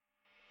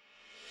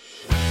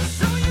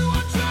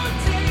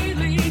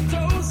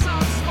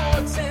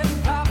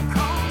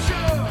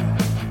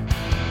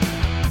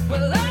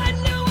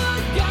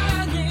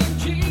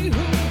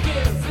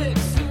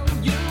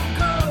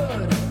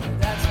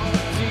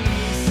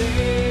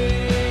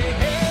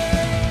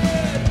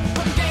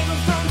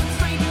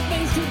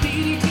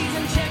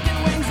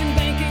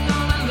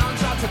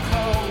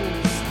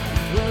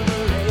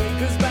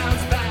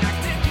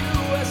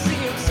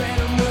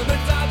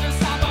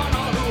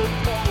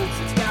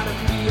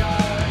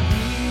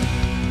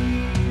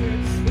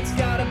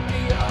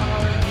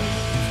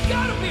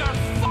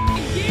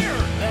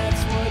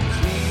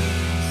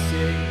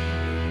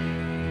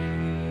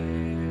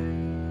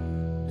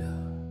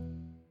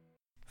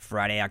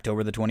Friday,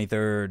 October the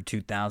 23rd,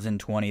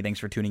 2020. Thanks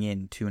for tuning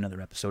in to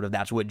another episode of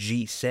That's What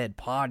G Said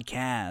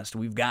podcast.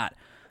 We've got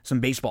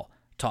some baseball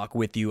talk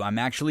with you. I'm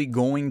actually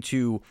going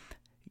to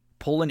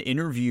pull an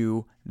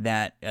interview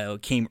that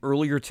came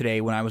earlier today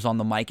when I was on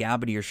the Mike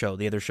Abadir show,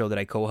 the other show that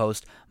I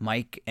co-host.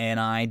 Mike and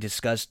I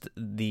discussed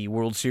the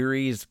World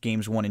Series,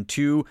 games 1 and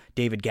 2.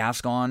 David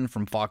Gascon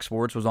from Fox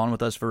Sports was on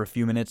with us for a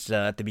few minutes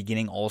at the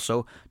beginning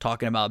also,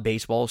 talking about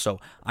baseball.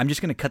 So I'm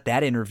just going to cut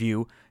that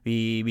interview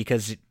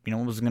because it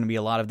was going to be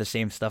a lot of the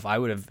same stuff I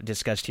would have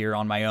discussed here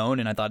on my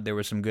own, and I thought there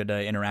was some good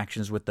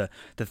interactions with the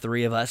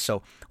three of us.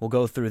 So we'll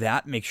go through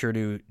that. Make sure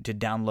to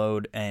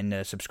download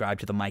and subscribe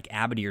to the Mike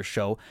Abadir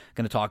show.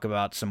 Going to talk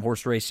about some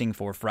horse racing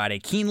for Friday.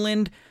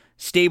 Keeneland,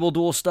 stable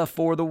duel stuff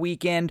for the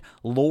weekend.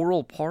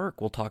 Laurel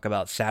Park, we'll talk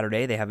about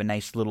Saturday. They have a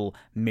nice little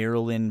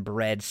Maryland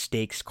bred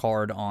stakes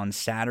card on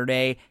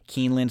Saturday.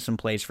 Keeneland, some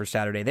plays for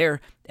Saturday there.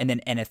 And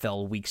then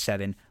NFL Week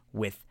 7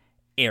 with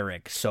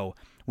Eric. So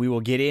we will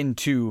get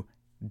into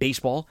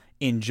baseball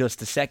in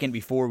just a second.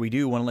 Before we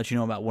do, I want to let you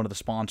know about one of the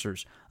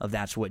sponsors of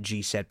That's What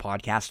G Said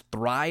podcast,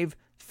 Thrive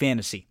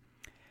Fantasy.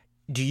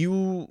 Do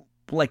you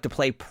like to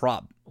play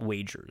prop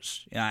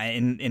wagers?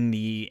 In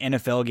the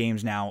NFL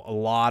games now, a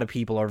lot of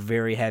people are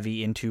very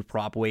heavy into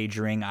prop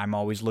wagering. I'm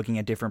always looking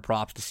at different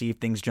props to see if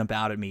things jump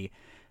out at me.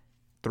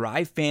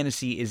 Thrive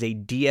Fantasy is a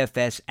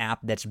DFS app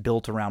that's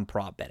built around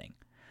prop betting.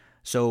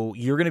 So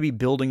you're going to be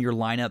building your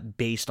lineup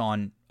based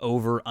on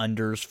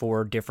over-unders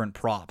for different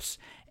props.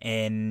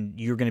 And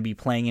you're going to be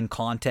playing in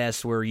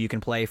contests where you can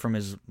play from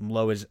as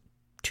low as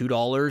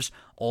 $2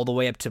 all the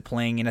way up to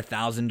playing in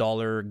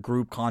 $1,000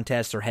 group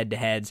contests or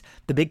head-to-heads.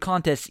 The big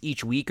contests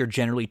each week are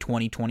generally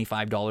 $20,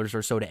 $25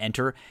 or so to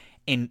enter.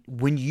 And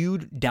when you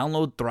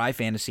download Thrive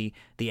Fantasy,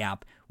 the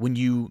app, when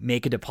you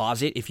make a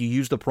deposit, if you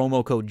use the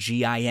promo code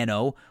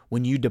GINO,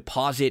 when you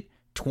deposit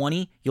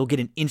 20, you'll get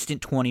an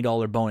instant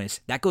 $20 bonus.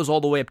 That goes all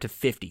the way up to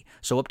 50.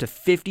 So up to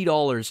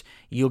 $50,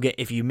 you'll get,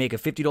 if you make a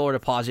 $50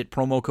 deposit,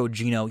 promo code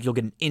GINO, you'll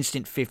get an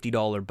instant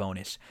 $50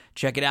 bonus.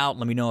 Check it out.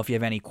 Let me know if you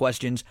have any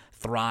questions.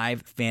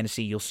 Thrive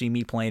Fantasy. You'll see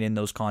me playing in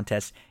those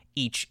contests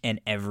each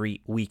and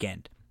every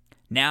weekend.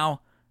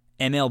 Now,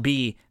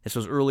 MLB. This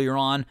was earlier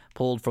on,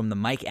 pulled from the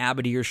Mike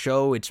Abadir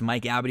show. It's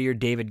Mike Abadir,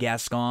 David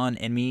Gascon,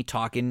 and me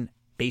talking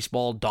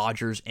baseball,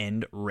 Dodgers,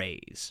 and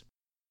Rays.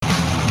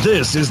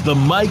 This is the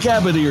Mike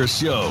Abadir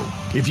Show.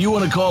 If you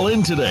want to call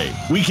in today,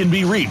 we can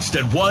be reached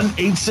at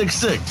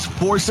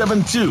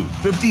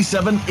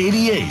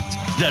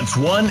 1-866-472-5788. That's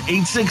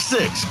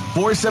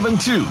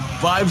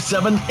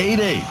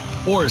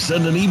 1-866-472-5788. Or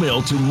send an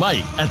email to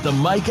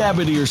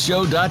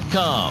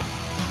mike@themikeabadirshow.com.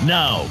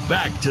 Now,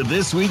 back to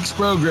this week's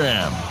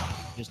program.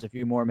 Just a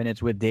few more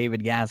minutes with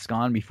David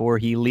Gascon before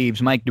he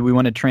leaves. Mike, do we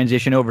want to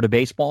transition over to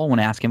baseball? I want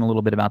to ask him a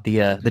little bit about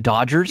the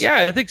Dodgers.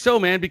 Yeah, I think so,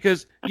 man,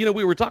 because,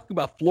 we were talking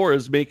about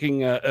Flores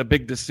making a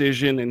big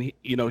decision, and,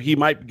 he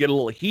might get a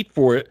little heat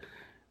for it.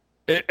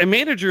 A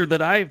manager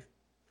that I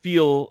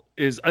feel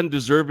is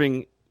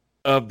undeserving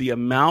of the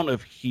amount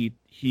of heat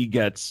he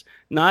gets,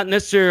 not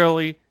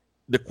necessarily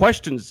the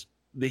questions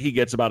that he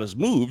gets about his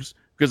moves,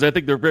 because I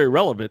think they're very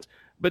relevant.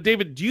 But,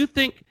 David, do you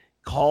think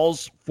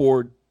calls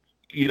for,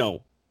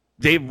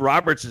 Dave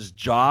Roberts'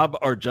 job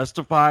are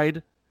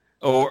justified,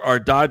 or are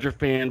Dodger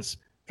fans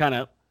kind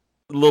of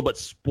a little bit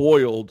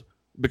spoiled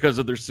because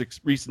of their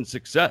recent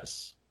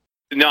success?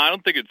 No, I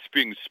don't think it's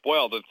being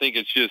spoiled. I think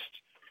it's just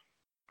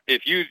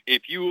if you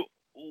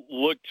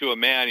look to a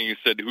man and you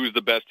said who's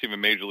the best team in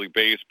Major League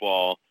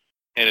Baseball,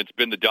 and it's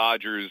been the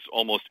Dodgers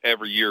almost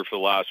every year for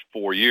the last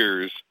 4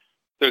 years,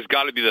 there's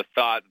got to be the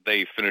thought that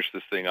they finish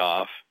this thing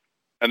off.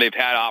 And they've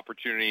had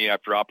opportunity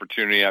after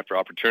opportunity after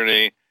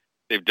opportunity.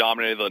 They've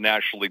dominated the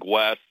National League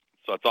West,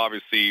 so it's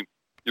obviously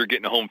you're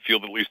getting a home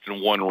field at least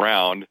in one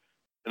round.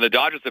 And the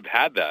Dodgers have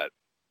had that.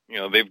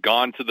 They've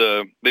won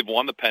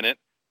the pennant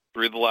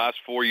 3 of the last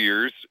 4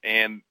 years,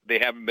 and they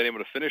haven't been able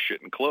to finish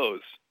it and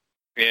close.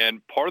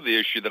 And part of the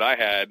issue that I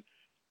had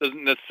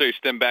doesn't necessarily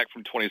stem back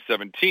from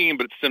 2017,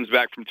 but it stems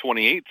back from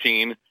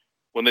 2018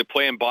 when they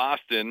play in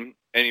Boston,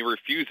 and he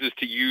refuses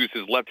to use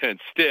his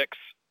left-handed sticks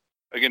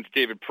against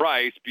David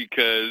Price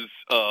because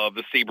of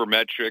the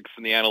sabermetrics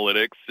and the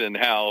analytics and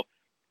how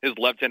his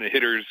left-handed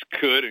hitters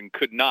could and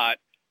could not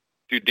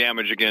do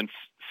damage against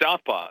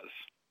southpaws.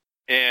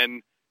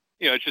 And,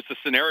 it's just a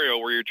scenario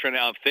where you're trying to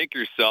outthink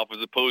yourself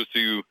as opposed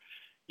to,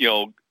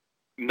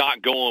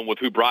 not going with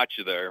who brought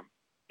you there.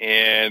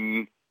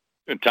 And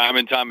time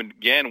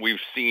again, we've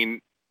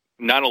seen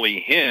not only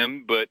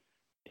him, but,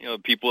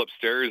 people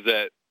upstairs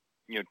that,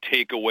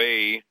 take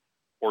away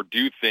or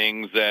do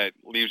things that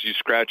leaves you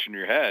scratching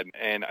your head.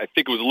 And I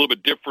think it was a little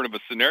bit different of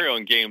a scenario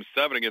in Game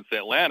 7 against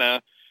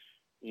Atlanta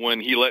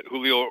when he let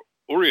Julio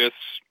Urias,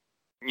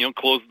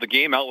 close the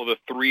game out with a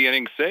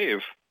 3-inning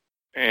save.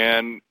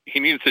 And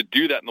he needed to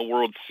do that in the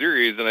World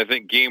Series. And I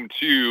think Game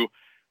 2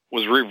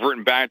 was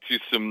reverting back to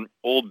some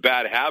old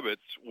bad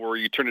habits where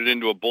you turn it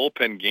into a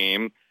bullpen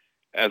game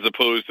as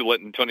opposed to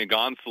letting Tony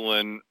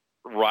Gonsolin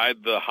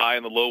ride the high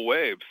and the low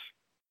waves.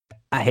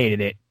 I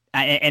hated it.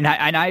 And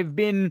I've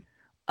been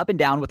up and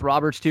down with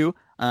Roberts too.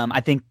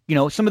 I think,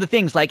 some of the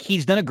things, like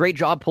he's done a great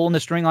job pulling the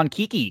string on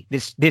Kiki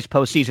this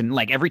postseason.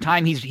 Like every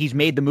time he's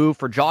made the move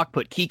for Jock,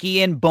 put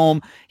Kiki in,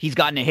 boom, he's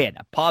gotten a hit.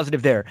 A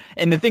positive there.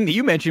 And the thing that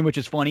you mentioned, which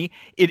is funny,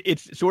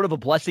 it's sort of a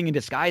blessing in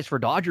disguise for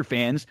Dodger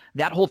fans.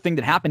 That whole thing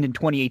that happened in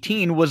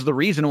 2018 was the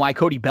reason why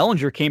Cody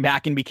Bellinger came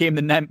back and became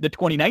the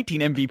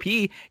 2019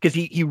 MVP, because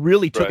he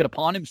really took it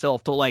upon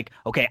himself to like,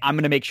 okay, I'm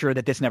going to make sure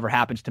that this never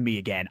happens to me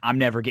again. I'm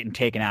never getting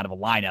taken out of a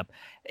lineup.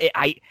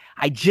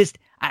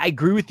 I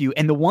agree with you.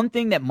 And the one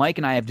thing that Mike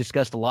and I have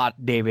discussed a lot,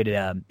 David,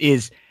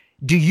 is,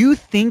 do you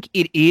think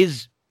it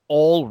is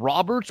all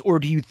Roberts, or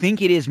do you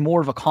think it is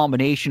more of a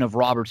combination of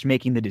Roberts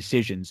making the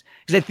decisions?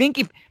 Because I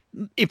think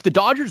if the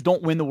Dodgers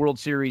don't win the World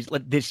Series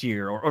this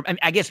year, or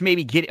I guess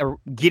maybe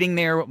getting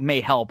there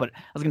may help, but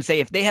I was going to say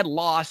if they had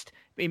lost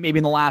maybe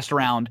in the last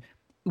round,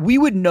 we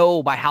would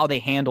know by how they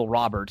handle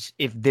Roberts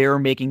if they're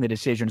making the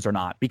decisions or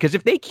not. Because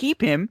if they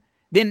keep him,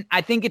 then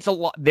I think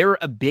they're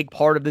a big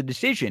part of the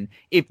decision.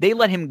 If they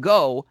let him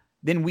go,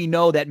 then we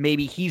know that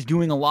maybe he's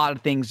doing a lot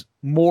of things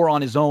more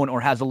on his own,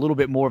 or has a little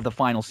bit more of the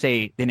final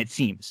say than it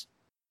seems.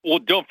 Well,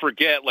 don't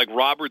forget, like,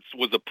 Roberts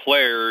was a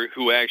player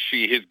who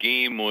actually, his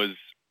game was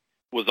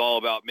all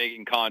about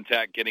making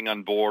contact, getting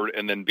on board,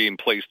 and then being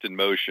placed in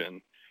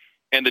motion.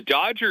 And the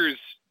Dodgers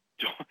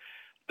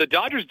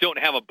don't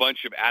have a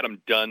bunch of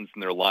Adam Dunns in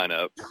their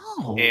lineup.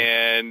 No.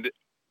 And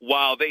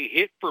while they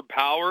hit for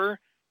power,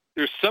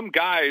 there's some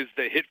guys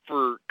that hit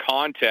for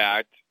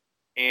contact,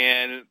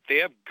 and they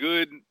have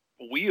good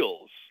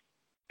wheels,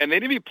 and they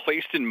need to be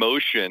placed in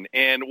motion.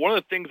 And one of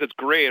the things that's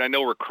great, I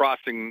know we're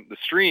crossing the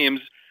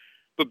streams,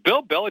 but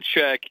Bill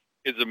Belichick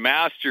is a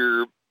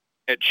master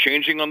at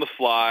changing on the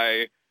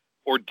fly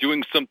or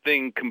doing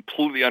something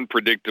completely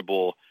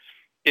unpredictable.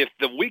 If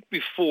the week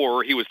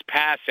before he was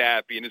pass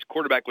happy and his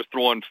quarterback was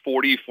throwing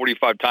 40,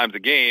 45 times a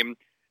game,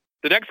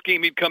 the next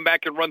game he'd come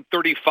back and run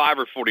 35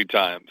 or 40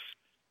 times.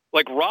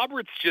 Like,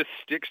 Roberts just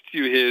sticks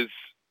to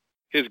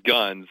his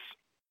guns,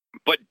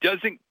 but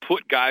doesn't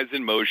put guys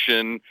in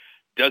motion,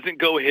 doesn't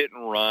go hit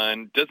and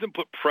run, doesn't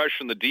put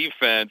pressure on the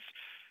defense.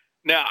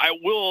 Now, I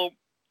will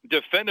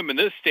defend him in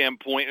this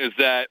standpoint, is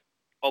that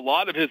a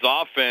lot of his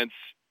offense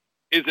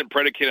isn't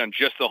predicated on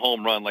just the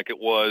home run like it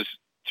was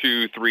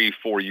 2, 3,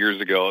 4 years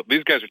ago.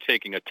 These guys are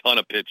taking a ton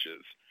of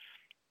pitches,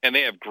 and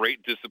they have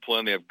great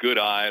discipline. They have good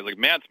eyes. Like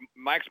Max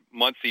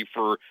Muncy,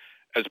 for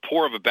as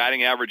poor of a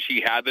batting average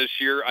he had this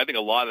year, I think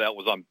a lot of that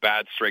was on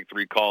bad strike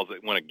three calls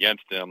that went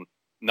against him,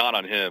 not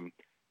on him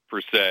per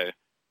se.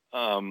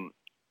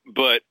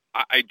 But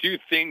I do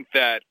think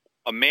that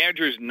a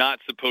manager is not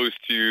supposed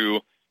to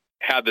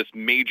have this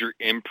major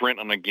imprint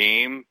on a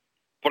game,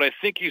 but I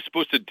think he's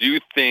supposed to do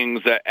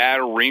things that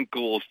add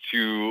wrinkles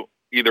to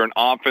either an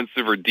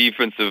offensive or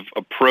defensive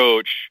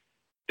approach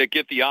that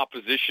get the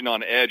opposition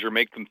on edge or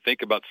make them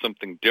think about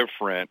something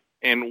different.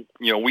 And,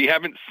 we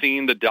haven't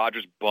seen the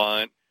Dodgers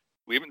bunt.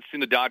 We haven't seen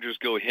the Dodgers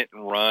go hit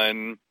and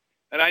run.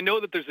 And I know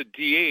that there's a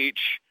DH,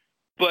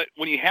 but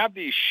when you have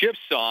these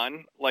shifts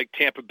on, like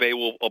Tampa Bay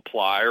will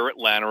apply, or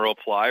Atlanta will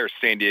apply, or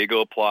San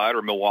Diego applied,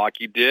 or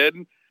Milwaukee did,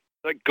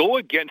 like, go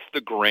against the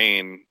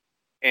grain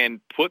and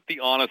put the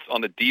onus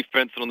on the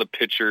defense and on the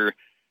pitcher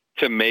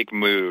to make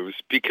moves.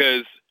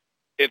 Because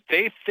if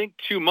they think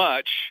too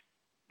much,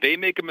 they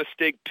make a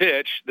mistake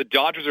pitch, the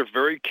Dodgers are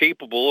very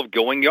capable of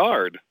going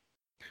yard.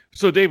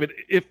 So, David,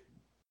 if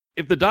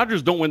the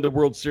Dodgers don't win the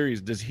World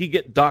Series, does he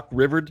get Doc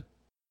Rivered?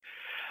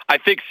 I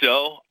think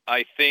so.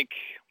 I think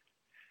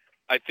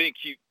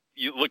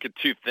you look at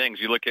two things.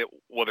 You look at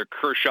whether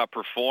Kershaw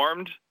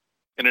performed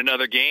in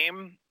another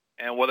game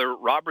and whether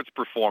Roberts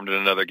performed in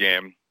another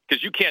game.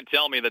 Because you can't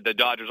tell me that the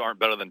Dodgers aren't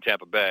better than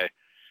Tampa Bay.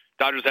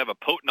 Dodgers have a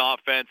potent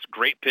offense,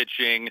 great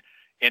pitching,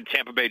 and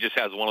Tampa Bay just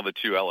has one of the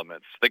two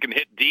elements. They can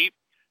hit deep,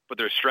 but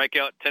their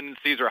strikeout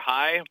tendencies are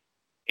high,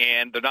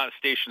 and they're not a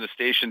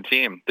station-to-station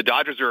team. The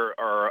Dodgers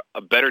are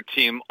a better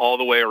team all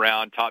the way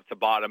around, top to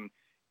bottom,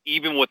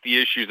 even with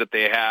the issues that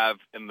they have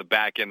in the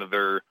back end of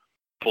their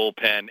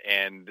bullpen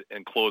and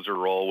closer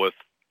role with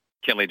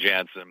Kenley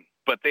Jansen.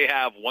 But they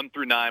have 1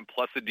 through 9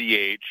 plus a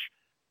DH.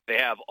 They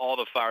have all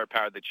the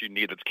firepower that you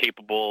need that's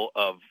capable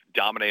of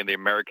dominating the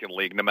American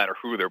League no matter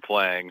who they're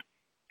playing.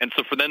 And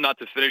so for them not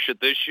to finish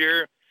it this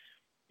year,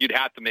 you'd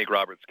have to make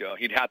Roberts go.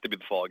 He'd have to be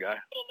the fall guy.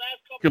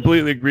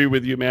 Completely agree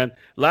with you, man.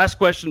 Last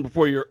question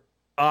before you're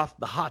off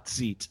the hot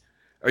seat.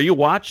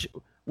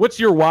 What's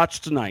your watch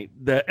tonight?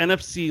 The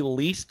NFC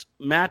least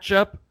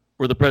matchup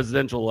or the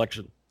presidential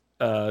election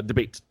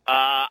debate?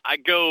 I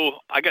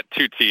got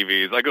two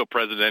TVs. I go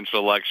presidential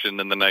election,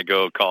 and then I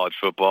go college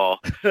football.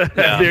 Yeah.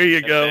 There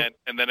you go.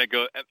 And then I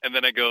go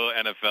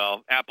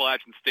NFL.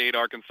 Appalachian State,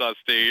 Arkansas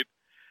State.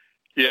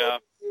 Yeah,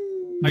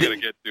 I gotta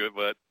get to it,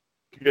 but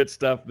good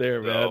stuff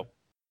there, man.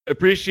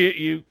 Appreciate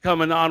you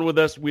coming on with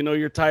us. We know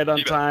you're tight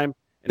on time.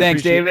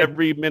 Thanks, David.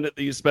 Every minute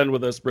that you spend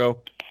with us, bro.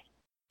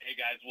 Hey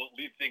guys, we'll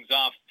leave things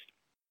off.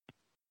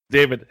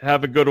 David,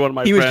 have a good one,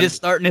 my friend. He was just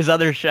starting his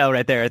other show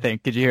right there, I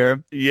think. Did you hear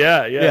him?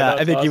 Yeah.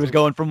 I think awesome. He was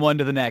going from one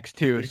to the next,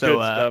 too. So,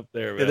 good stuff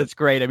there, man. That's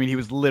great. I mean, he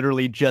was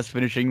literally just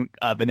finishing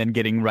up and then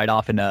getting right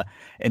off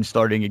and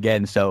starting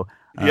again. So,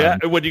 Yeah,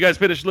 when you guys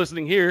finish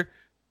listening here,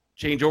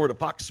 change over to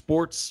Fox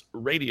Sports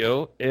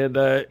Radio and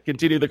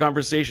continue the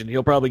conversation.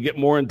 He'll probably get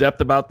more in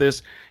depth about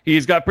this.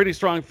 He's got pretty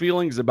strong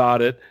feelings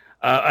about it.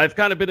 I've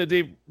kind of been a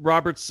Dave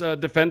Roberts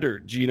defender,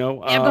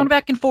 Gino. I've gone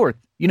back and forth,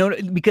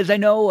 because I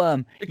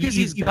know because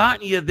he's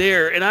gotten you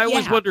there, and I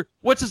always wonder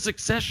what's a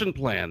succession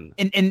plan.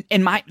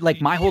 And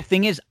my whole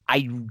thing is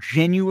I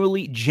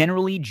genuinely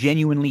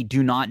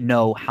do not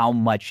know how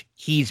much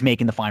he's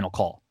making the final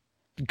call.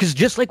 Because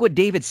just like what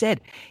David said,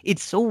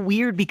 it's so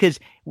weird because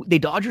the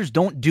Dodgers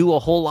don't do a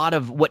whole lot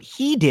of what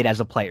he did as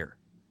a player.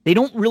 They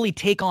don't really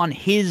take on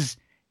his,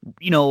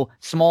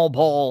 small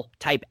ball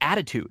type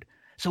attitude.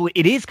 So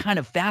it is kind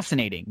of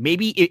fascinating.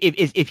 Maybe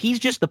if he's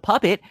just the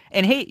puppet,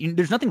 and hey,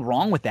 there's nothing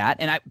wrong with that.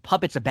 And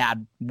puppet's a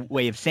bad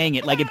way of saying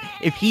it. Like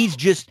if he's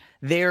just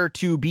there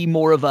to be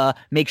more of a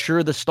make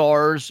sure the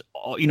stars,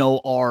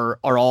 are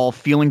all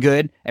feeling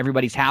good,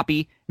 everybody's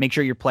happy, make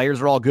sure your players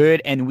are all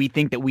good, and we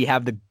think that we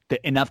have the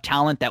enough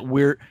talent that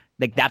we're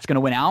like that's going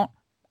to win out.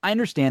 I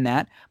understand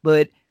that,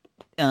 but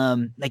I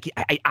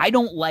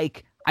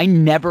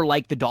never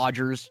liked the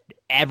Dodgers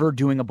ever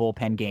doing a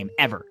bullpen game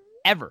ever.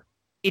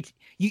 It's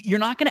you're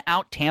not going to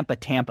out Tampa,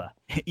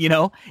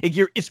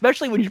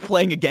 especially when you're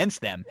playing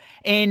against them.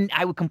 And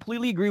I would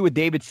completely agree with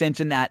David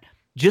Sensen that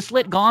just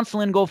let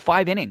Gonsolin go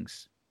 5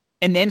 innings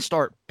and then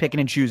start picking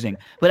and choosing.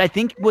 But I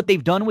think what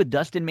they've done with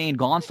Dustin May and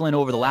Gonsolin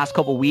over the last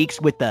couple of weeks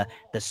with the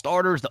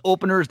starters, the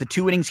openers, the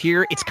 2 innings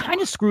here, it's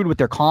kind of screwed with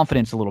their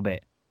confidence a little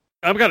bit.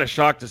 I'm kind of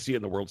shocked to see it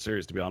in the World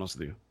Series, to be honest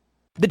with you.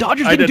 The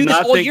Dodgers didn't do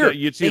this all year.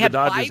 You'd see they had the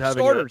Dodgers 5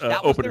 having starters. A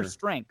that was opener. Their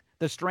strength.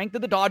 The strength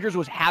of the Dodgers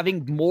was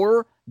having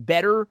more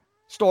better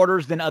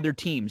starters than other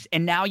teams.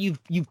 And now you've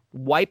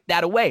wiped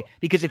that away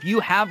because if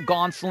you have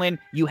Gonsolin,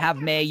 you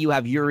have May, you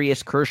have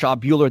Urias, Kershaw,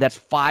 Buehler, that's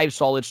 5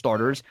 solid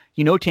starters.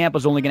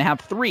 Tampa's only going to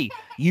have 3.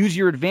 Use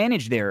your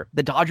advantage there.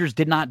 The Dodgers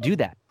did not do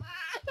that.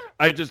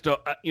 I just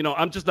don't,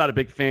 I'm just not a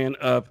big fan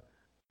of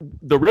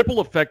the ripple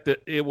effect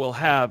that it will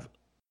have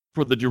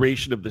for the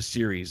duration of the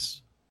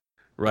series,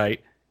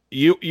 right?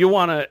 You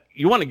want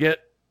to get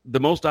the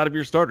most out of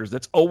your starters.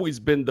 That's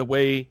always been the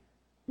way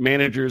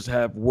managers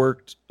have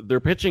worked their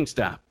pitching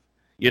staff.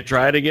 You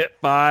try to get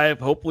 5,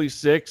 hopefully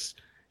 6.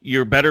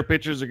 Your better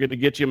pitchers are going to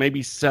get you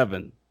maybe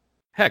 7.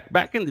 Heck,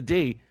 back in the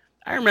day,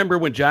 I remember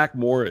when Jack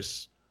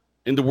Morris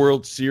in the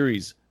World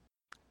Series,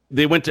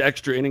 they went to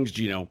extra innings,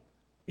 Gino.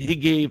 He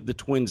gave the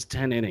Twins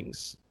 10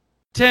 innings.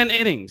 10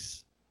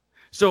 innings.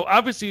 So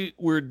obviously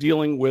we're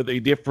dealing with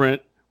a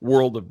different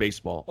world of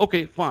baseball.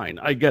 Okay, fine.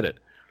 I get it.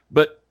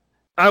 But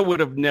I would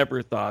have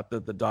never thought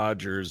that the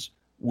Dodgers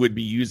would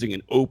be using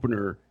an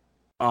opener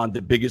on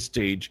the biggest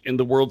stage in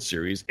the World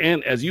Series.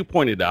 And as you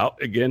pointed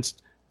out,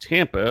 against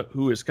Tampa,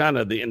 who is kind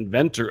of the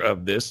inventor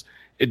of this,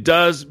 it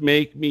does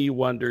make me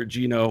wonder,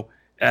 Gino,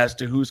 as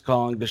to who's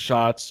calling the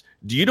shots.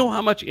 Do you know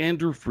how much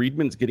Andrew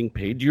Friedman's getting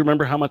paid? Do you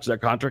remember how much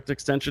that contract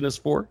extension is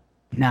for?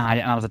 No, not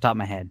off the top of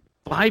my head.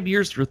 5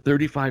 years for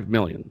 $35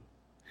 million.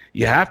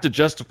 You have to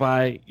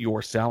justify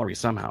your salary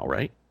somehow,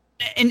 right?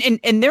 And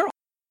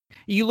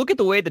you look at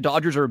the way the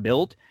Dodgers are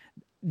built,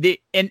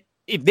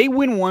 if they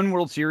win one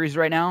World Series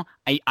right now,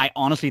 I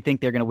honestly think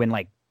they're going to win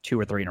like 2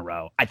 or 3 in a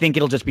row. I think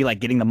it'll just be like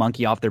getting the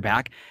monkey off their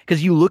back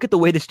because you look at the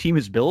way this team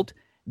is built,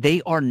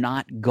 they are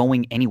not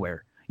going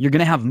anywhere. You're going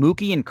to have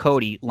Mookie and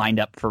Cody lined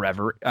up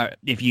forever.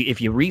 If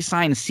you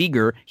re-sign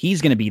Seager,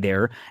 he's going to be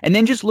there. And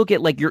then just look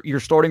at like your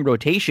starting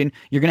rotation.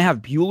 You're going to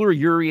have Buehler,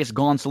 Urias,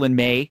 Gonsolin,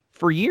 May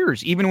for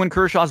years, even when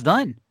Kershaw's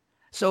done.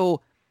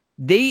 So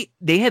they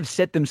have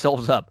set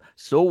themselves up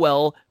so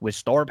well with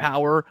star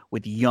power,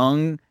 with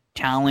young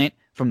talent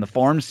from the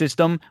farm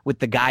system, with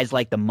the guys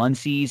like the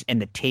Muncies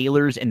and the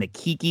Taylors and the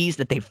Kikis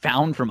that they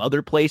found from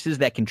other places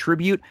that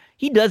contribute.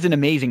 He does an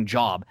amazing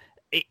job.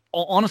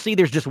 Honestly,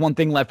 there's just one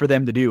thing left for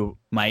them to do,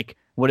 Mike.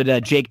 What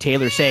did Jake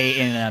Taylor say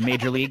in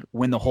Major League?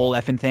 Win the whole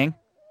effing thing?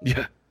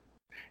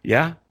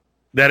 Yeah.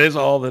 That is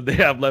all that they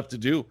have left to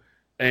do.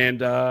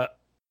 And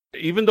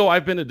even though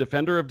I've been a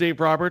defender of Dave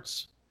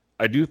Roberts,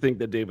 I do think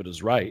that David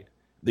is right.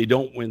 They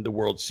don't win the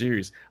World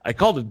Series. I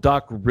called it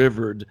Doc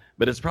Rivered,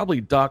 but it's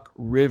probably Doc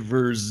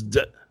Riversed.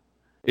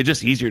 It's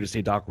just easier to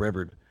say Doc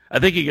Rivered. I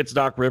think he gets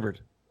Doc Rivered.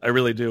 I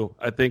really do.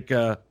 I think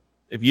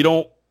if you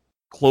don't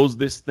close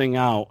this thing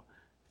out,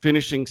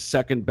 finishing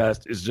second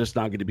best is just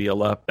not going to be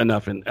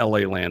enough in LA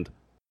land.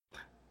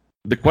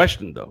 The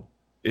question, though,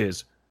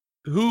 is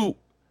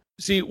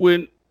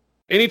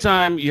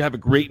anytime you have a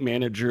great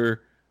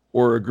manager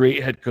or a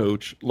great head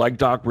coach like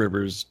Doc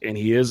Rivers, and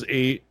he is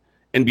a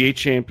NBA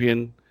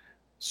champion,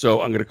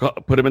 so I'm going to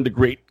put him in the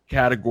great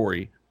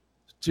category.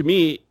 To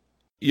me,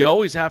 you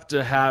always have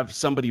to have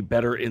somebody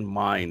better in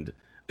mind,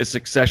 a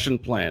succession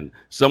plan,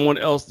 someone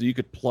else that you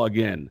could plug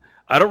in.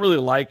 I don't really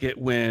like it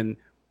when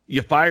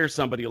you fire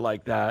somebody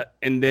like that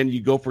and then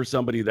you go for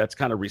somebody that's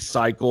kind of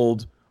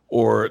recycled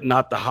or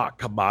not the hot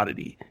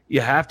commodity.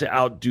 You have to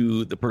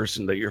outdo the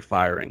person that you're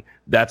firing.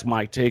 That's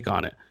my take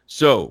on it.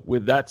 So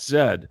with that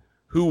said,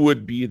 who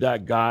would be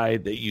that guy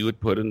that you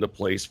would put into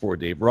place for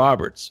Dave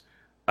Roberts?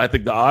 I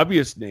think the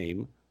obvious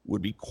name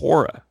would be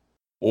Cora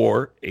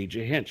or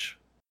AJ Hinch.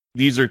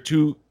 These are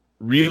two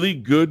really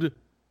good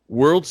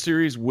World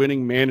Series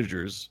winning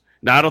managers.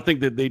 Now, I don't think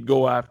that they'd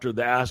go after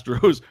the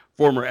Astros,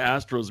 former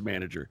Astros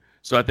manager.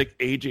 So I think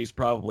AJ's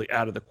probably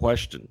out of the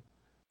question.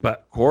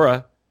 But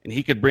Cora, and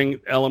he could bring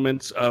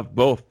elements of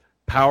both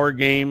power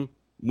game,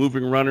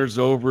 moving runners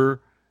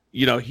over.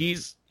 You know,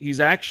 he's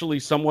actually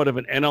somewhat of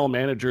an NL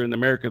manager in the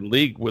American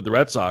League with the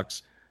Red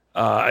Sox.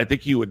 I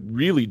think he would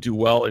really do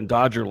well in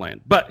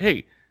Dodgerland. But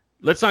hey,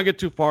 let's not get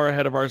too far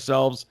ahead of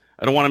ourselves.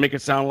 I don't want to make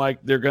it sound like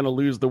they're going to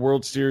lose the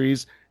World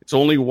Series. It's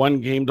only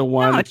 1-1.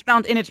 No,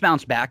 it's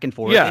bounced back and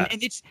forth. Yeah.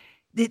 And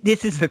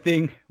this is the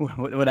thing.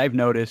 What I've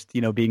noticed,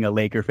 being a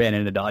Laker fan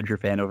and a Dodger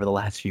fan over the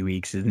last few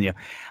weeks is,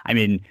 I'm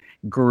in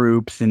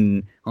groups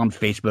and on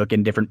Facebook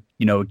and different,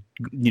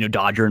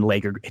 Dodger and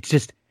Laker.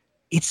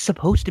 It's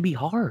supposed to be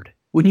hard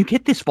when you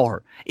get this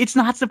far. It's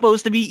not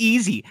supposed to be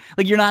easy.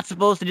 Like, you're not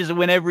supposed to just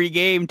win every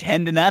game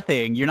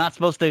 10-0. You're not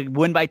supposed to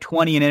win by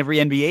 20 in every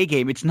NBA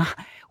game. It's not.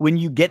 When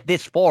you get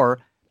this far,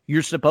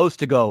 you're supposed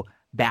to go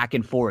back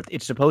and forth.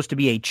 It's supposed to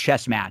be a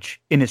chess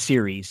match in a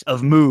series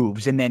of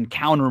moves and then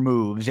counter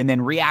moves and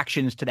then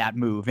reactions to that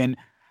move. And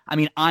I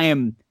mean,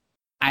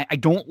 I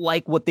don't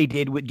like what they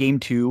did with game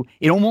 2.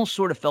 It almost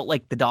sort of felt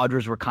like the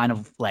Dodgers were kind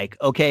of like,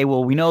 okay,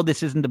 well, we know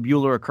this isn't the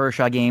Buehler or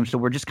Kershaw game, so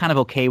we're just kind of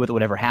okay with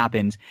whatever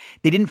happens.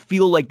 They didn't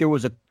feel like there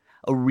was a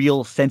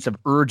real sense of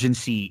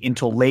urgency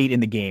until late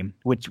in the game,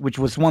 which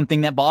was one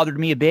thing that bothered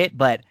me a bit.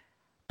 But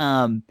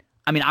I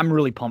mean, I'm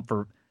really pumped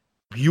for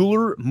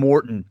Buehler,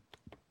 Morton.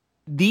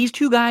 These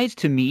two guys,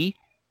 to me,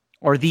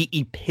 are the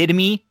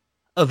epitome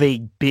of a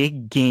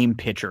big game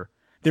pitcher.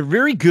 They're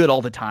very good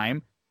all the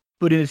time,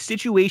 but in a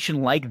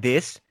situation like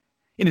this,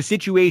 in a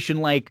situation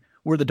like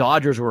where the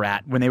Dodgers were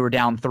at when they were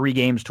down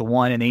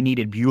 3-1 and they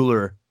needed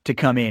Buehler to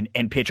come in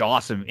and pitch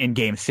awesome in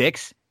game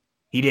 6,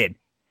 he did.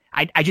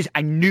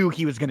 I knew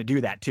he was going to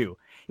do that too.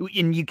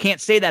 And you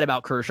can't say that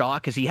about Kershaw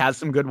because he has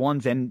some good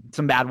ones and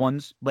some bad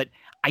ones, but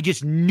I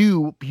just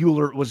knew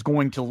Buehler was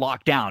going to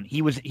lock down.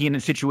 He in a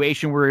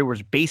situation where it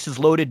was bases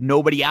loaded,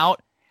 nobody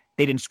out.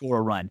 They didn't score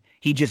a run.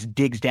 He just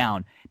digs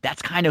down.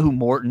 That's kind of who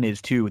Morton is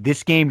too.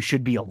 This game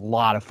should be a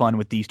lot of fun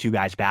with these two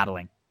guys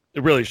battling.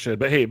 It really should.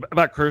 But hey,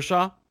 about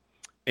Kershaw,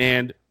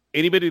 and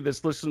anybody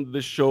that's listened to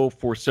this show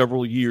for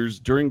several years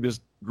during this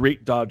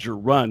great Dodger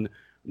run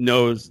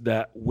knows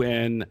that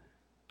when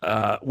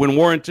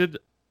warranted,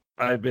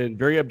 I've been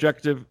very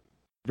objective,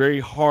 very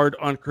hard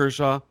on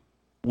Kershaw.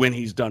 When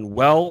he's done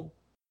well,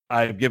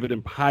 I've given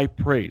him high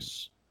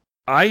praise.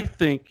 I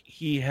think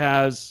he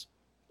has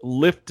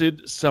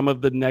lifted some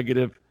of the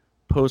negative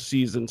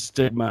postseason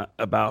stigma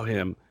about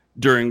him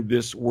during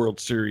this World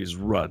Series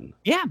run.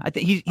 Yeah, I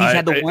think he's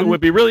had the one. It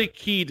would be really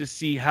key to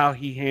see how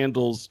he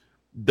handles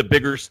the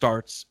bigger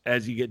starts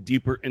as you get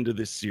deeper into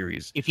this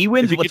series. If he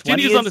wins, if he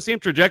continues on the same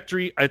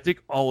trajectory, I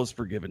think all is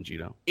forgiven,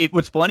 Gino.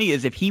 What's funny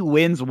is if he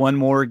wins one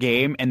more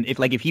game, and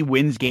if he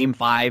wins game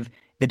 5,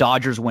 the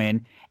Dodgers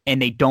win,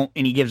 and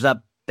he gives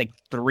up like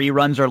 3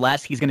 runs or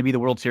less, he's going to be the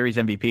World Series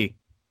MVP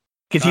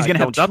because he's going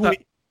to have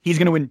he's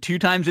going to win 2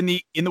 times in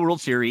the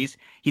World Series.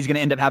 He's going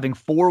to end up having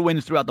 4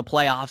 wins throughout the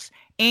playoffs,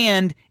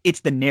 and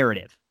it's the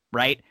narrative,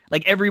 right?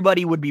 Like,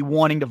 everybody would be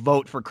wanting to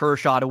vote for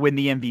Kershaw to win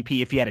the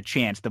MVP if he had a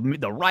chance.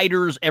 The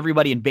writers,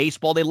 everybody in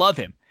baseball, they love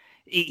him.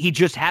 He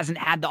just hasn't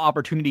had the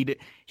opportunity to.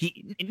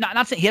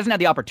 Not saying he hasn't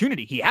had the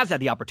opportunity. He has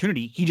had the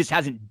opportunity. He just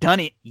hasn't done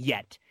it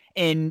yet.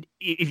 And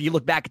if you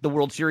look back at the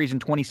World Series in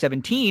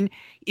 2017,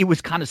 it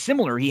was kind of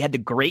similar. He had the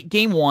great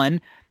game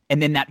 1,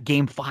 and then that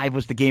game 5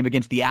 was the game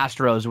against the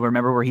Astros.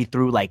 Remember where he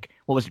threw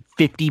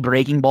 50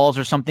 breaking balls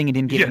or something and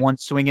didn't get one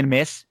swing and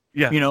miss?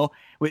 Yeah.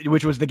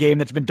 Which was the game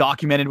that's been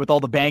documented with all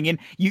the banging.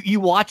 You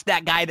watch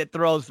that guy that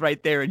throws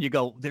right there and you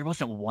go, there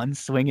wasn't one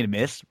swing and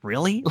miss?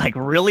 Really?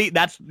 Really?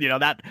 That's,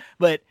 that.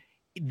 But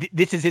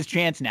this is his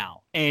chance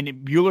now. And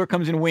Buehler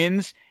comes and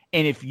wins.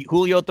 And if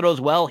Julio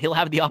throws well, he'll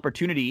have the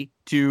opportunity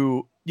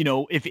to,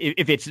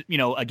 if it's,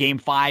 a game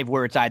 5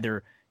 where it's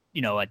either, a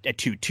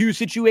 2-2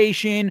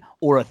 situation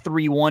or a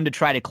 3-1 to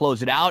try to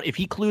close it out. If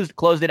he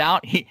closed it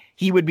out,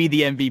 he would be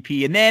the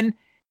MVP. And then,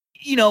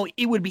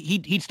 it would be,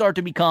 he'd start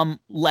to become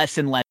less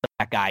and less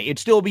that guy. It'd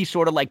still be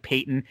sort of like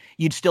Peyton.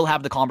 You'd still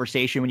have the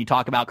conversation when you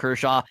talk about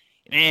Kershaw.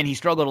 Man, he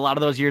struggled a lot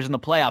of those years in the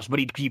playoffs, but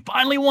he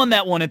finally won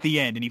that one at the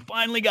end. And he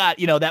finally got,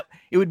 that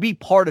it would be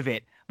part of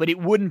it, but it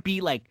wouldn't be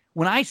like,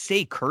 when I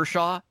say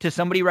Kershaw to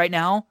somebody right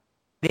now,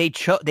 they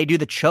do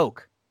the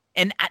choke.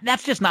 And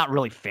that's just not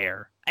really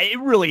fair.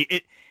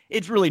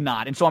 It's really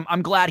not. And so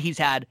I'm glad he's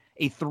had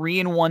a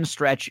 3-1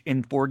 stretch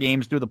in 4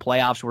 games through the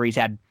playoffs where he's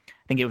had,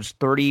 I think it was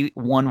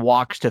 31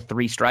 walks to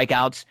 3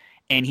 strikeouts.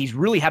 And he's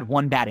really had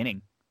 1 bad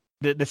inning,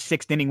 the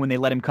 6th inning when they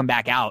let him come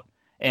back out.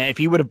 And if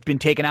he would have been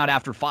taken out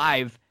after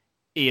 5,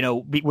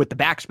 with the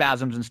back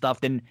spasms and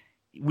stuff, then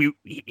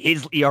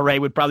his ERA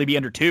would probably be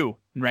under 2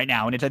 right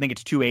now, and I think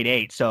it's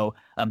 2.88. So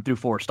through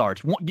 4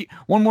 starts,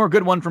 one more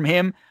good one from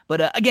him.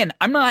 But again,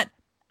 I'm not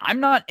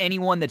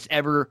anyone that's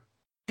ever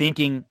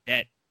thinking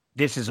that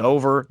this is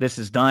over, this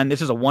is done.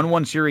 This is a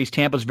 1-1 series.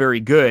 Tampa's very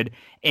good,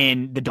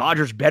 and the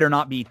Dodgers better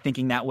not be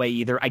thinking that way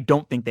either. I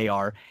don't think they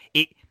are.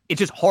 it's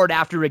just hard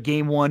after a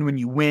game one when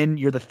you win,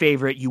 you're the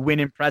favorite, you win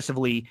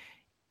impressively.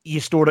 You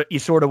sort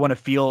of want to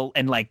feel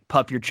and like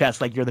puff your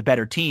chest like you're the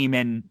better team.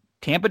 And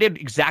Tampa did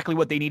exactly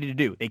what they needed to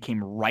do. They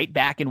came right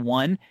back and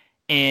won,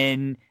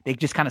 and they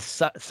just kind of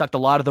sucked a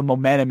lot of the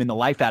momentum and the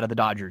life out of the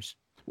Dodgers.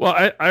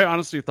 Well, I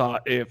honestly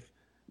thought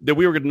that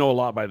we were going to know a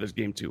lot by this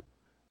game too,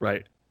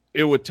 right?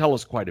 It would tell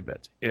us quite a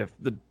bit. If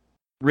the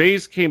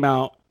Rays came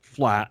out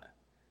flat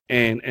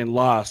and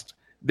lost,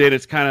 then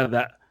it's kind of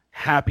that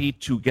happy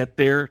to get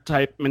there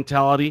type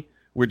mentality.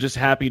 We're just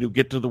happy to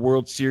get to the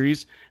World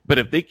Series. But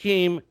if they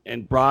came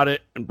and brought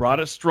it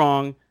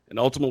strong and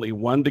ultimately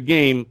won the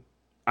game,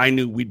 I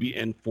knew we'd be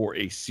in for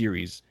a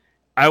series.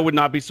 I would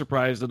not be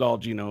surprised at all,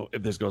 Gino,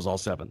 if this goes all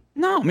 7.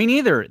 No, me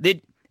neither.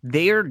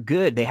 They are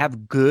good. They have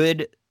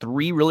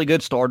 3 really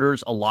good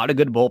starters, a lot of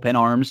good bullpen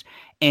arms,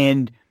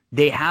 and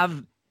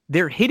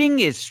their hitting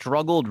is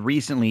struggled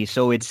recently.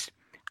 So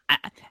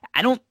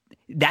I don't.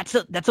 That's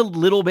a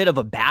little bit of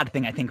a bad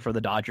thing, I think, for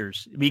the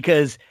Dodgers,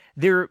 because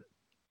they're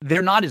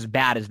not as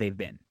bad as they've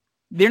been.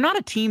 They're not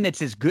a team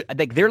that's as good.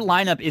 Like, their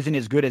lineup isn't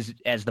as good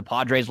as the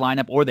Padres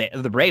lineup or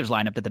the Braves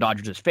lineup that the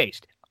Dodgers has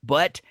faced,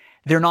 but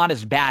they're not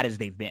as bad as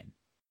they've been.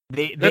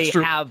 They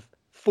have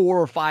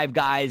 4 or 5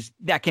 guys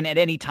that can at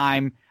any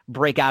time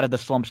break out of the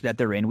slumps that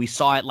they're in. We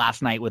saw it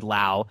last night with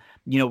Lau.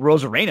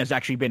 Rosarena's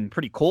actually been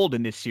pretty cold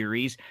in this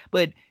series,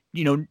 but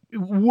you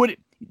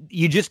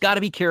just got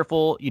to be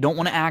careful. You don't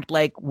want to act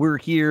like we're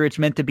here, it's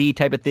meant to be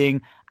type of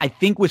thing. I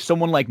think with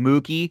someone like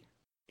Mookie,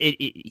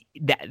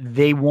 that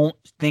they won't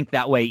think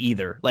that way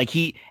either. Like,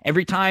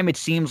 every time it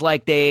seems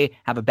like they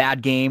have a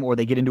bad game or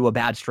they get into a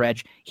bad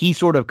stretch, he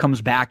sort of comes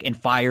back and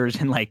fires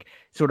and like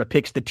sort of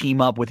picks the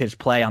team up with his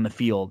play on the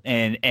field.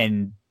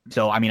 And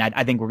so, I mean,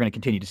 I think we're going to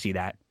continue to see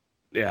that.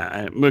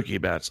 Yeah, Mookie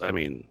Betts. I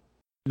mean,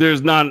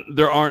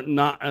 there aren't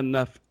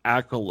enough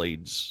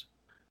accolades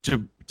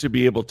to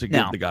be able to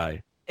give the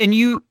guy. And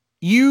you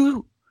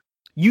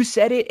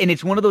said it, and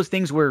it's one of those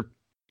things where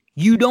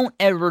you don't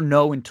ever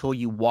know until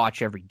you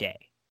watch every day.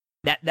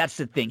 That's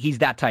the thing. He's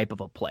that type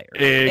of a player.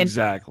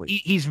 Exactly. And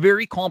he's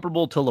very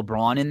comparable to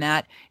LeBron in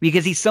that,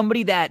 because he's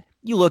somebody that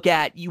you look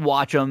at, you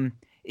watch him,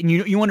 and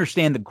you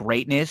understand the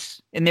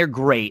greatness, and they're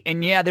great.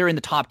 And yeah, they're in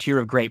the top tier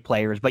of great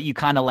players, but you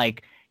kind of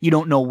like, you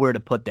don't know where to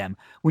put them.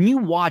 When you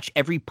watch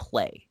every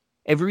play,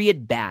 every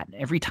at bat,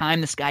 every time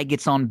this guy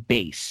gets on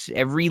base,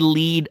 every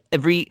lead,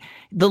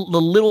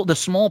 the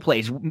small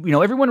plays,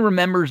 everyone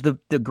remembers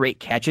the great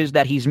catches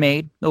that he's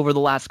made over the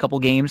last couple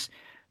games.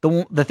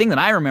 The thing that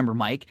I remember,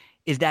 Mike,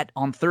 is that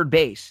on third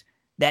base,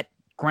 that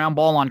ground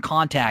ball on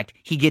contact,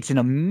 he gets an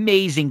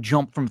amazing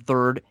jump from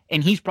third,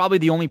 and he's probably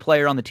the only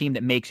player on the team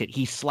that makes it.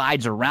 He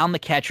slides around the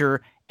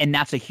catcher, and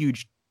that's a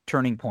huge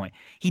turning point.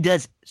 He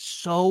does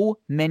so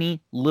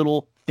many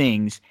little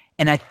things,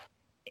 and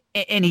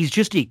he's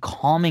just a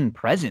calming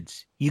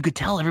presence. You could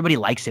tell everybody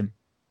likes him.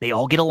 They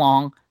all get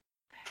along.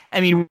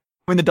 I mean,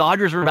 when the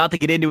Dodgers were about to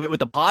get into it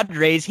with the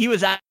Padres, he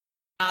was out,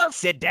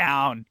 sit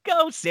down,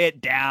 go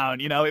sit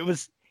down. It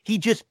was,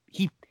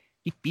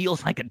 he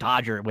feels like a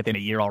Dodger within a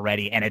year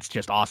already, and it's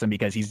just awesome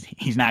because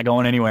he's not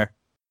going anywhere.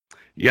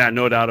 Yeah,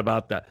 no doubt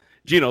about that.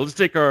 Gino, let's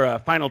take our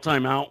final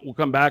time out. We'll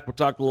come back. We'll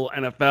talk a little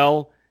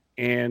NFL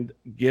and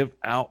give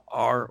out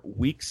our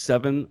Week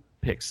 7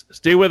 picks.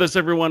 Stay with us,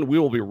 everyone. We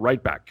will be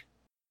right back.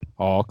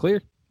 All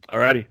clear. All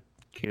righty.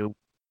 Cue.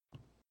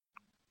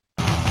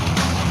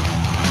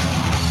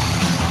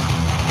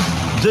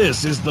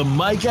 This is the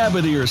Mike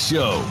Abadir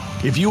Show.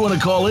 If you want to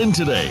call in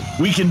today,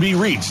 we can be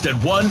reached at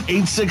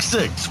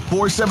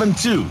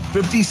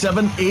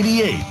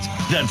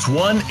 1-866-472-5788. That's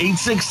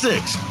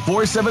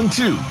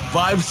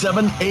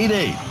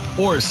 1-866-472-5788.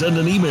 Or send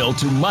an email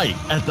to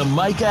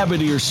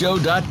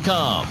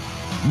mike@themikeabadirshow.com.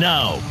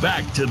 Now,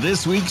 back to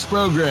this week's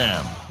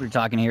program. We're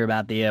talking here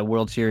about the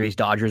World Series.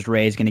 Dodgers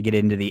Rays going to get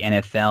into the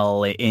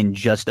NFL in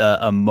just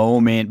a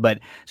moment. But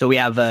so we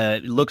have,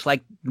 looks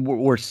like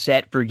we're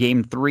set for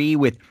Game 3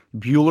 with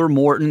Buehler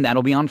Morton.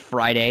 That'll be on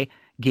Friday.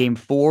 Game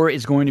 4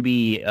 is going to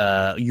be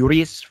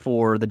Urias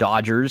for the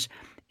Dodgers.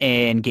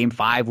 And Game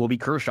 5 will be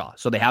Kershaw.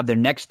 So they have their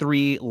next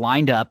 3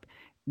 lined up.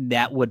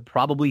 That would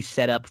probably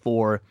set up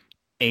for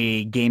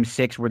a Game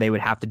 6 where they would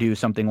have to do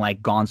something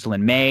like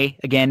Gonsolin May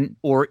again,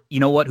 or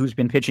you know what, who's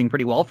been pitching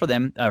pretty well for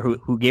them,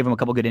 who gave them a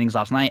couple good innings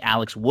last night.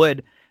 Alex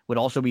Wood would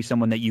also be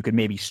someone that you could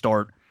maybe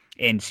start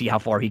and see how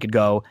far he could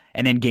go.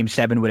 And then Game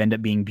 7 would end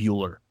up being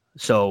Buehler.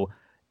 So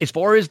as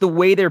far as the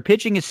way their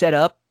pitching is set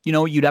up,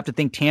 you'd have to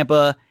think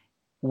Tampa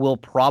will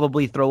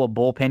probably throw a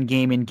bullpen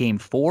game in Game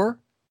 4,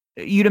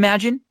 you'd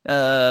imagine.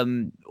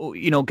 Because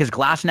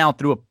Glasnow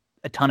threw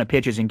a ton of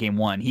pitches in Game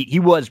 1. He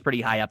was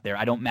pretty high up there.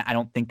 I don't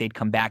think they'd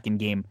come back in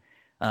Game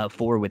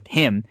 4 with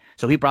him.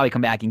 So he'd probably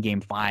come back in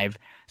Game 5.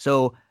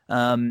 So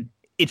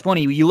it's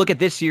funny. You look at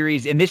this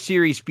series, and this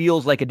series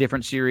feels like a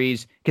different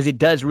series because it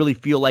does really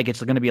feel like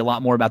it's going to be a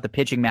lot more about the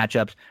pitching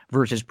matchups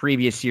versus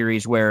previous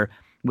series where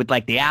with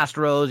like the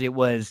Astros, it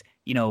was,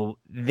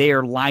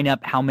 their lineup,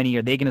 how many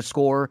are they going to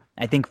score?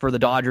 I think for the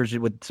Dodgers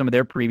with some of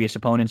their previous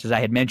opponents, as I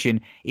had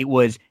mentioned, it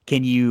was,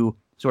 can you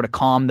sort of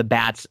calm the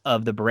bats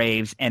of the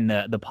Braves and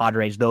the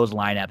Padres, those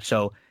lineups.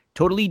 So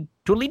totally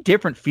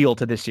different feel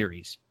to this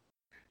series.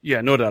 Yeah,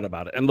 no doubt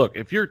about it. And look,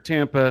 if you're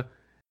Tampa,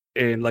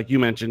 and like you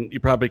mentioned, you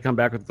probably come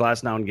back with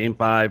Glasnow in Game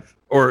 5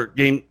 or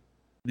Game.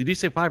 Did you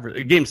say 5 or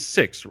Game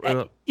 6?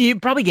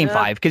 Probably Game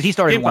 5 because he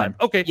started Game 1.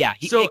 5. Okay, yeah.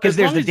 So because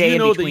there's the day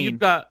in between.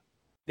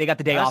 They got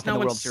the day Glasnow off in the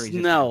World Series.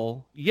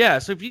 Snell. Yeah.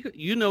 So if you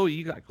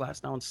got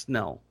Glasnow and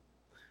Snell,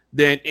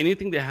 then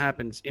anything that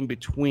happens in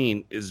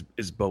between is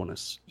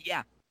bonus.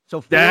 Yeah.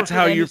 So that's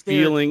how you're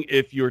feeling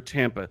if you're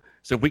Tampa.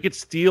 So if we could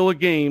steal a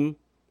Game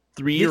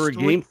 3 or a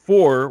Game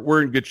 4,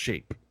 we're in good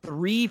shape.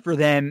 3 for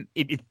them,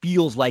 it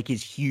feels like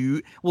is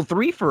huge. Well,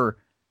 3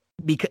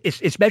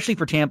 because especially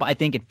for Tampa, I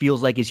think it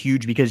feels like is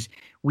huge because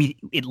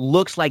it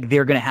looks like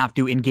they're going to have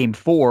to in Game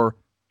 4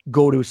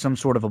 go to some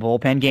sort of a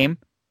bullpen game,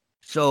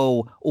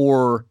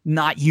 or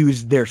not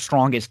use their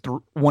strongest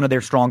one of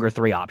their stronger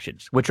 3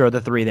 options, which are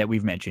the 3 that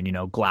we've mentioned.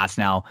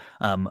 Glasnow,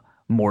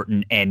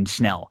 Morton, and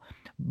Snell.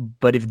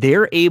 But if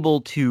they're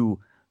able to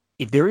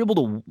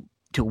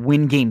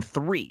win Game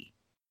 3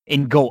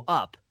 and go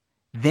up,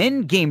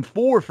 then Game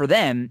 4 for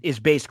them is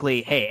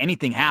basically, hey,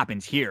 anything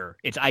happens here,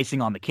 it's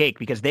icing on the cake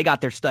because they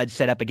got their studs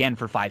set up again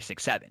for 5,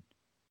 6, 7.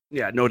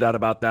 Yeah, no doubt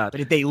about that. But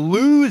if they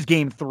lose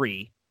Game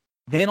 3,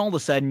 then all of a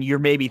sudden you're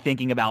maybe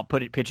thinking about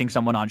pitching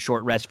someone on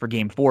short rest for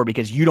Game 4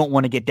 because you don't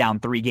want to get down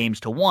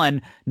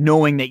 3-1,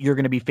 knowing that you're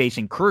going to be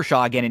facing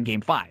Kershaw again in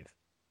Game 5.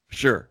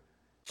 Sure.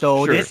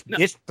 So sure. this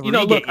 3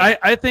 look,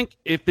 I think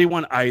if they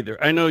won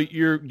either, I know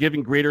you're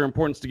giving greater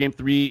importance to Game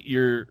 3.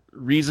 Your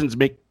reasons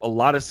make a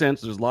lot of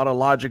sense. There's a lot of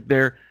logic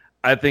there.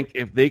 I think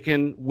if they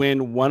can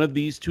win one of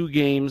these 2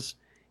 games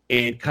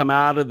and come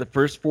out of the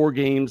first 4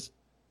 games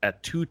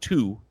at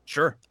 2-2,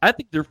 sure, I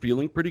think they're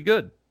feeling pretty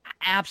good.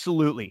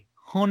 Absolutely.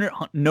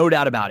 No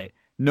doubt about it.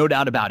 No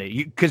doubt about it.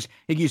 Because,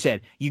 like you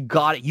said, you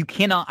got it. You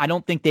cannot. I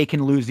don't think they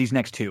can lose these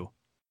next 2.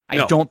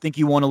 I don't think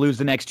you want to lose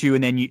the next 2,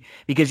 and then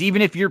because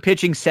even if you're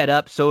pitching set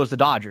up, so is the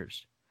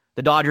Dodgers.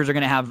 The Dodgers are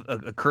going to have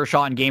a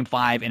Kershaw in Game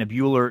 5 and a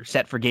Buehler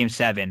set for Game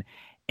 7,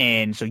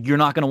 and so you're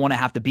not going to want to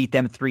have to beat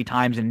them 3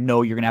 times and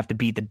know you're going to have to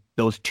beat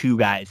those 2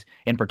 guys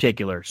in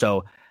particular.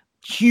 So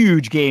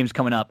huge games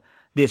coming up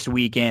this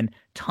weekend,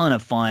 ton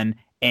of fun,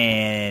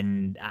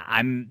 and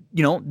I'm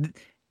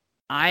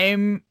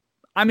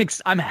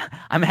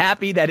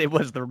happy that it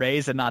was the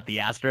Rays and not the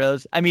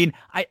Astros. I mean,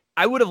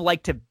 I would have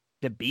liked to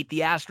beat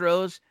the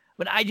Astros,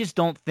 but I just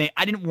I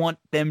didn't want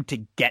them to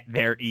get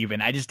there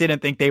even. I just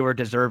didn't think they were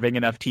deserving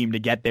enough team to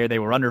get there. They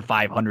were under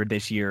 500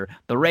 this year.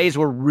 The Rays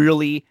were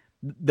really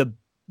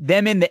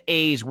them and the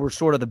A's were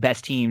sort of the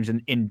best teams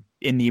in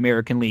the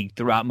American League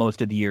throughout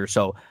most of the year.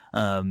 So,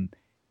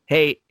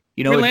 hey,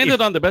 we landed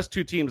on the best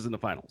 2 teams in the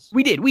finals.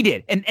 We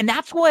did. And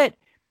that's what,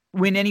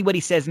 when anybody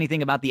says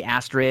anything about the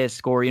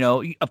asterisk or,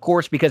 of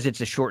course, because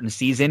it's a shortened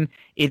season,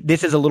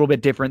 this is a little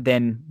bit different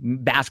than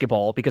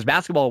basketball because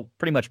basketball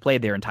pretty much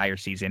played their entire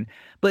season.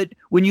 But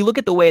when you look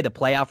at the way the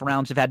playoff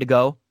rounds have had to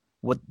go,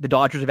 what the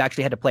Dodgers have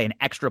actually had to play an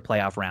extra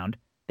playoff round.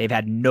 They've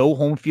had no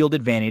home field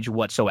advantage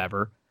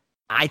whatsoever.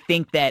 I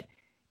think that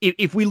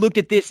if we looked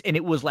at this and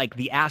it was like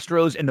the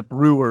Astros and the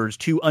Brewers,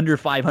 2 under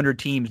 500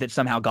 teams that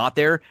somehow got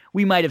there,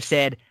 we might have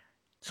said,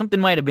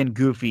 something might have been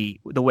goofy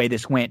the way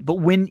this went, but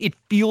when it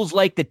feels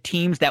like the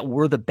teams that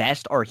were the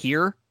best are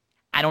here,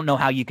 I don't know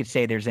how you could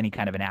say there's any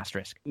kind of an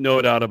asterisk.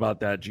 No doubt about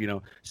that,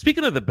 Gino.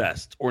 Speaking of the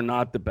best or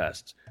not the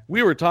best,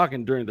 we were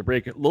talking during the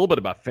break a little bit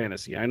about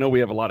fantasy. I know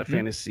we have a lot of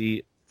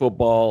fantasy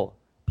football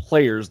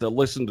players that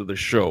listen to the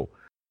show.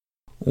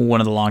 One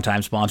of the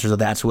longtime sponsors of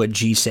That's What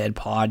G Said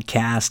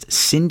podcast,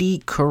 Cindy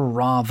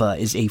Carava,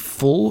 is a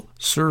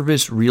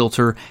full-service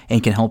realtor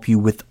and can help you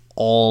with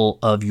all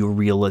of your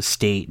real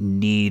estate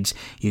needs.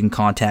 You can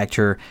contact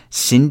her,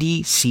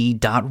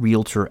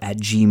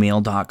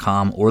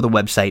 cindyc.realtor@gmail.com, or the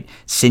website,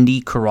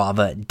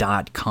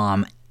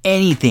 cindycarava.com.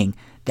 Anything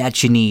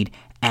that you need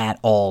at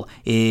all.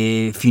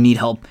 If you need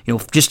help,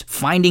 just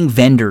finding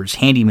vendors,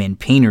 handymen,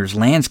 painters,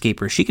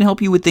 landscapers, she can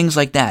help you with things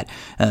like that.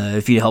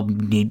 If you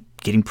need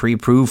getting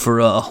pre-approved for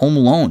a home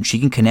loan, she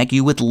can connect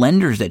you with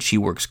lenders that she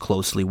works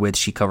closely with.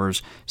 She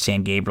covers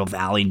San Gabriel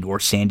Valley,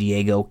 North San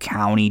Diego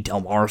County,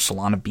 Del Mar,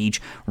 Solana Beach,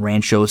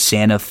 Rancho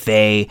Santa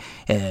Fe.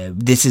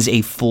 This is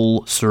a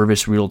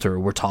full-service realtor.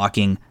 We're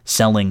talking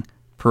selling,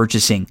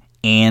 purchasing,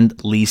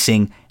 and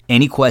leasing.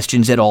 Any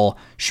questions at all,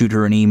 shoot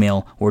her an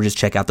email or just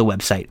check out the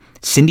website,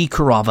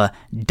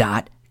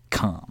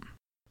 cindycarava.com.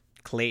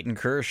 Clayton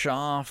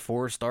Kershaw,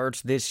 4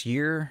 starts this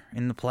year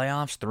in the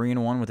playoffs,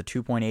 3-1 with a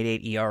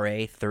 2.88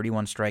 ERA,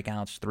 31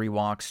 strikeouts, 3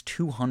 walks,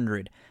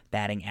 200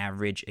 batting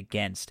average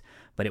against.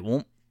 But it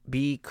won't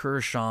be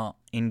Kershaw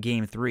in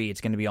Game 3. It's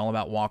going to be all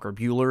about Walker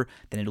Buehler,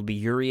 then it'll be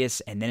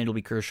Urias, and then it'll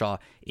be Kershaw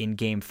in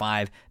Game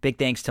 5. Big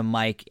thanks to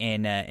Mike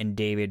and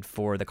David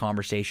for the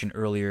conversation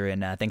earlier,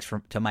 and thanks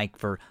to Mike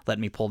for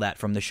letting me pull that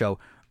from the show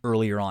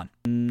earlier on.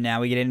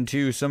 Now we get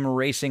into some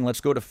racing.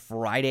 Let's go to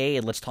Friday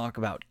and let's talk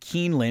about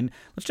Keeneland.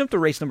 Let's jump to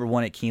race number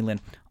 1 at Keeneland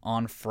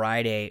on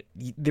Friday.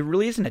 There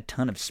really isn't a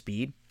ton of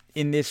speed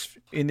in this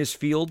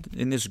field,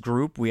 in this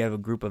group. We have a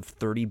group of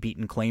 30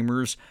 beaten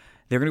claimers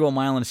They're going to go a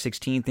mile and a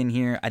 16th in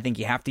here. I think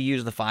you have to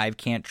use the 5,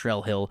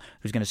 Cantrell Hill,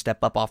 who's going to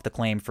step up off the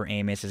claim for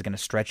Amos, is going to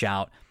stretch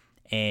out,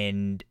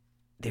 and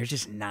there's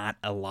just not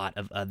a lot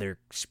of other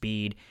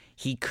speed.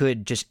 He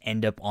could just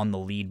end up on the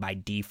lead by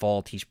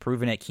default. He's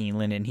proven at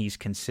Keeneland, and he's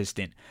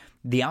consistent.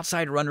 The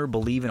outside runner,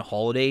 Believe in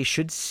Holiday,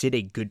 should sit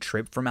a good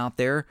trip from out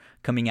there,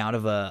 coming out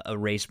of a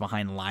race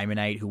behind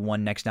Limonite, who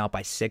won next out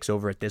by 6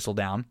 over at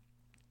Thistledown.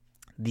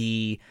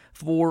 The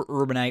 4,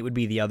 Urbanite, would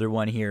be the other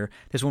one here.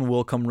 This one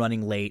will come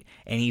running late,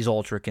 and he's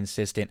ultra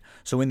consistent.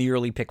 So in the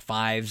early pick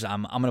 5s,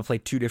 I'm going to play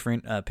 2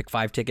 different pick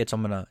 5 tickets.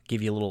 I'm going to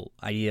give you a little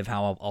idea of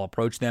how I'll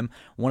approach them.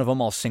 One of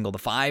them I'll single the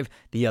 5.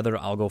 The other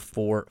I'll go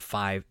 4,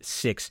 5,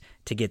 6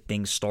 to get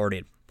things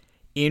started.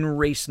 In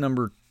race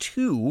number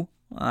 2,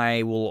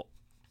 I will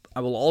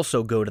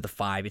also go to the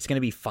 5. It's going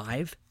to be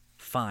 5,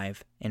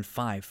 5, and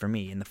 5 for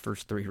me in the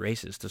first 3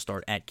 races to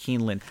start at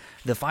Keeneland.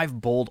 The 5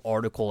 Bold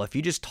Article, if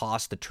you just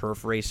toss the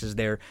turf races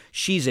there,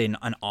 she's an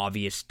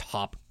obvious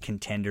top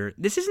contender.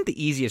 This isn't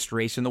the easiest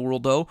race in the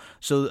world, though,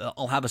 so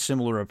I'll have a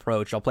similar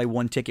approach. I'll play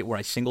one ticket where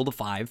I single the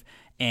 5,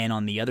 and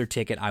on the other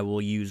ticket, I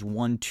will use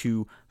 1,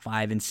 2,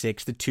 5, and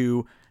 6, the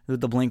 2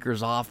 with the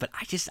blinkers off, but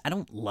I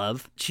don't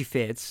love she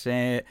fits.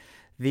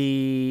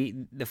 The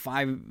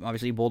 5,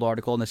 obviously, Bold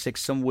Article, and the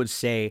 6, some would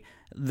say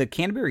the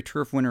Canterbury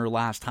Turf winner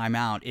last time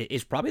out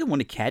is probably the one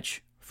to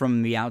catch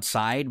from the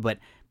outside, but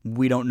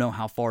we don't know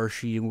how far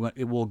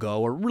it will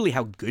go or really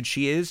how good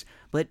she is.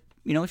 But,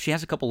 if she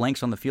has a couple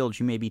lengths on the field,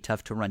 she may be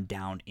tough to run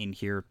down in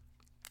here.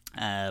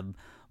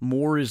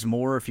 More is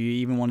more. If you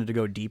even wanted to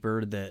go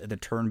deeper, the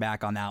turn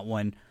back on that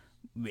one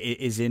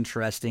is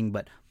interesting,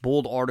 but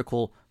Bold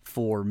Article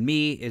for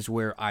me is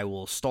where I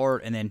will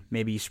start, and then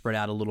maybe spread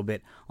out a little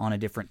bit on a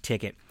different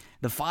ticket.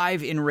 The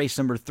 5 in race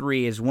number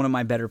 3 is one of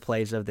my better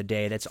plays of the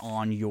day. That's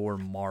On Your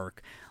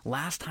Mark.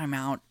 Last time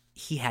out,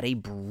 he had a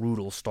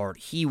brutal start.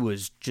 He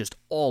was just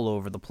all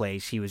over the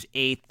place. He was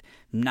 8th,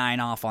 9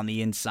 off on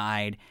the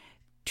inside.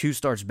 2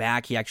 starts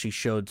back, he actually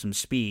showed some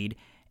speed,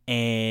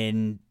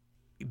 and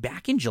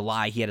back in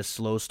July, he had a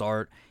slow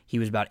start. He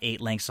was about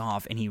 8 lengths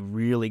off, and he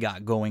really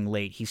got going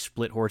late. He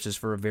split horses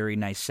for a very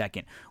nice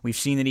second. We've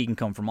seen that he can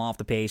come from off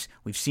the pace.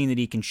 We've seen that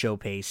he can show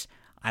pace.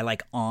 I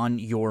like On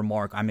Your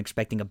Mark. I'm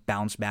expecting a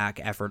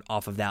bounce-back effort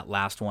off of that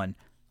last one.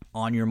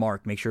 On Your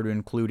Mark. Make sure to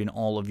include in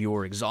all of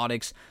your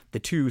exotics. The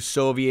 2,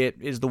 Soviet,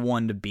 is the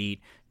one to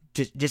beat.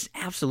 Just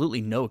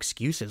absolutely no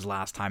excuses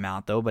last time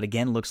out, though, but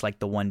again, looks like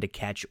the one to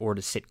catch or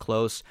to sit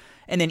close.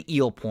 And then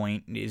Eel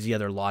Point is the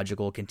other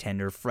logical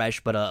contender.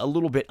 Fresh, but a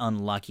little bit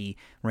unlucky.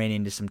 Ran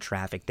into some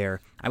traffic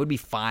there. I would be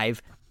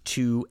 5,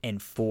 2,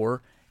 and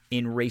 4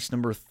 in race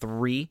number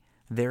 3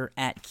 there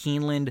at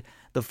Keeneland.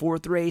 The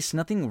 4th race,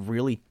 nothing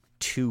really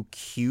too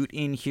cute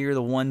in here.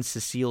 The 1,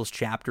 Cecile's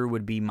Chapter,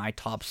 would be my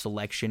top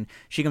selection.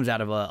 She comes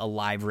out of a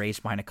live race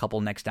behind a couple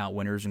next out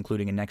winners,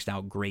 including a next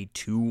out grade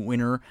 2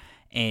 winner.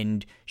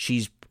 And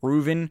she's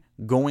proven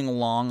going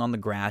along on the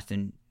grass,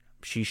 and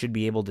she should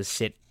be able to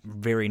sit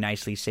very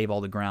nicely, save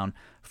all the ground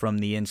from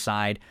the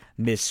inside.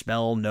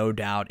 Misspell, no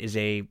doubt, is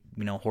a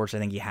horse I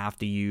think you have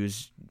to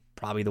use,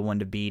 probably the one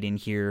to beat in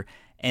here.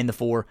 And the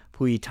 4,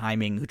 Puyi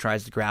Timing, who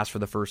tries the grass for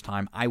the first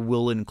time, I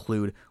will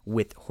include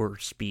with her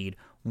speed.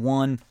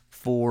 1,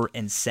 4,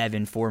 and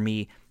 7 for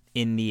me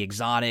in the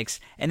exotics.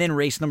 And then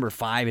race number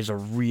 5 is a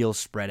real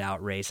spread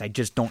out race. I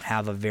just don't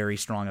have a very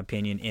strong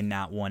opinion in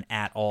that one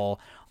at all.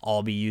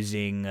 I'll be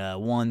using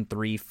 1,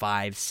 3,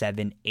 5,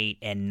 7, 8,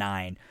 and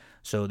 9.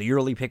 So the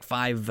early pick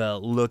 5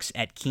 looks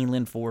at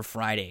Keeneland for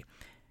Friday.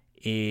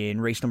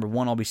 In race number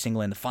 1, I'll be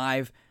singling the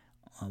 5.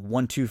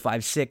 1, 2,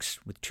 5,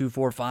 6 with 2,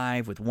 4,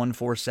 5 with 1,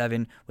 4,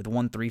 7 with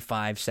 1, 3,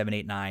 5, 7,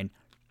 8, 9.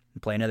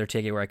 Play another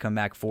ticket where I come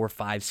back 4,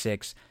 5,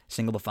 6,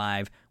 single the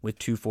 5 with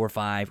 2, 4,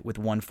 5 with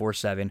 1, 4,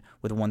 7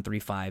 with 1, 3,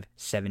 5,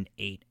 7,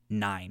 8,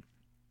 9.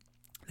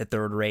 The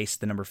 3rd race,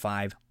 the number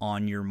 5,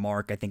 On Your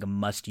Mark, I think a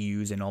must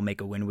use, and I'll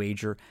make a win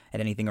wager at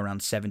anything around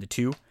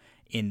 7-2.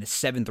 In the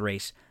 7th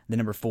race, the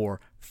number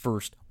 4,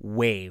 First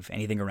Wave,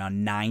 anything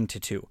around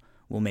 9-2.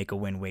 We'll make a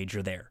win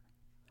wager there.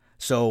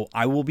 So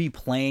I will be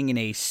playing in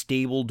a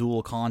stable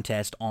duel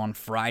contest on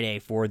Friday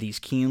for these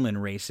Keeneland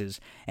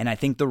races, and I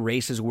think the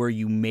races where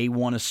you may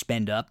want to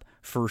spend up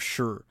for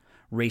sure.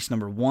 Race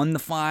number 1, the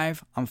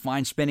 5, I'm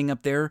fine spending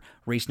up there.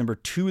 Race number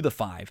 2, the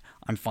 5,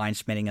 I'm fine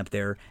spending up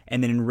there.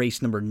 And then in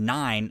race number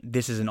 9,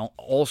 this is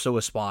also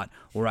a spot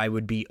where I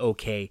would be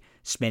okay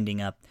spending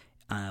up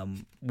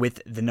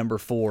with the number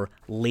 4,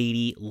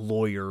 Lady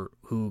Lawyer,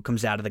 who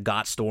comes out of the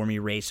Got Stormy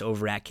race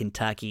over at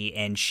Kentucky,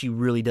 and she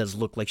really does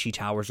look like she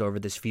towers over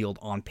this field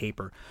on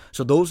paper.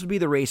 So those would be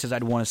the races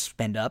I'd want to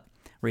spend up,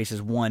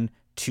 races 1,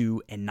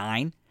 2, and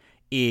 9.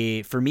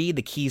 For me,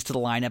 the keys to the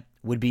lineup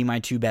would be my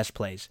 2 best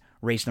plays.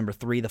 Race number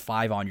 3, the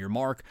 5, On Your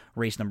Mark.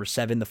 Race number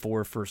 7, the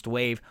 4, First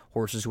Wave.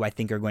 Horses who I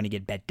think are going to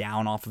get bet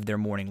down off of their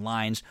morning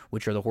lines,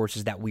 which are the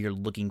horses that we are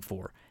looking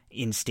for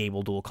in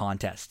stable duel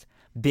contests.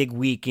 Big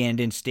weekend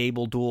in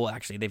stable duel.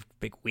 Actually,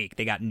 big week.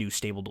 They got new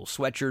stable duel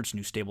sweatshirts,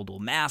 new stable duel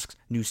masks,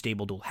 new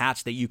stable duel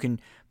hats that you can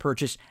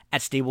purchase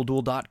at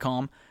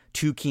stableduel.com.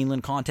 two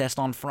Keeneland contests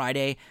on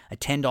Friday, a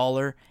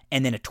 $10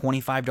 and then a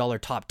 $25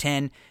 top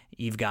 10.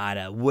 You've got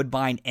a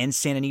Woodbine and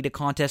Santa Anita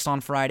contest on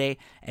Friday.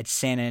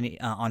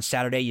 On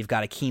Saturday, you've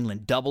got a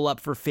Keeneland double up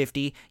for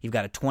 $50. You've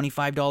got a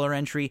 $25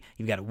 entry.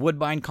 You've got a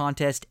Woodbine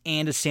contest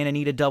and a Santa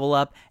Anita double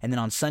up. And then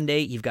on Sunday,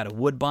 you've got a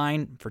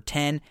Woodbine for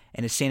 $10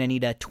 and a Santa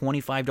Anita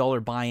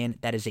 $25 buy-in.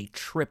 That is a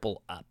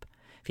triple up.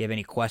 If you have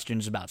any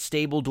questions about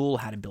Stable Duel,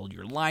 how to build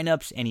your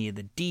lineups, any of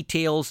the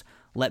details,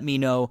 let me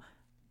know.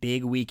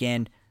 Big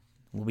weekend.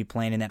 We'll be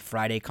playing in that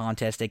Friday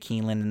contest at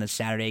Keeneland and the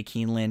Saturday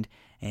Keeneland,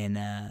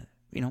 and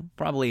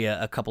probably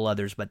a couple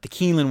others, but the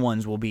Keeneland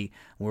ones will be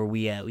where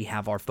we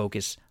have our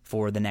focus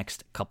for the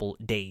next couple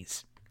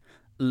days.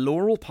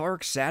 Laurel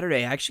Park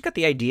Saturday. I actually got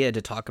the idea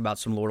to talk about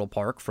some Laurel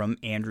Park from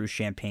Andrew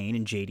Champagne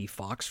and JD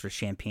Fox for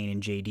Champagne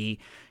and JD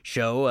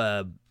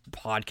show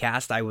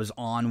podcast. I was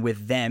on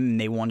with them,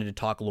 and they wanted to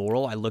talk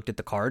Laurel. I looked at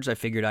the cards. I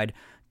figured I'd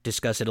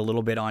discuss it a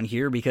little bit on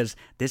here because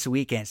this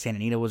weekend Santa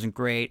Anita wasn't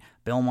great.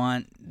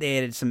 Belmont, they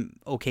had some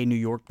okay New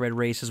York bred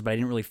races, but I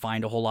didn't really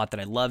find a whole lot that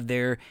I loved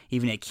there.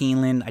 Even at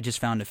Keeneland, I just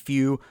found a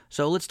few.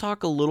 So let's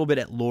talk a little bit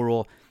at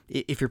Laurel.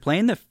 If you're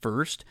playing the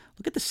first,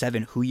 look at the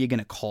 7, who you going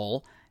to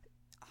call.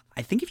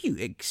 I think if you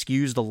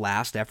excuse the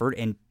last effort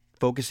and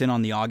focus in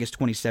on the August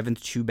 27th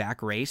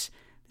 2-back race,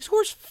 this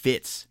horse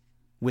fits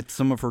with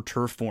some of her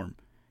turf form.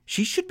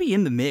 She should be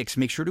in the mix.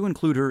 Make sure to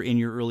include her in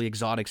your early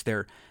exotics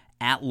there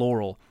at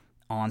Laurel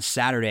on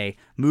Saturday.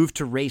 Move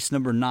to race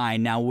number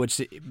 9. Now, what's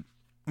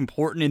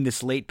important in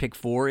this late pick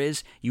 4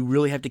 is you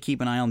really have to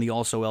keep an eye on the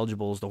also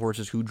eligibles, the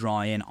horses who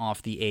draw in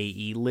off the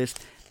AE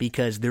list,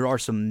 because there are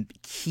some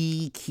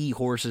key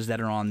horses that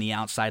are on the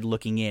outside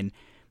looking in.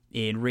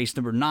 In race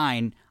number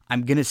 9,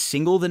 I'm going to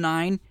single the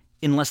 9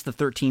 unless the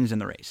 13's in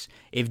the race.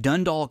 If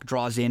Dundalk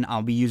draws in,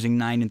 I'll be using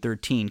 9 and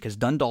 13 because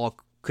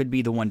Dundalk could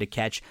be the one to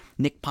catch.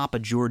 Nick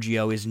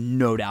Papagiorgio is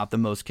no doubt the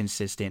most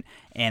consistent,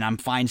 and I'm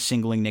fine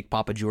singling Nick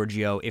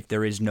Papagiorgio if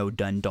there is no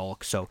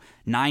Dundalk. So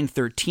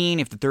 9-13,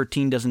 if the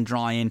 13 doesn't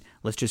draw in,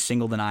 let's just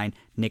single the 9,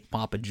 Nick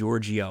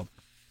Papagiorgio.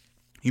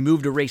 You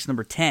move to race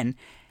number 10,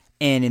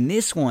 and in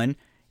this one,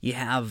 you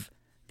have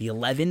the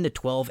 11, the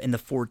 12, and the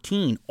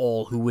 14,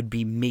 all who would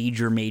be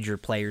major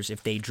players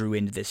if they drew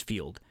into this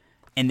field.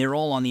 And they're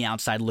all on the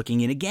outside looking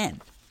in again.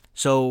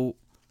 So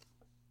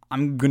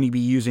I'm going to be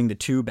using the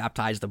 2,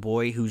 Baptize the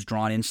Boy, who's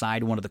drawn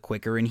inside, one of the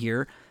quicker in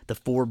here. The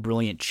 4,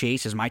 Brilliant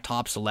Chase, is my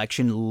top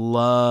selection.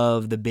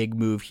 Love the big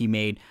move he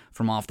made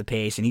from off the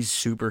pace, and he's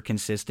super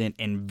consistent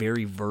and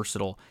very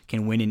versatile,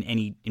 can win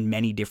in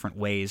many different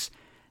ways.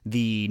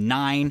 The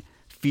 9,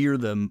 For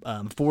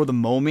the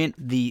Moment.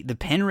 The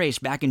Penn race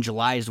back in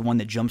July is the one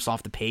that jumps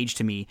off the page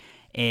to me,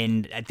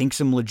 and I think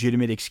some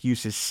legitimate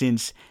excuses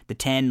since the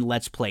 10,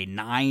 Let's Play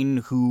 9,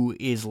 who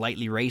is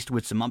lightly raced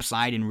with some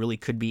upside and really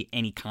could be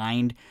any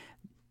kind.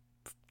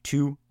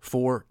 2,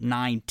 4,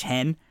 9,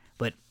 10.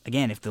 But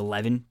again, if the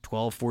 11,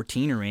 12,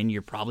 14 are in,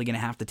 you're probably going to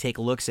have to take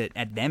looks at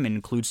them and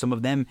include some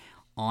of them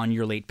on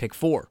your late pick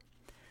 4.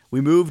 We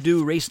move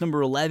to race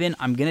number 11.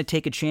 I'm going to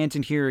take a chance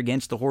in here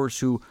against the horse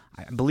who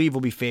I believe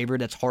will be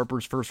favored. That's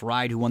Harper's First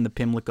Ride, who won the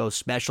Pimlico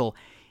Special.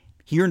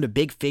 He earned a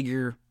big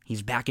figure.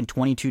 He's back in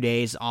 22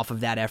 days off of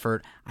that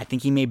effort. I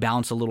think he may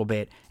bounce a little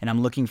bit, and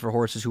I'm looking for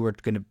horses who are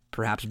going to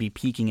perhaps be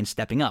peaking and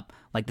stepping up,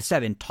 like the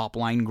 7, Top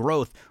Line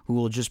Growth, who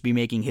will just be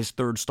making his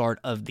 3rd start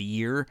of the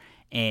year,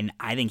 and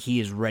I think he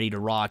is ready to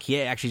rock.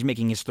 He actually is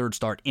making his 3rd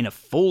start in a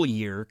full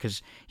year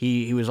because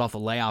he was off a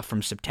layoff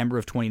from September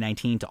of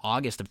 2019 to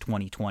August of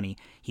 2020.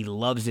 He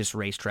loves this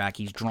racetrack.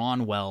 He's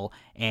drawn well,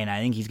 and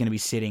I think he's going to be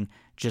sitting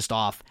just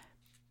off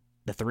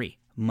the 3.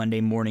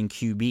 Monday Morning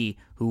QB,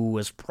 who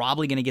was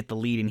probably going to get the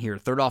lead in here.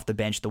 3rd off the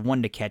bench, the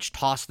 1 to catch,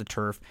 Toss the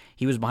Turf.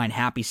 He was behind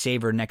Happy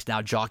Saver, next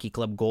out Jockey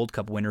Club Gold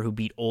Cup winner, who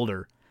beat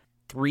Older.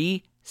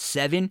 3,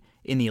 7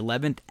 in the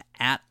 11th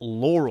at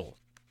Laurel.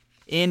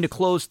 And to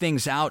close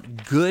things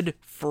out, good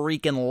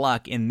freaking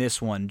luck in this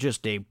one.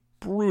 Just a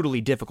brutally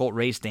difficult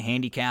race to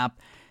handicap.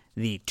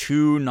 The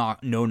 2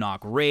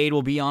 no-knock raid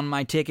will be on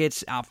my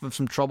tickets. Out of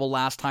some trouble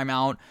last time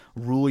out.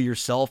 Rule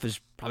Yourself has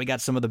probably got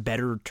some of the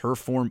better turf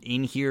form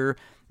in here.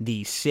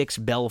 The 6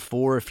 Bell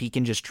 4, if he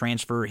can just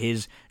transfer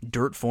his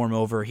dirt form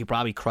over, he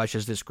probably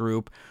crushes this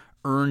group.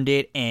 Earned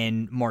It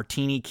and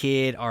Martini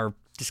Kid are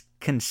just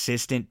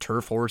consistent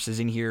turf horses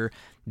in here.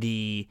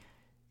 The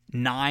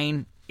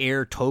 9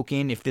 Air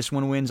Token, if this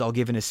one wins, I'll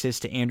give an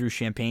assist to Andrew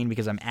Champagne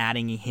because I'm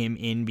adding him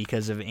in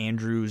because of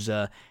Andrew's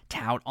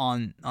tout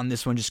on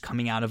this one, just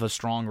coming out of a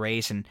strong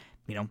race and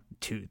a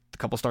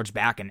couple starts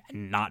back and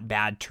not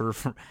bad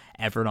turf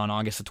effort on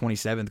August the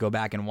 27th. Go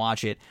back and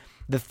watch it.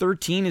 The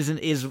 13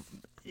 is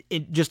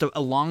just a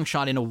long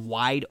shot in a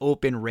wide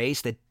open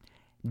race that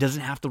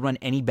doesn't have to run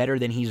any better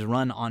than he's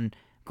run on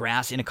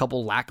grass in a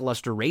couple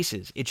lackluster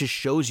races. It just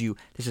shows you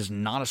this is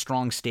not a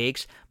strong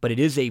stakes, but it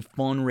is a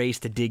fun race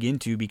to dig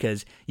into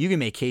because you can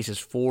make cases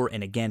for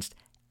and against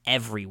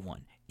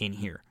everyone in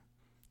here.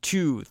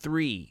 2,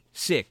 3,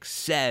 6,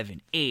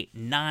 7, 8,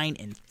 9,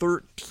 and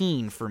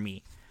 13 for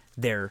me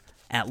there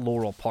at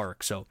Laurel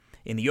Park. So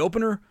in the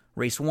opener,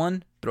 race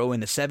 1, throw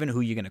in the 7,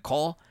 who you're going to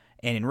call.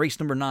 And in race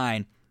number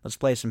 9, Let's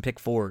play some pick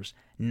fours.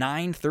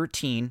 9,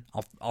 13.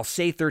 I'll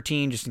say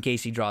 13 just in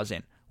case he draws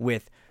in.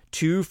 With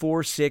 2,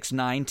 4, 6,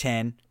 9,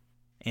 10.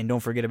 And don't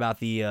forget about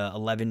the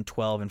 11,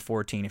 12, and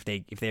 14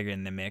 if they're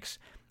in the mix.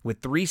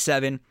 With 3,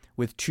 7.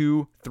 With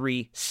 2,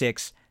 3,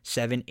 6,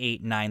 7,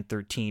 8, 9,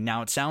 13.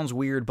 Now, it sounds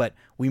weird, but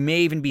we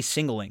may even be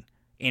singling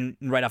in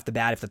right off the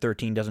bat if the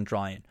 13 doesn't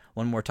draw in.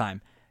 One more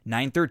time.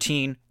 9,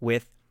 13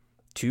 with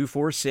 2,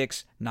 4,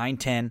 6, 9,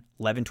 10,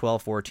 11,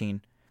 12,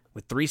 14.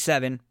 With 3,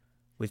 7.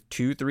 With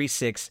 2, 3,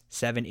 6,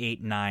 7,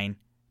 8, 9,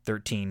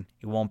 13.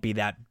 It won't be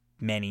that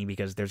many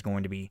because there's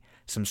going to be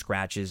some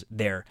scratches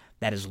there.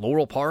 That is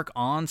Laurel Park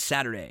on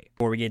Saturday.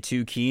 Before we get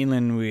to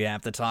Keeneland, we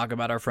have to talk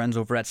about our friends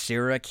over at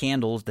Cera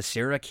Candles, the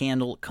Cera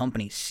Candle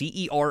Company.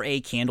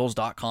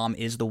 CERAcandles.com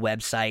is the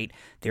website.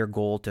 Their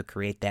goal to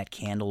create that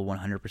candle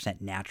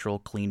 100% natural,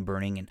 clean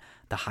burning, and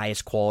the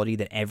highest quality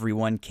that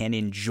everyone can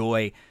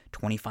enjoy.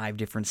 25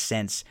 different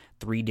scents,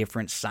 3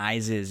 different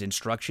sizes,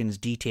 instructions,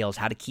 details,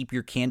 how to keep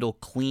your candle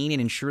clean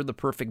and ensure the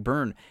perfect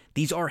burn.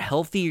 These are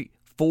healthy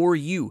for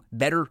you,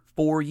 better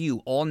for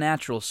you, all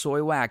natural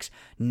soy wax,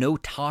 no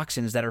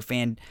toxins that are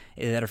found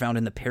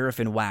in the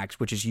paraffin wax,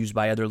 which is used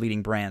by other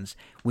leading brands.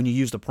 When you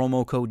use the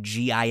promo code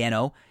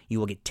GINO, you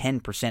will get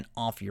 10%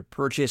 off your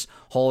purchase.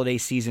 Holiday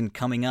season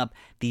coming up.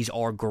 These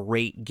are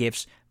great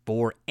gifts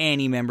for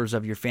any members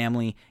of your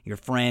family, your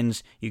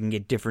friends. You can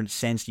get different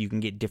scents, you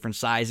can get different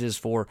sizes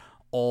for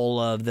all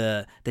of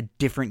the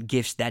different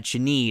gifts that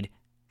you need.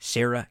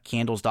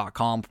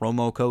 CeraCandles.com,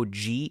 promo code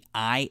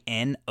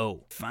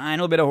GINO.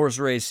 Final bit of horse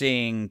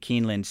racing,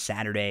 Keeneland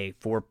Saturday.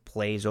 4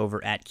 plays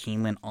over at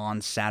Keeneland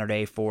on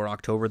Saturday for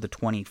October the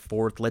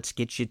 24th. Let's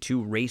get you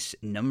to race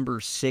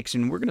number 6,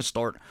 and we're going to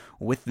start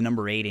with the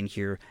number 8 in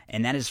here,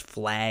 and that is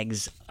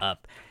Flags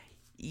Up.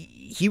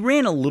 He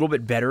ran a little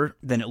bit better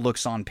than it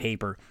looks on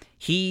paper.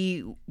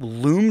 He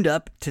loomed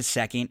up to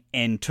second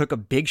and took a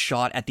big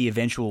shot at the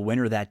eventual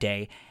winner that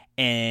day,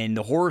 and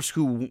the horse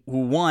who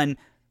won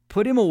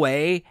put him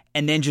away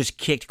and then just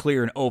kicked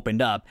clear and opened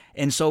up.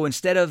 And so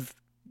instead of,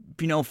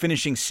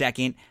 finishing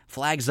second,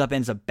 Flags Up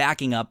ends up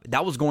backing up.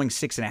 That was going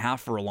 6.5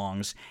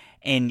 furlongs.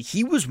 And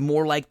he was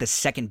more like the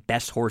second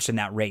best horse in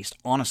that race,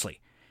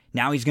 honestly.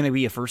 Now he's going to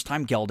be a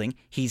first-time gelding.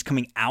 He's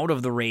coming out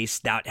of the race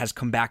that has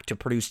come back to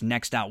produce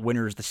next out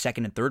winners. The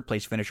second and third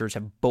place finishers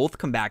have both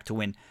come back to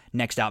win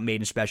next out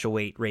maiden special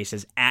weight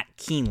races at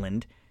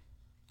Keeneland.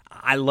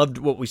 I loved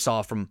what we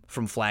saw from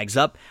Flags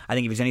Up. I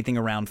think if he's anything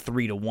around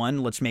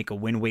 3-1, let's make a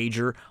win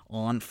wager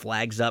on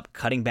Flags Up,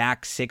 cutting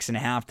back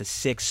 6.5 to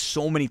 6.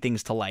 So many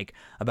things to like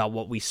about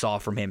what we saw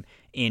from him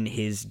in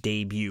his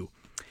debut.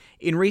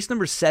 In race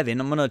number 7,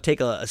 I'm going to take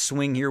a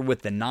swing here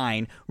with the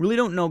 9. Really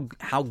don't know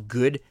how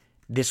good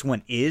this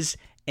one is,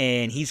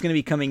 and he's going to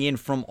be coming in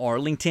from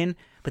Arlington,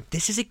 but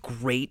this is a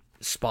great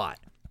spot,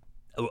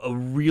 a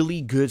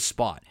really good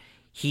spot.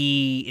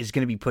 He is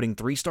going to be putting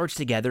 3 starts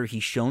together.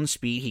 He's shown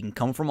speed. He can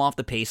come from off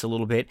the pace a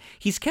little bit.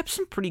 He's kept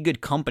some pretty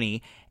good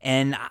company,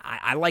 and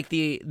I like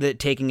the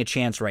taking a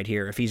chance right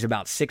here. If he's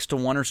about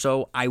 6-1 or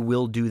so, I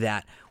will do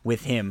that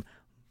with him.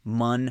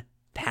 Mun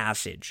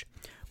Passage.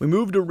 We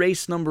move to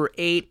race number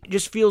 8. It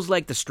just feels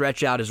like the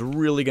stretch out is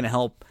really going to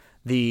help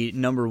the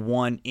number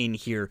 1 in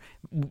here.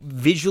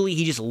 Visually,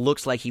 he just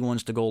looks like he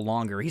wants to go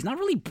longer. He's not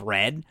really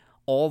bred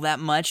all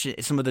that much.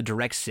 Some of the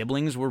direct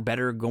siblings were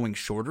better going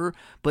shorter,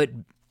 but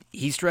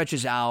he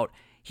stretches out,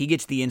 he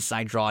gets the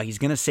inside draw, he's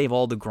going to save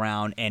all the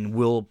ground, and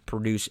will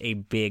produce a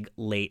big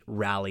late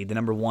rally. The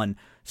number 1,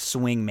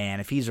 Swingman,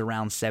 if he's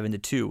around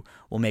 7-2,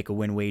 we'll make a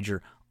win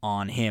wager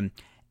on him.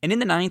 And in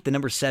the 9th, the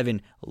number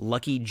 7,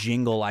 Lucky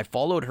Jingle. I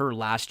followed her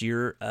last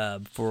year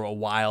for a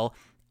while,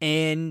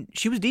 and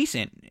she was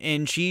decent,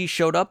 and she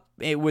showed up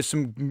with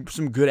some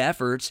good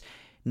efforts.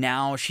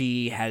 Now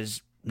she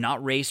has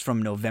not raced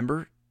from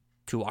November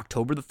to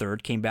October the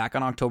 3rd, came back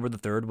on October the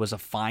 3rd, was a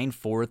fine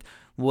 4th,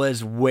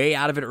 was way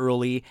out of it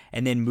early,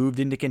 and then moved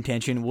into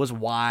contention, was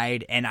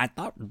wide, and I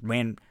thought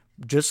ran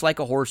just like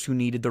a horse who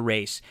needed the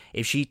race.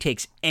 If she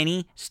takes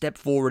any step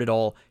forward at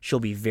all, she'll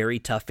be very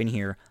tough in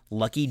here.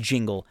 Lucky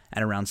Jingle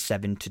at around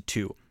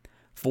 7-2.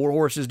 4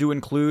 horses to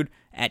include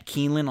at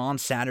Keeneland on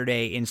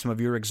Saturday in some of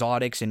your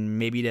exotics, and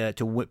maybe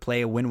to play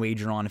a win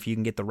wager on if you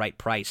can get the right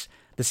price.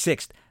 The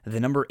 6th,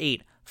 the number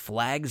 8,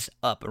 Flags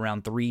Up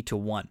around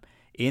 3-1.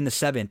 In the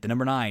 7th, the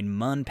number 9,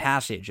 Mun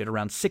Passage at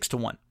around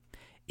 6-1.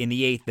 In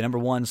the 8th, the number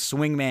 1,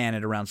 Swingman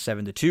at around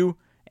 7-2.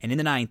 And in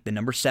the 9th, the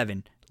number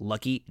 7,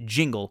 Lucky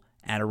Jingle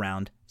at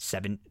around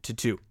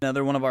 7-2.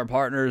 Another one of our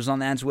partners on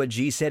That's What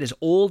G Said is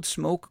Old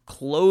Smoke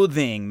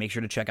Clothing. Make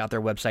sure to check out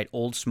their website,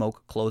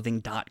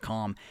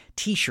 oldsmokeclothing.com.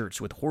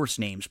 T-shirts with horse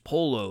names,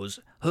 polos,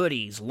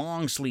 hoodies,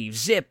 long sleeves,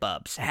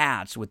 zip-ups,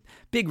 hats with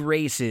big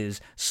races,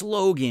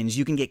 slogans.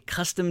 You can get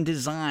custom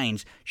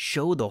designs.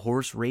 Show the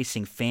horse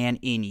racing fan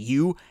in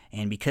you.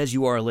 And because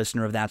you are a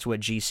listener of That's What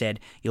G Said,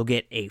 you'll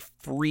get a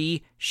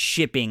free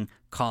shipping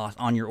cost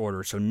on your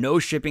order. So no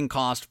shipping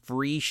cost,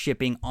 free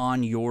shipping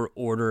on your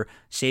order.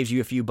 Saves you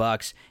a few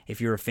bucks.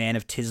 If you're a fan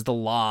of Tiz the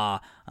Law,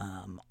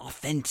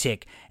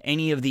 Authentic,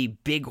 any of the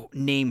big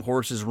name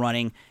horses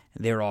running,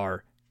 there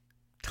are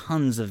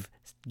tons of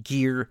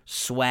gear,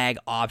 swag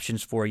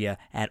options for you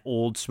at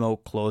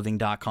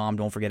oldsmokeclothing.com.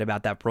 Don't forget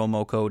about that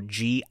promo code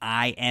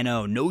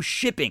GINO. No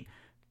shipping.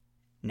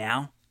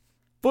 Now,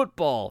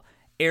 football.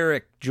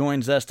 Eric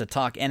joins us to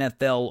talk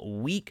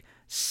NFL Week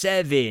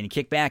 7.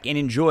 Kick back and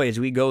enjoy as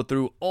we go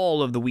through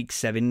all of the Week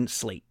 7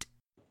 slate.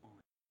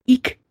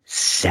 Week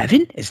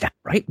 7? Is that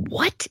right?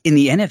 What? In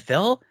the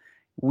NFL?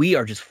 We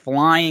are just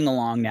flying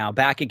along now.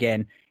 Back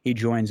again. He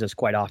joins us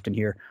quite often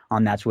here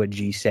on That's What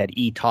G Said,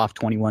 ETOF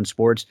 21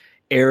 Sports.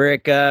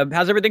 Eric,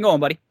 how's everything going,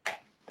 buddy?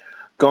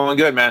 Going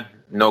good, man.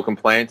 No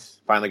complaints.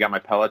 Finally got my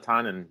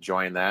Peloton and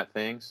enjoying that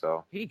thing.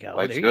 So there you go.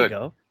 life's There good. you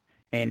go.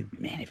 And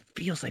man, it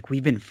feels like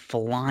we've been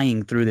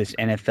flying through this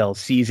NFL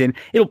season.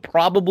 It'll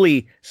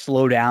probably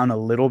slow down a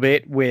little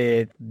bit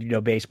with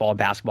baseball and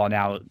basketball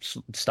now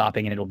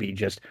stopping, and it'll be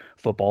just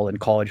football and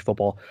college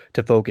football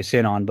to focus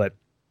in on. But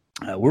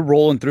we're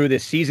rolling through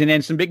this season,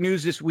 and some big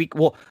news this week.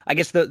 Well, I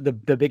guess the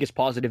biggest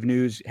positive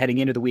news heading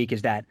into the week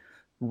is that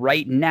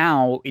right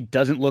now, it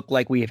doesn't look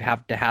like we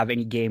have to have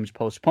any games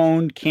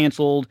postponed,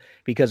 canceled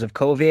because of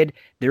COVID.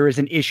 There is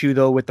an issue,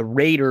 though, with the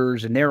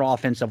Raiders and their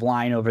offensive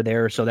line over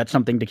there, so that's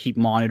something to keep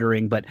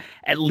monitoring. But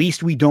at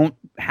least we don't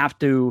have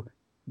to,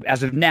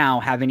 as of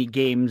now, have any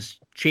games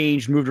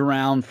changed, moved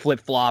around,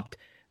 flip-flopped,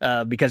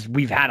 because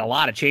we've had a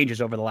lot of changes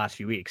over the last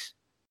few weeks.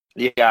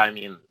 Yeah, I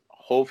mean,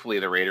 hopefully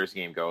the Raiders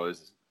game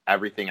goes.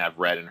 Everything I've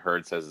read and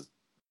heard says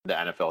the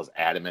NFL is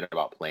adamant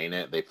about playing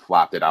it. They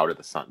flopped it out at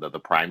the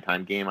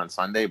primetime game on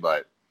Sunday,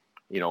 but,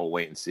 we'll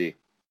wait and see.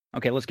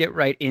 Okay, let's get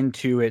right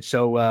into it.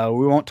 So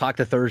we won't talk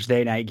the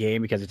Thursday night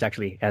game because it's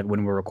actually,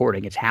 when we're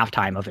recording, it's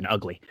halftime of an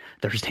ugly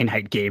Thursday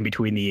night game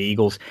between the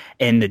Eagles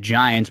and the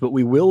Giants. But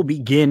we will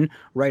begin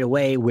right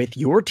away with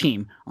your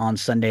team on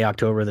Sunday,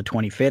 October the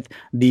 25th.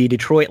 The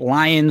Detroit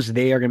Lions,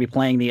 they are going to be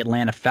playing the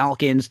Atlanta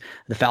Falcons.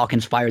 The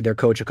Falcons fired their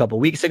coach a couple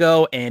weeks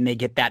ago, and they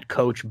get that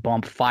coach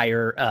bump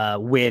fire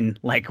win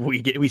like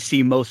we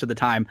see most of the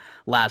time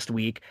last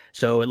week.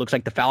 So it looks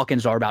like the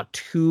Falcons are about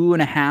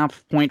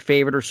 2.5 point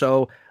favorite or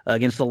so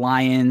against the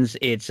Lions.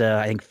 It's,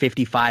 I think,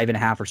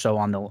 55.5 or so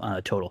on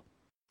the total.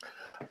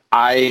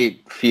 I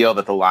feel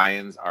that the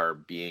Lions are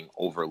being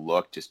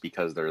overlooked just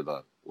because they're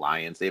the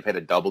Lions. They've had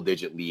a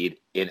double-digit lead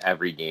in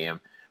every game.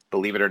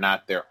 Believe it or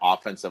not, their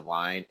offensive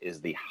line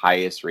is the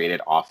highest-rated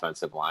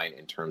offensive line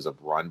in terms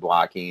of run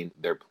blocking.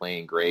 They're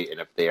playing great, and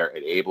if they are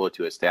able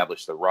to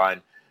establish the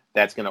run,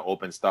 that's going to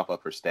open stuff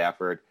up for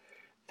Stafford.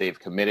 They've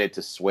committed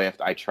to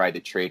Swift. I tried to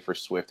trade for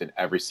Swift in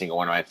every single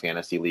one of my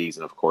fantasy leagues,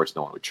 and of course,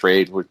 no one would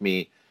trade with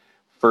me.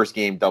 First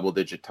game,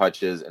 double-digit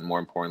touches, and more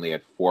importantly,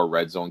 had 4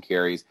 red zone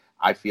carries.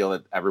 I feel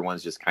that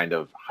everyone's just kind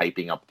of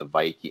hyping up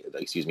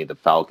the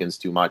Falcons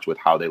too much with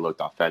how they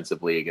looked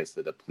offensively against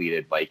the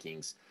depleted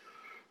Vikings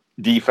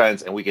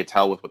defense, and we could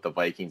tell with what the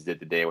Vikings did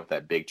today with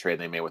that big trade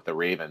they made with the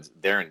Ravens.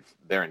 They're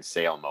in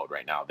sale mode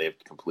right now. They've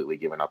completely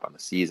given up on the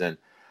season.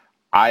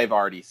 I've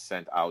already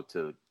sent out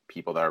to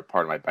people that are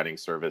part of my betting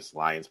service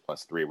Lions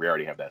 +3. We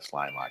already have that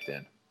line locked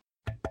in.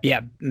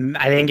 Yeah,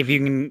 I think if you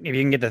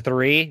can get the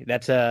 3,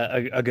 that's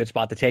a good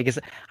spot to take.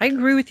 I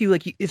agree with you.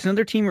 Like, it's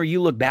another team where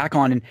you look back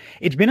on, and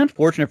it's been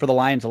unfortunate for the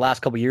Lions the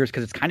last couple of years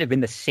because it's kind of been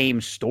the same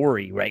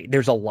story, right?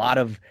 There's a lot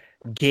of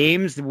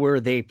games where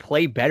they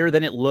play better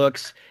than it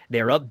looks.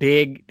 They're up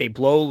big, they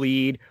blow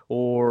lead,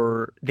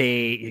 or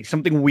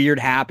something weird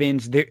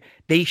happens.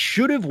 They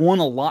should have won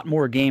a lot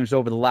more games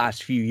over the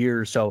last few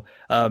years. So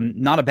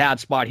not a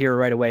bad spot here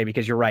right away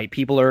because you're right.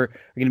 People are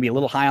going to be a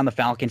little high on the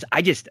Falcons.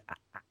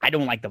 I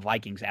don't like the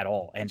Vikings at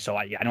all, and so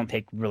I don't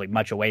take really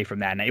much away from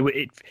that.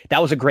 And that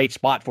was a great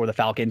spot for the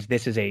Falcons.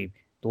 This is a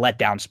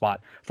letdown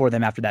spot for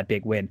them after that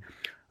big win.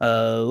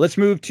 Let's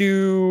move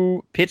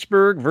to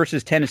Pittsburgh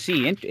versus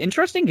Tennessee.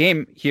 Interesting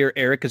game here,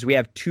 Eric, because we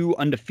have 2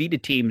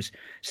 undefeated teams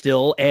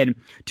still, and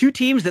 2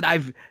 teams that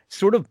I've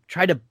sort of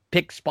tried to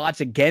pick spots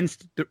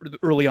against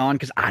early on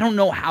because I don't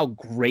know how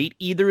great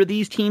either of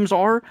these teams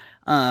are.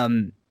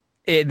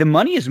 The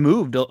money has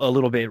moved a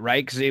little bit,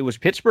 right? Because it was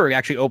Pittsburgh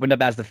actually opened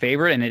up as the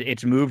favorite, and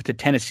it's moved to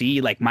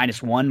Tennessee like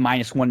 -1,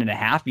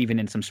 -1.5, even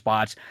in some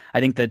spots. I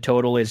think the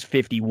total is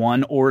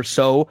 51 or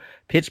so.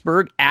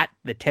 Pittsburgh at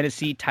the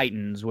Tennessee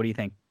Titans. What do you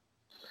think?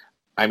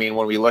 I mean,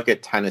 when we look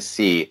at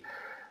Tennessee,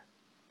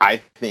 I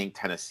think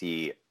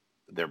Tennessee,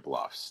 they're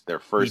bluffs. Their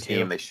first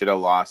game, they should have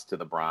lost to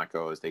the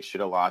Broncos. They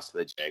should have lost to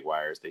the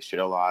Jaguars. They should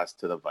have lost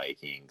to the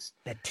Vikings.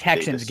 The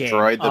Texans they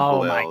destroyed game. The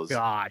Bills. My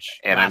gosh.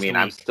 And I mean,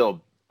 I'm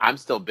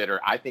still bitter.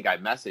 I think I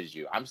messaged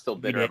you. I'm still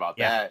bitter about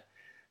that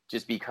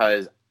just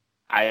because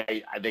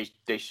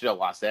they should have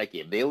lost that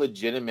game. They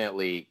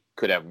legitimately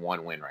could have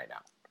 1 win right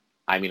now.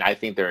 I mean, I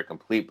think they're a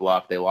complete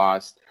bluff. They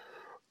lost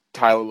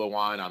Tyler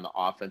Lewan on the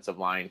offensive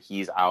line.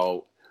 He's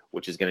out,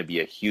 which is going to be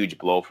a huge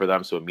blow for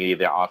them. So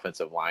immediately the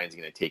offensive line is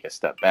going to take a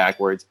step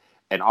backwards.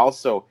 And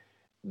also,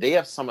 they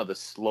have some of the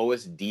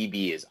slowest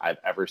DBs I've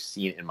ever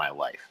seen in my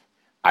life.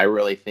 I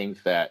really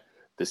think that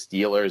the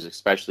Steelers,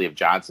 especially if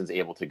Johnson's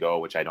able to go,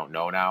 which I don't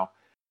know now,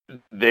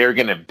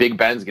 Big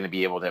Ben's going to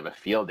be able to have a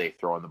field day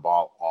throwing the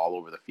ball all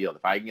over the field.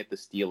 If I can get the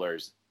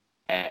Steelers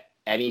at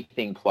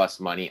anything plus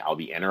money, I'll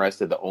be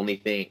interested. The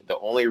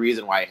only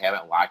reason why I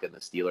haven't locked in the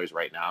Steelers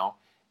right now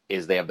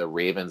is they have the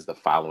Ravens the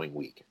following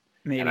week.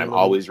 Maybe and I'm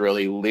always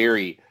really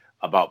leery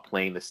about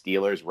playing the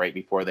Steelers right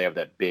before they have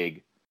that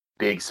big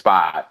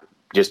spot,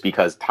 just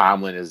because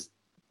Tomlin is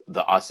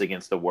the us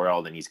against the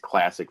world, and he's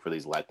classic for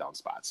these letdown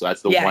spots. So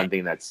that's the one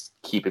thing that's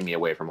keeping me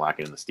away from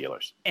locking in the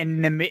Steelers.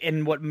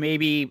 And what may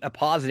be a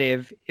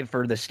positive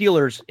for the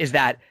Steelers is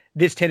that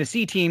this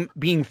Tennessee team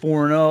being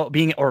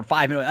 4-0, or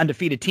 5-0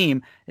 undefeated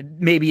team,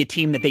 may be a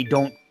team that they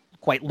don't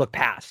quite look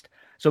past.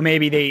 So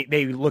maybe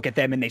they look at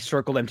them and they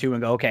circle them too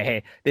and go, okay,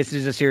 hey, this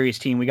is a serious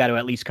team. We got to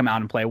at least come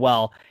out and play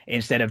well,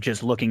 instead of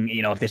just looking,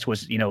 if this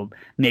was,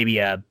 maybe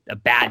a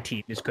bad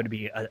team, this could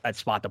be a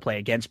spot to play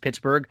against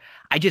Pittsburgh.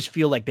 I just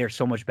feel like they're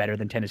so much better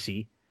than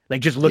Tennessee.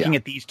 Like, just looking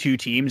at these two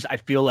teams, I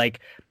feel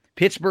like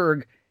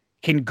Pittsburgh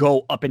can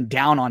go up and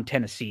down on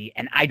Tennessee,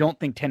 and I don't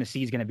think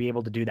Tennessee is going to be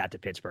able to do that to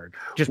Pittsburgh.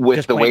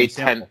 With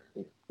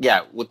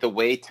the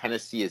way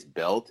Tennessee is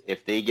built,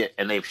 if they get,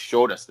 and they've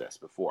showed us this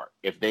before,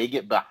 if they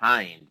get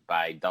behind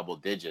by double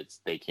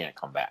digits, they can't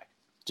come back.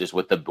 Just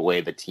with the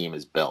way the team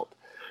is built,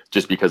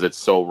 just because it's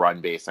so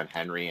run based on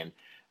Henry. And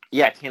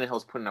yeah,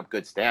 Tannehill's putting up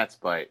good stats,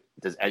 but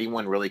does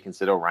anyone really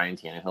consider Ryan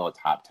Tannehill a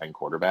top 10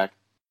 quarterback?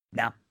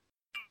 No,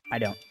 I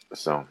don't.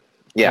 So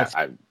yeah,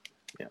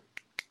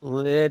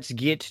 let's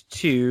get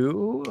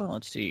to,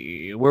 let's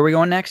see, where are we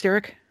going next,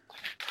 Eric?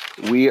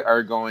 We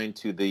are going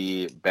to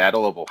the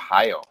Battle of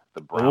Ohio,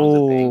 the Browns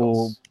and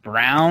Bengals.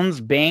 Browns,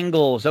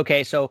 Bengals.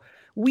 Okay, so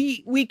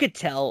we could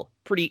tell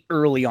pretty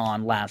early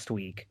on last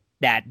week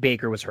that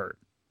Baker was hurt,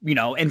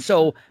 and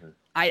so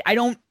I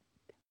don't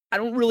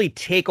really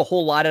take a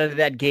whole lot out of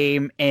that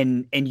game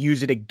and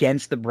use it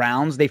against the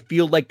Browns. They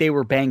feel like they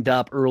were banged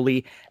up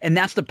early, and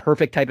that's the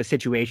perfect type of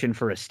situation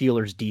for a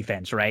Steelers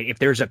defense, right? If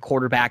there's a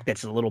quarterback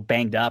that's a little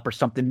banged up or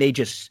something,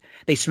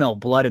 they smell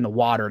blood in the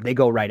water. They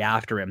go right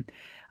after him.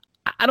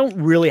 I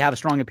don't really have a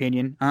strong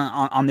opinion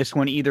on this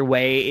one either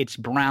way. It's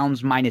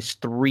Browns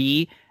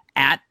 -3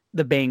 at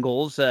the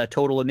Bengals.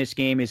 Total in this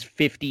game is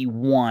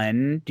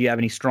 51. Do you have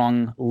any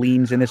strong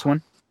leans in this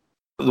one?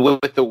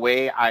 With the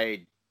way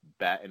I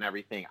bet and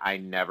everything, I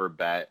never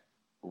bet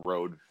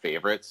road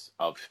favorites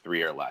of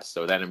 3 or less.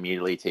 So that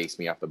immediately takes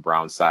me off the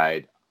Browns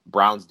side.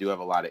 Browns do have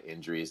a lot of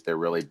injuries. They're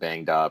really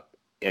banged up.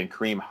 And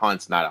Kareem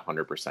Hunt's not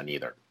 100%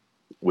 either,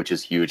 which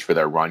is huge for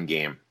their run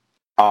game.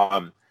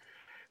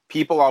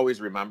 People always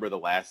remember the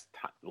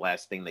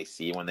last thing they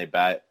see when they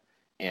bet,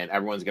 and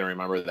everyone's going to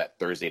remember that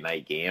Thursday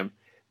night game.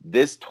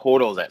 This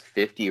total is at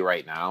 50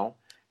 right now.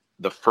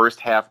 The first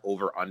half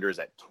over-under is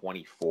at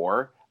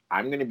 24.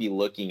 I'm going to be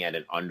looking at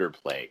an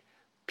underplay.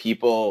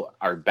 People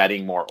are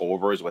betting more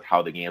overs with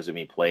how the games are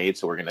being played,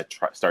 so we're going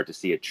to start to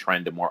see a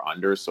trend of more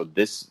unders. So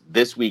this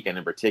weekend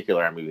in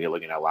particular, I'm going to be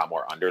looking at a lot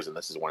more unders, and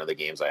this is one of the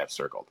games I have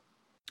circled.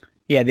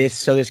 Yeah,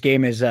 this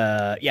game is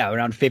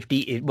around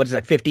 50. What is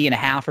that, 50 and a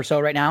half or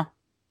so right now?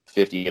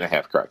 50 and a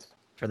half, correct.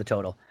 For the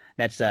total.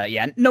 That's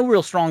no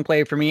real strong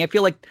play for me. I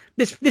feel like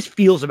this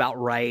feels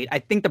about right. I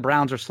think the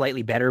Browns are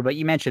slightly better, but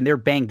you mentioned they're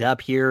banged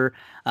up here.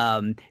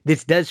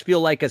 This does feel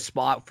like a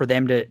spot for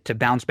them to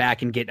bounce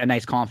back and get a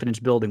nice confidence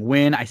building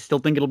win. I still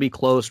think it'll be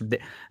close. The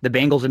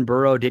Bengals and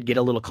Burrow did get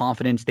a little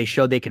confidence. They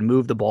showed they can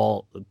move the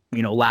ball,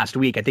 last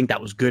week. I think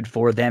that was good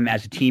for them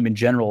as a team in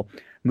general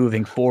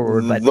moving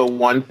forward. But the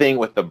one thing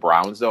with the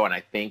Browns though, and I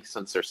think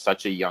since they're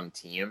such a young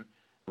team,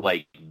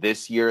 like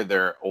this year,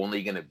 they're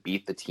only going to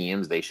beat the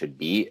teams they should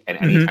beat. And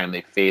anytime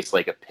they face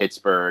like a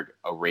Pittsburgh,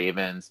 a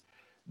Ravens,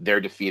 they're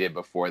defeated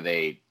before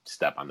they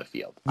step on the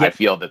field. Yep. I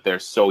feel that they're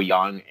so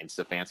young and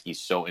Stefanski's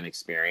so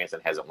inexperienced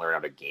and hasn't learned how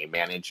to game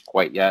manage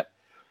quite yet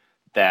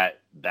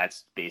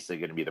that's basically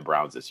going to be the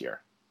Browns this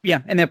year.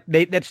 Yeah, and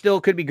that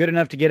still could be good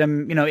enough to get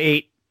them,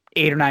 8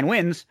 or 9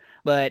 wins,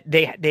 but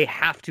they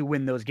have to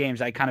win those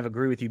games. I kind of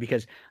agree with you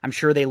because I'm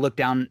sure they look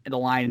down the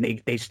line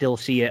and they still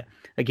see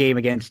a game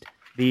against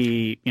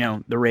the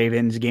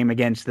Ravens, game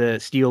against the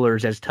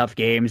Steelers as tough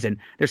games, and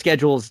their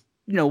schedule's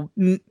a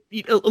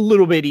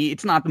little bit.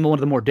 It's not one of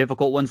the more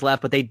difficult ones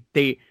left, but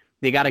they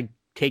got to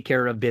take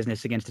care of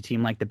business against a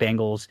team like the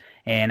Bengals,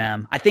 and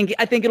I think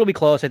it'll be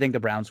close. I think the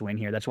Browns win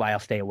here. That's why I'll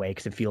stay away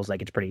because it feels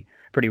like it's pretty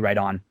right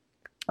on.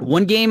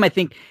 One game, I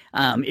think,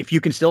 if you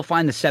can still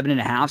find the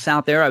 7.5s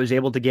out there, I was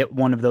able to get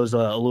one of those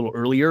a little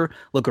earlier.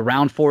 Look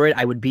around for it.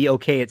 I would be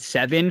okay at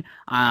 7.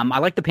 I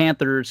like the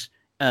Panthers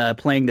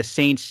playing the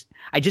Saints.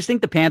 I just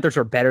think the Panthers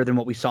are better than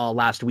what we saw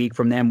last week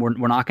from them.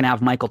 We're not going to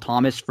have Michael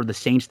Thomas for the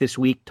Saints this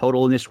week.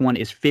 Total in this one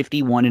is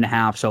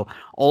 51.5. So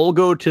I'll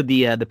go to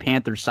the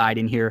Panthers side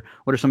in here.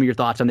 What are some of your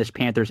thoughts on this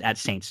Panthers at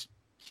Saints?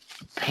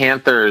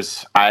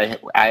 Panthers, I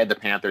had the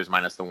Panthers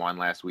 -1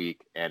 last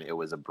week, and it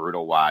was a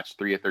brutal watch.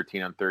 3 of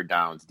 13 on third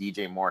downs.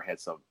 DJ Moore had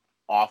some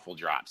awful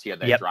drops. He had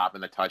that drop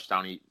in the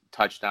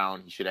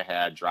touchdown he should have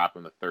had, drop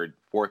in the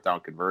fourth down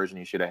conversion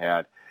he should have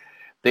had.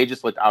 They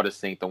just looked out of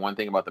sync. The one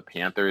thing about the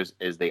Panthers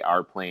is they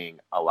are playing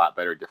a lot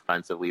better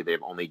defensively. They've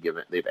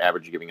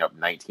averaged giving up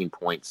 19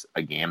 points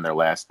a game their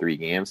last 3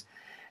 games.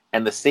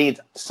 And the Saints,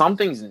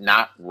 something's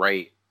not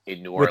right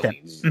in New With him.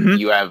 Orleans. Mhm.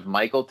 You have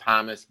Michael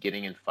Thomas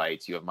getting in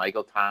fights. You have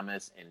Michael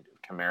Thomas and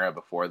Kamara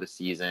before the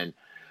season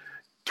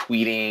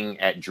tweeting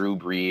at Drew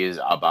Brees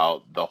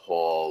about the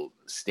whole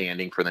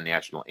standing for the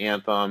national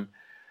anthem.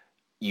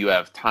 You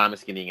have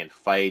Thomas getting in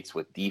fights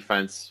with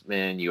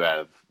defensemen. You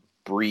have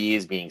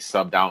Brees being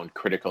subbed out in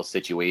critical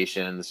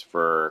situations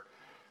for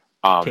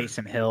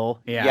Taysom Hill.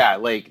 Yeah,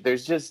 like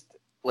there's just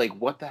like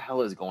what the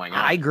hell is going on?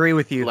 I agree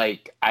with you.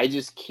 Like I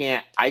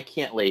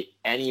can't lay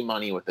any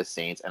money with the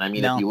Saints. And I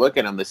mean, No. if you look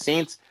at them, the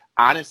Saints,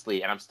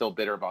 honestly, and I'm still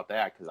bitter about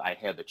that because I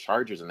had the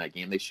Chargers in that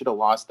game. They should have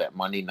lost that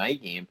Monday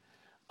night game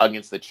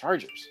against the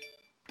Chargers.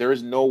 There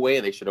is no way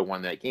they should have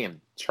won that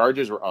game.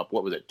 Chargers were up,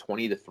 what was it,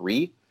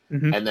 20-3?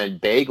 Mhm. And then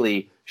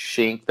Bagley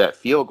shanked that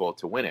field goal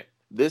to win it.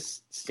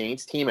 This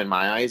Saints team, in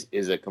my eyes,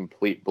 is a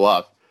complete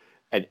bluff.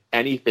 And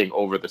anything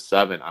over the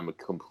 7, I'm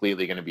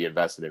completely going to be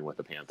invested in with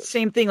the Panthers.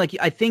 Same thing. Like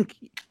I think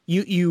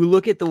you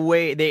look at the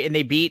way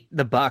they beat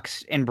the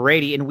Bucs and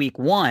Brady in week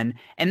 1,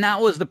 and that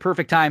was the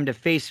perfect time to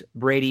face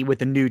Brady with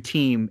a new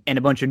team and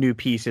a bunch of new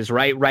pieces,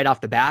 right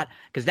off the bat,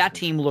 because that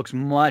team looks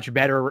much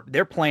better.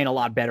 They're playing a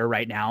lot better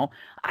right now.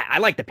 I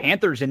like the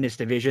Panthers in this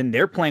division.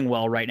 They're playing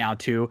well right now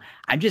too.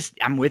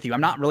 I'm with you.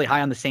 I'm not really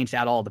high on the Saints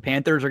at all. The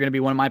Panthers are going to be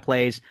one of my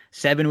plays.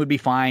 7 would be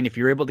fine. If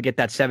you're able to get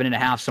that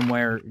 7.5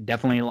 somewhere,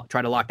 definitely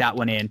try to lock that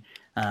one in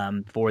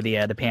for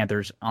the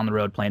Panthers on the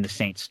road playing the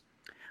Saints.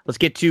 Let's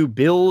get to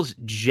Bills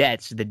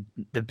Jets.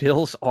 The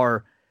Bills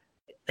are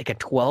like a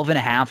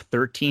 12.5,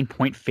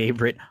 13-point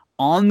favorite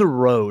on the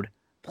road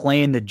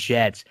playing the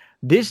Jets.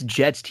 This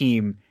Jets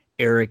team,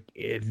 Eric,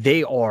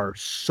 they are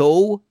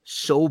so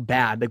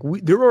bad.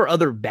 Like there are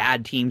other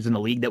bad teams in the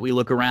league that we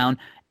look around,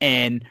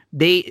 and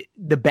the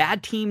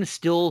bad teams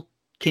still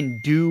can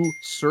do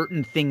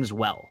certain things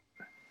well.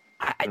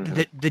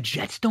 The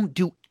Jets don't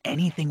do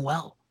anything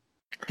well.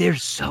 They're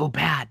so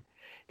bad.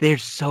 They're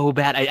so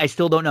bad. I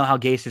still don't know how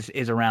Gase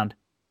is around.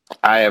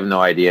 I have no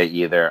idea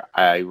either.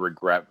 I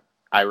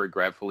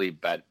regretfully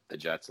bet the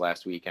Jets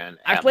last weekend.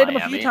 I played them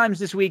a few times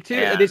this week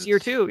too, this year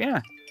too.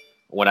 Yeah.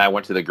 When I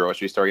went to the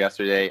grocery store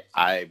yesterday,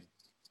 I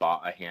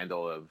bought a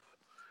handle of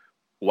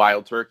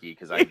wild turkey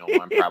because I know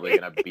I'm probably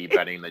going to be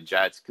betting the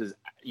Jets because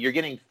you're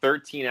getting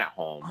 13 at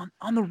home.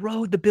 On the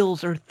road, the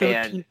Bills are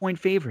 13-point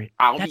favorite.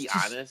 I'll be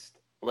honest,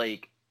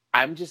 like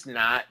I'm just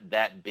not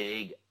that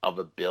big of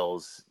a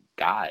Bills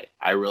guy.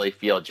 I really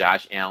feel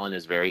Josh Allen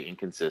is very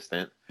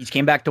inconsistent. He's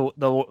came back to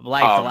the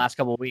life the last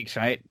couple of weeks,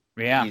 right?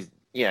 Yeah. He's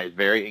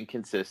very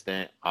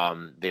inconsistent.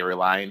 They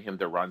rely on him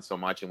to run so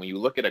much. And when you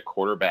look at a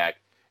quarterback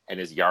and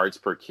his yards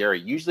per carry,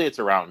 usually it's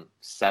around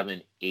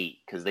 7-8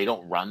 because they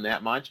don't run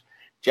that much.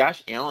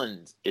 Josh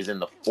Allen is in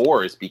the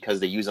 4s because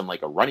they use him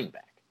like a running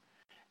back.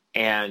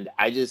 And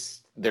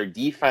their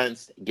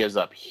defense gives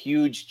up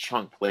huge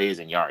chunk plays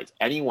and yards.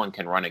 Anyone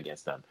can run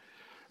against them.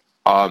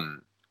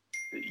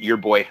 Your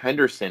boy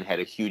Henderson had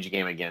a huge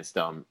game against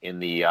them in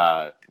the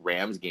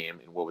Rams game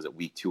in, what was it,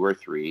 week 2 or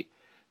 3.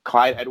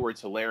 Clyde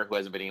Edwards-Helaire, who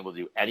hasn't been able to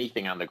do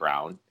anything on the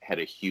ground, had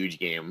a huge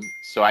game.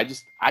 So I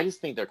just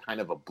think they're kind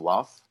of a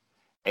bluff.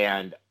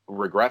 And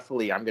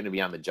regretfully, I'm going to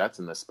be on the Jets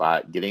in this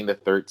spot, getting the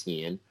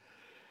 13.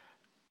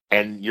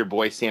 And your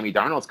boy Sammy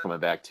Darnold's coming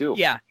back too.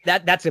 Yeah,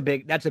 that's a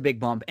big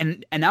bump.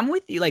 And I'm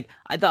with you. Like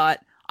I thought,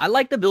 I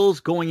like the Bills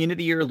going into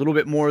the year a little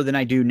bit more than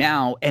I do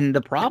now. And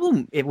the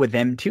problem with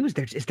them too is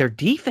their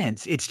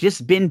defense. It's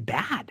just been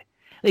bad.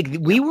 Like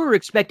we were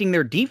expecting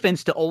their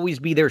defense to always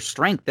be their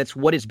strength. That's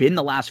what it's been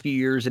the last few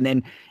years. And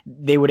then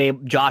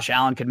Josh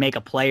Allen could make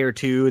a play or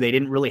two. They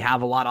didn't really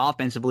have a lot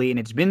offensively, and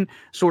it's been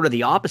sort of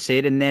the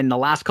opposite. And then the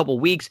last couple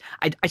of weeks,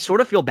 I sort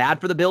of feel bad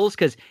for the Bills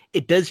because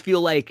it does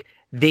feel like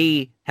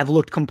they have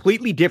looked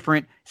completely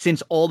different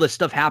since all the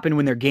stuff happened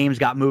when their games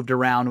got moved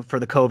around for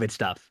the COVID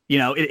stuff. You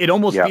know, it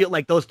almost feels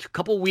like those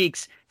couple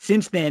weeks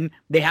since then,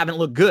 they haven't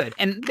looked good.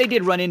 And they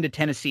did run into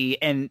Tennessee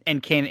and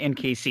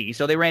KC.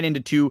 So they ran into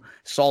 2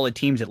 solid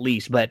teams at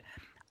least. But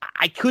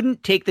I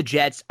couldn't take the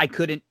Jets. I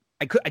couldn't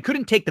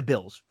take the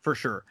Bills for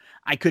sure.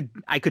 I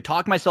could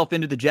talk myself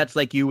into the Jets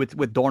like you with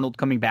Darnold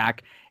coming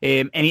back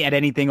at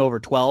anything over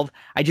 12.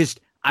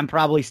 I'm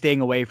probably staying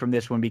away from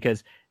this one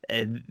because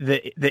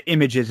the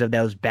images of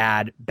those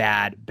bad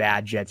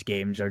Jets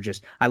games are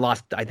just, I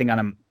lost, I think, on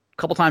them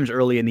a couple times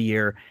early in the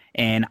year,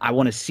 and I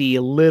want to see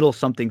a little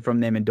something from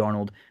them and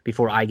Darnold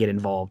before I get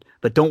involved.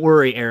 But don't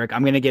worry, Eric,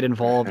 I'm going to get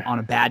involved on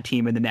a bad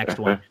team in the next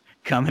one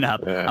coming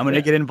up. I'm going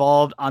to get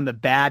involved on the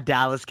bad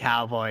Dallas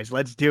Cowboys.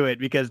 Let's do it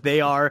because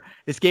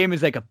this game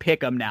is like a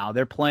pick 'em now.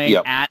 They're playing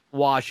at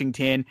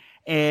Washington,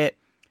 and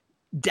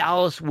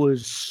Dallas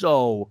was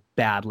so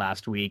bad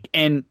last week.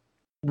 And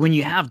when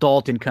you have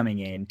Dalton coming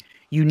in,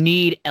 you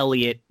need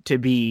Elliott to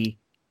be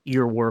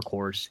your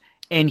workhorse.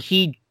 And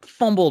he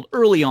fumbled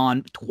early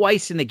on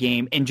twice in the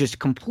game and just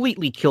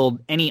completely killed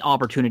any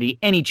opportunity,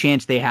 any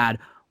chance they had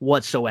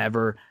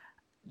whatsoever.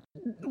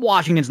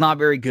 Washington's not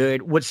very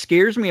good. What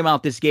scares me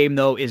about this game,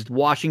 though, is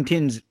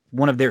Washington's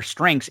one of their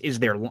strengths is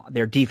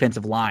their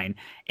defensive line.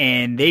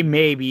 And they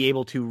may be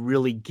able to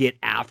really get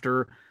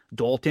after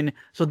Dalton.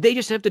 So they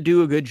just have to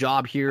do a good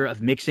job here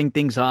of mixing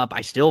things up.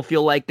 I still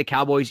feel like the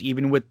Cowboys,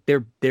 even with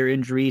their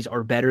injuries,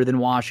 are better than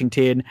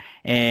Washington.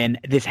 And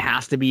this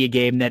has to be a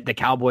game that the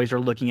Cowboys are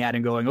looking at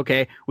and going,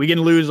 okay, we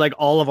can lose like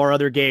all of our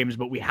other games,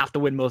 but we have to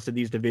win most of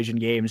these division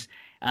games.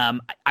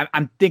 I'm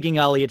thinking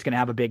Elliott's going to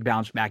have a big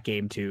bounce back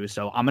game too.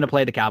 So I'm going to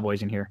play the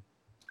Cowboys in here.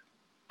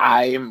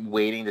 I'm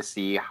waiting to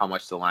see how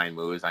much the line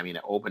moves. I mean,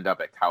 it opened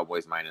up at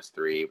Cowboys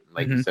 -3.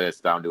 Like you said, it's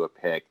down to a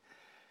pick.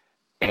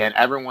 And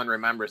everyone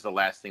remembers the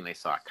last thing they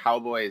saw.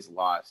 Cowboys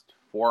lost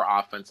 4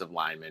 offensive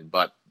linemen,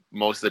 but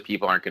most of the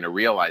people aren't going to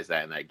realize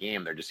that in that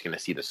game. They're just going to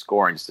see the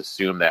score and just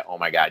assume that, oh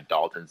my God,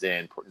 Dalton's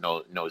in,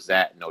 no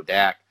Zach, no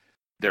Dak.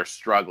 They're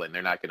struggling.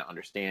 They're not going to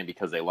understand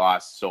because they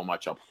lost so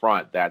much up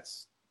front.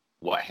 That's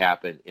what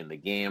happened in the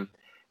game.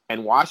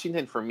 And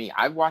Washington, for me,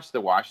 I've watched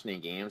the Washington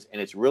games, and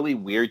it's really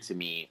weird to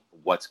me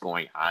what's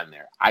going on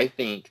there. I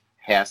think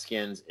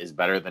Haskins is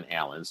better than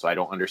Allen, so I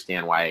don't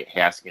understand why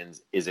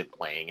Haskins isn't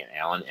playing and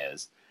Allen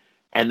is.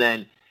 And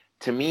then,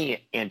 to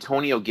me,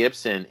 Antonio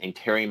Gibson and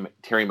Terry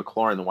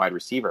McLaurin, the wide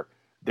receiver,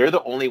 they're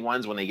the only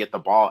ones when they get the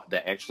ball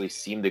that actually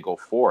seem to go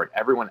forward.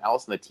 Everyone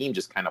else in the team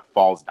just kind of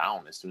falls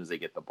down as soon as they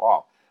get the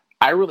ball.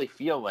 I really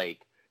feel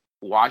like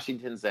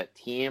Washington's that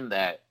team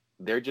that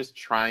they're just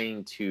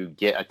trying to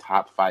get a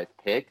top 5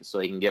 pick so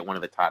they can get one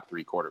of the top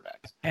 3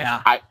 quarterbacks. Yeah.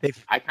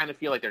 I kind of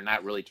feel like they're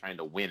not really trying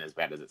to win as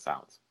bad as it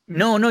sounds.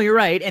 No, you're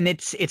right. And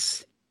it's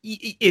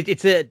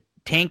a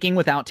tanking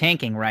without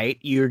tanking, right?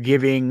 You're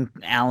giving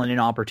Allen an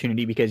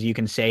opportunity because you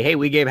can say, hey,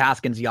 we gave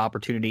Haskins the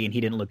opportunity and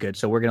he didn't look good,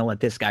 so we're going to let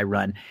this guy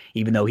run,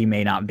 even though he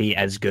may not be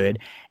as good.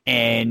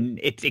 And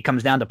it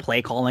comes down to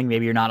play calling.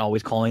 Maybe you're not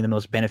always calling the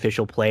most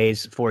beneficial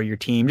plays for your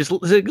team. Just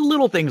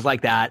little things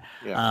like that.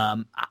 Yeah.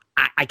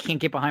 I can't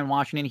get behind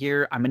Washington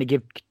here. I'm going to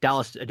give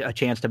Dallas a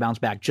chance to bounce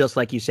back, just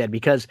like you said,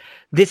 because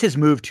this has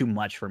moved too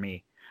much for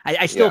me.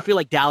 I still feel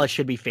like Dallas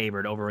should be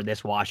favored over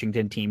this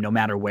Washington team, no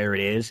matter where it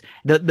is.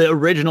 The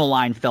original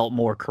line felt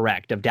more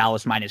correct of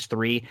Dallas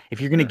 -3. If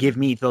you're going to give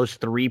me those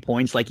 3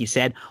 points, like you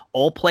said,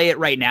 I'll play it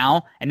right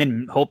now and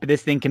then hope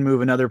this thing can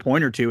move another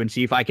point or two and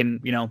see if I can,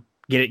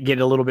 get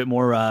a little bit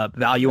more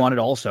value on it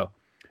also.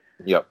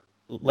 Yep.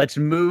 Let's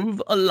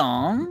move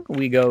along.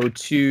 We go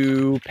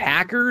to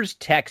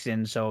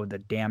Packers-Texans. So the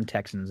damn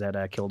Texans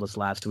that killed us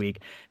last week.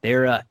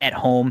 They're at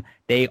home.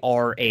 They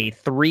are a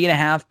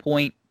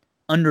 3.5-point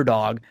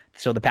underdog.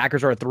 So the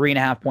Packers are a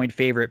 3.5-point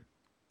favorite.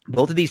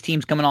 Both of these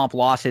teams coming off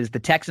losses. The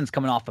Texans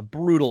coming off a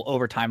brutal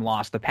overtime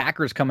loss. The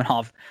Packers coming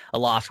off a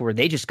loss where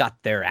they just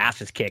got their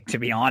asses kicked, to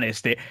be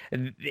honest.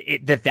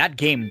 That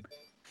game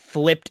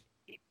flipped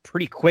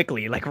pretty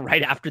quickly, like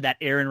right after that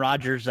Aaron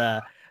Rodgers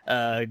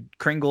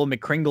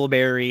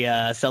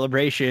McCringleberry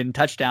celebration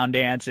touchdown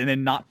dance, and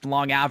then not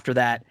long after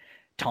that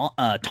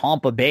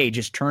Tampa Bay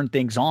just turned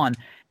things on.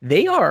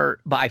 They are,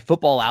 by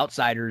Football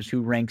Outsiders,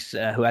 who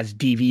has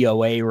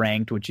DVOA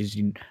ranked, which is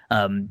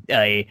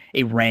a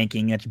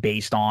ranking that's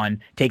based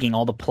on taking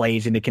all the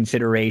plays into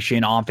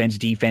consideration, offense,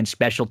 defense,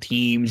 special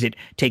teams. It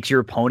takes your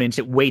opponents,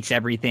 it weights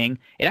everything.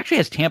 It actually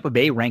has Tampa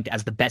Bay ranked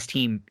as the best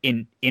team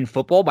in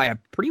football by a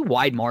pretty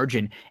wide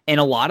margin.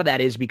 And a lot of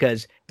that is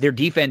because their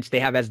defense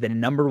they have as the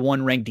number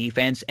 1 ranked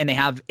defense, and they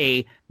have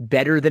a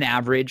better than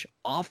average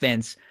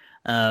offense.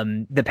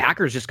 The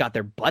Packers just got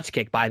their butts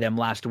kicked by them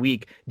last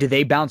week. Do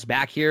they bounce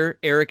back here,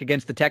 Eric,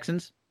 against the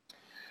Texans?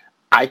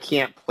 I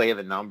can't play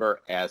the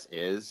number as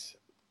is.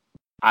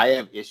 I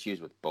have issues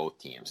with both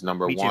teams.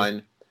 Number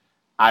one,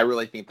 I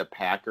really think the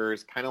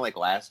Packers, kind of like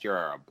last year,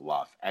 are a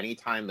bluff.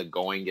 Anytime the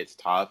going gets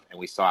tough, and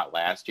we saw it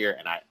last year,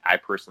 and I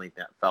personally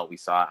felt we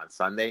saw it on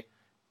Sunday,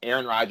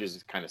 Aaron Rodgers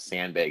is kind of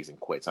sandbags and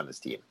quits on this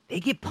team.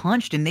 They get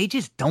punched and they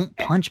just don't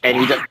punch back.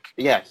 And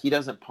he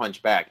doesn't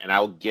punch back. And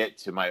I'll get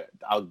to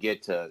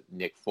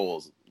Nick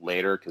Foles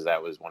later because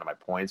that was one of my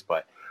points.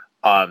 But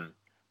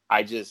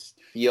I just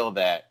feel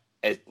that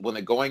when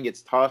the going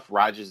gets tough,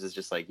 Rodgers is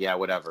just like, yeah,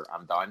 whatever,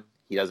 I'm done.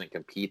 He doesn't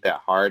compete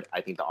that hard.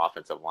 I think the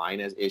offensive line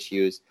has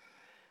issues.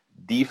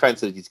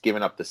 Defense is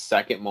given up the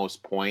second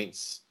most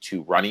points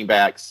to running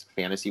backs,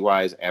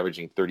 fantasy-wise,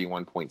 averaging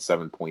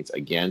 31.7 points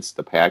against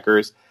the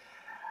Packers.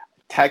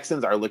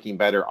 Texans are looking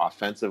better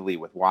offensively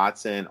with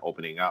Watson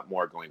opening up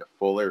more, going to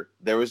Fuller.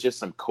 There was just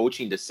some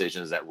coaching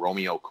decisions that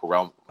Romeo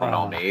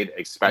Crennel made,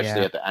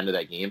 especially at the end of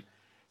that game.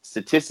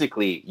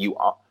 Statistically,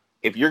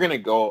 if you're going to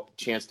go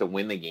chance to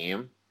win the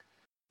game,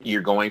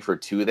 you're going for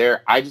 2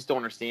 there. I just don't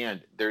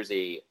understand. There's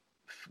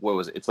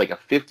it's like a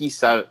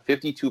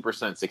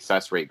 52%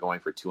 success rate going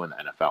for 2 in the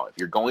NFL. If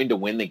you're going to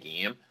win the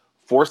game,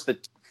 force the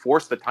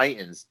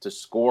Titans to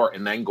score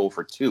and then go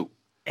for 2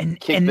 and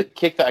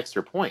kick the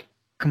extra point.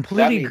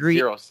 Completely agree.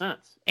 0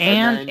 sense.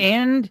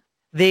 And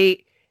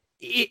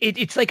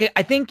it's like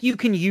I think you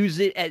can use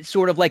it as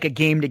sort of like a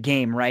game to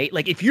game, right?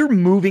 Like if you're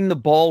moving the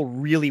ball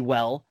really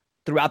well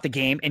throughout the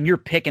game and you're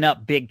picking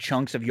up big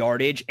chunks of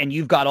yardage and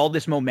you've got all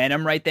this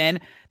momentum right then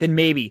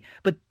maybe.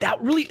 But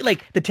that really,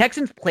 like, the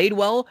Texans played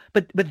well,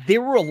 but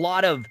there were a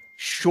lot of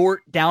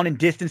short down and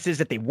distances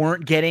that they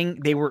weren't getting.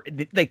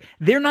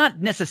 They're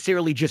not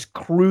necessarily just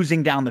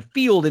cruising down the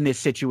field in this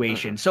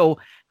situation. So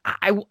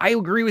I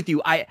agree with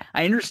you. I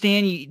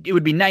understand it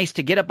would be nice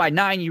to get up by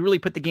 9. You really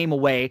put the game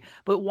away,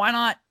 but why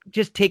not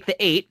just take the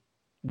 8,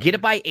 get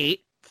it by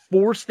 8,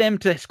 force them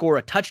to score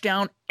a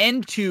touchdown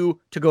and 2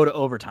 to go to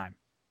overtime?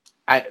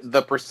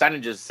 The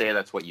percentages say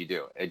that's what you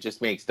do. It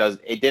just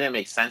it didn't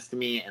make sense to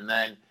me. And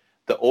then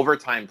the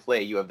overtime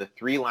play, you have the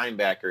 3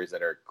 linebackers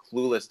that are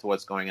clueless to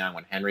what's going on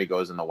when Henry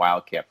goes in the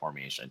Wildcat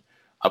formation.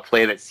 A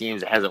play that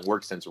seems it hasn't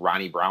worked since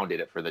Ronnie Brown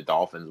did it for the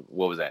Dolphins.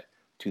 What was that,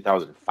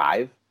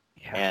 2005?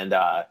 Yeah. And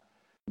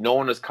no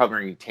one was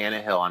covering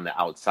Tannehill on the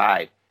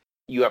outside.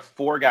 You have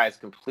 4 guys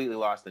completely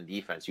lost in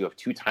defense. You have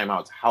 2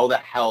 timeouts. How the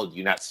hell do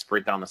you not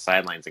sprint down the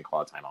sidelines and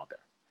call a timeout there?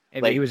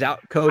 And he was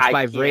out coached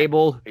by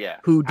Vrabel,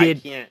 who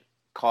did.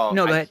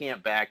 I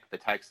can't back the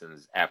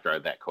Texans after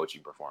that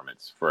coaching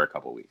performance for a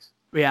couple weeks.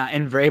 Yeah,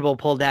 and Vrabel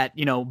pulled that,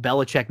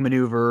 Belichick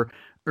maneuver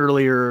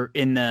earlier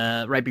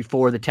right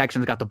before the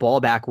Texans got the ball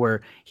back,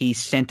 where he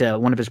sent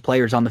one of his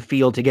players on the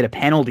field to get a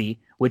penalty,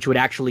 which would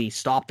actually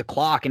stop the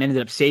clock, and ended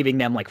up saving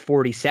them like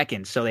 40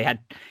 seconds. So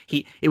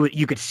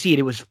you could see it.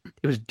 It was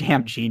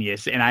damn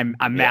genius, and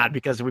I'm mad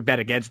because we bet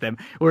against them.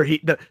 Where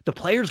the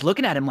players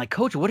looking at him like,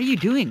 Coach, what are you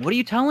doing? What are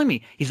you telling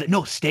me? He's like,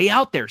 no, stay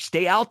out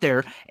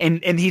there,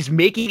 and he's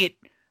making it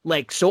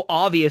like so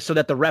obvious so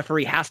that the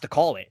referee has to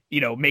call it.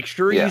 Make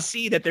sure you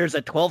see that there's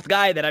a 12th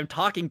guy that I'm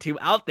talking to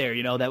out there.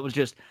 That was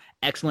just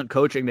excellent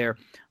coaching there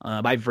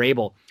by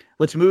Vrabel.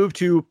 Let's move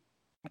to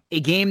a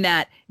game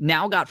that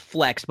now got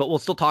flexed, but we'll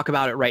still talk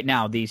about it right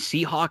now. The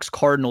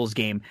Seahawks-Cardinals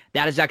game,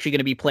 that is actually going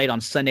to be played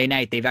on Sunday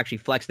night. They've actually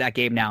flexed that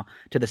game now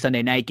to the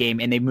Sunday night game,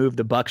 and they moved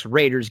the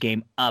Bucs-Raiders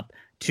game up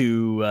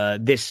to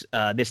this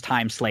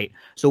time slate.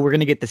 So we're going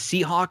to get the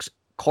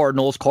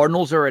Seahawks-Cardinals.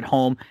 Cardinals are at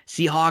home.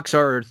 Seahawks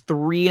are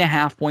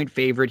 3.5-point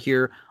favorite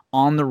here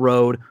on the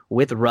road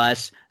with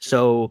Russ.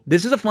 So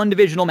this is a fun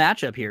divisional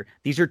matchup here.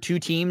 These are 2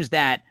 teams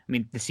that,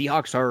 the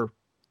Seahawks are,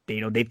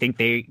 they think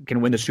they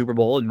can win the Super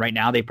Bowl, and right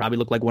now they probably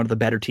look like one of the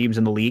better teams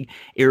in the league.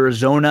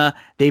 Arizona,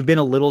 they've been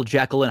a little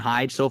Jekyll and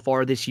Hyde so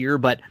far this year,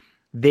 but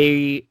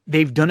they've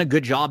done a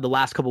good job the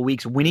last couple of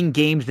weeks winning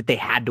games that they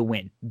had to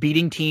win,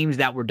 beating teams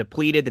that were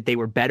depleted, that they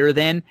were better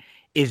than.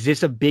 Is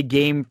this a big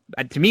game?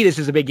 To me, this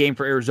is a big game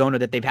for Arizona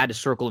that they've had to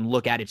circle and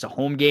look at. It's a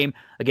home game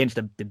against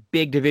the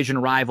big division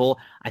rival.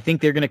 I think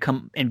they're going to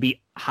come and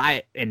be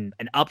high and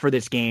up for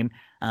this game.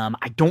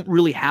 I don't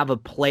really have a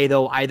play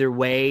though either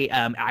way.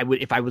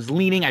 If I was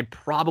leaning, I'd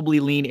probably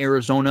lean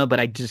Arizona, but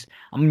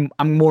I'm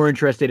more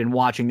interested in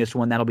watching this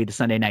one. That'll be the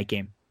Sunday night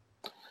game.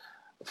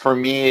 For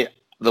me,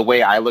 the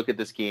way I look at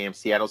this game,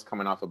 Seattle's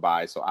coming off a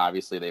bye, so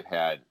obviously they've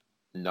had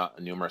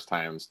numerous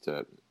times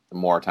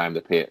more time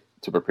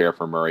to prepare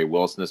for Murray.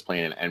 Wilson is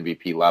playing an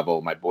MVP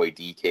level. My boy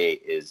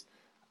DK is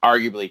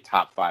arguably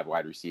top 5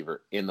 wide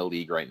receiver in the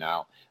league right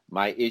now.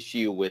 My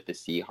issue with the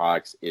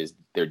Seahawks is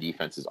their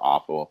defense is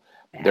awful.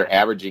 They're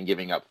averaging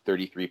giving up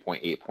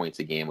 33.8 points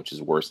a game, which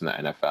is worse than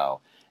the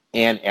NFL,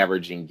 and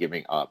averaging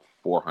giving up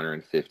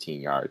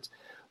 415 yards,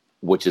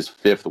 which is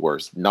 5th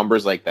worst.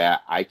 Numbers like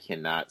that, I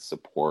cannot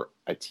support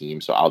a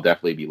team, so I'll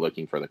definitely be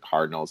looking for the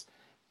Cardinals.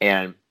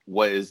 And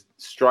what has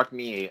struck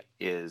me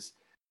is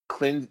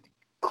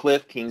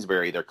Cliff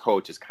Kingsbury, their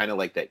coach, is kind of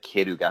like that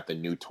kid who got the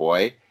new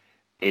toy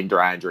in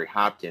DeAndre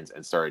Hopkins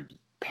and started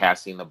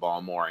passing the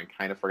ball more and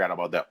kind of forgot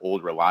about that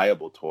old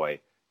reliable toy,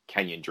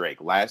 Kenyon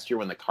Drake. Last year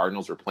when the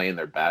Cardinals were playing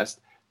their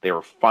best, they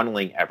were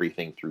funneling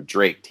everything through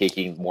Drake,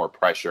 taking more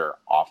pressure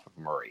off of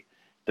Murray.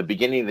 The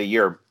beginning of the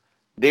year,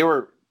 they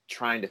were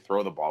trying to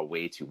throw the ball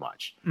way too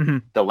much. Mm-hmm.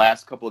 The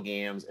last couple of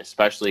games,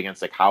 especially against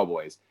the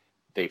Cowboys,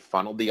 they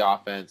funneled the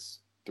offense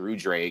through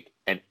Drake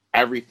and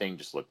everything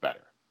just looked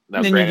better.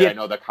 Now, granted, I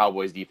know the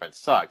Cowboys defense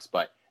sucks,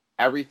 but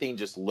everything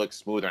just looks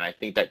smoother. And I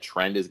think that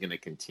trend is going to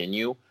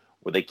continue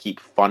where they keep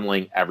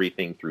funneling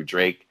everything through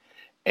Drake.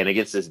 And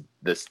against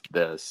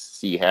the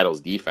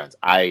Seattle's defense,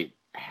 I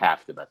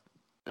have to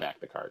back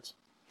the Cards.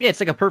 Yeah, it's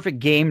like a perfect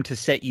game to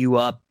set you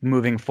up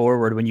moving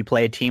forward when you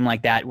play a team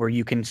like that, where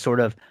you can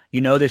sort of,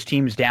 this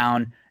team's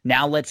down.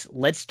 Now let's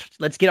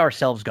get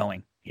ourselves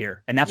going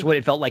here. And that's what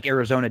it felt like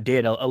Arizona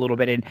did a little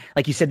bit. And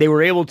like you said, they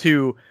were able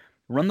to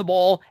run the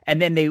ball, and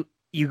then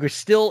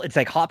it's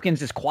like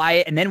Hopkins is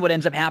quiet, and then what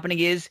ends up happening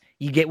is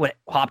you get what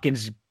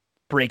Hopkins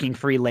breaking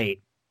free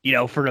late,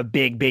 for a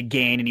big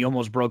gain, and he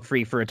almost broke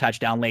free for a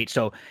touchdown late.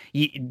 So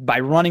by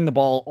running the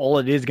ball, all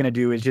it is going to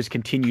do is just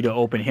continue to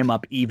open him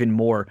up even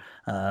more.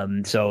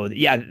 So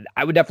yeah,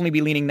 I would definitely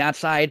be leaning that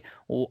side.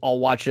 I'll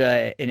watch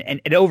an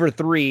over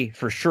 3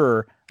 for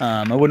sure.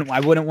 I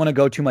wouldn't want to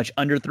go too much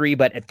under 3,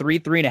 but at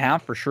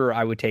 3.5 for sure,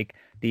 I would take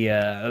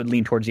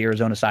lean towards the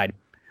Arizona side.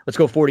 Let's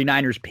go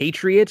 49ers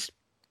Patriots.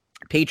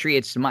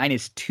 Patriots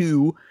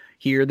 -2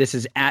 here. This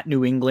is at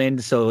New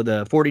England. So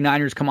the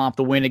 49ers come off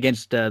the win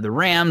against the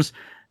Rams.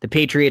 The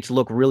Patriots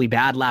look really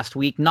bad last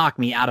week. Knocked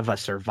me out of a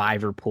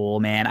survivor pool,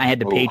 man. I had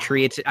the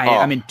Patriots.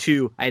 I'm in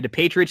 2. I had the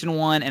Patriots in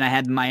 1, and I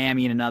had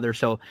Miami in another.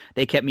 So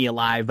they kept me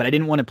alive, but I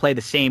didn't want to play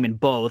the same in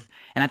both.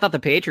 And I thought the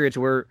Patriots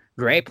were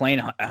great playing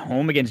at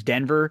home against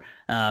Denver.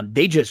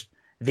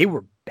 They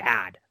were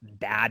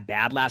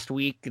bad last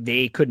week.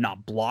 They could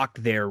not block.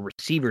 Their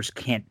receivers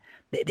can't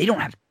they don't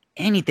have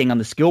anything on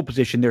the skill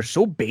position. They're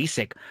so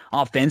basic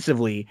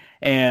offensively.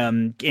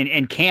 And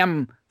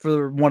Cam,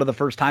 for one of the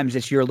first times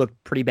this year,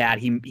 looked pretty bad.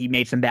 He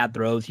made some bad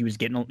throws. He was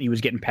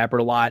getting peppered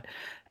a lot.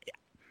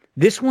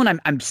 This one,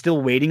 I'm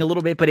still waiting a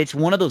little bit, but it's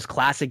one of those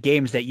classic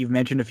games that you've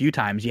mentioned a few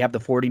times. You have the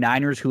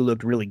 49ers, who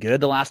looked really good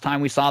the last time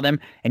we saw them,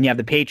 and you have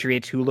the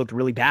Patriots, who looked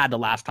really bad the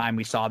last time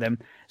we saw them.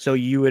 So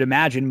you would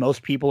imagine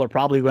most people are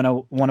probably going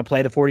to want to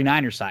play the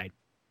 49ers side.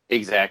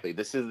 Exactly.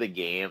 This is the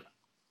game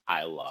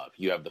I love.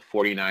 You have the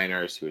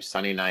 49ers, who is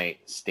Sunday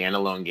night,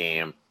 standalone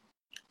game,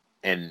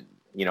 and,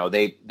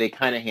 they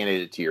kind of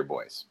handed it to your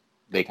boys.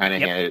 They kind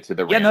of handed it to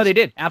the Rams. Yeah, no, they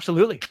did.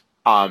 Absolutely.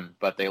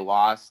 But they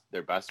lost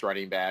their best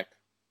running back,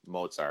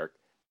 Mozart,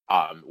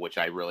 which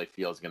I really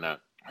feel is going to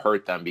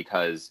hurt them,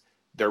 because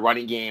their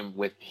running game,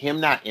 with him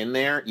not in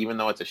there, even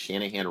though it's a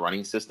Shanahan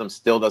running system,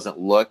 still doesn't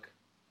look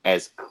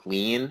as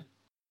clean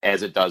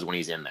as it does when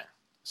he's in there.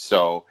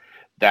 So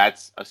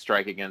that's a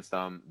strike against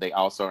them. They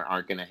also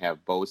aren't going to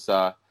have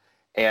Bosa.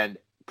 And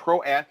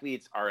pro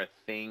athletes are a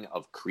thing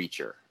of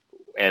creature,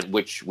 and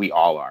which we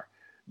all are.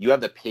 You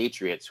have the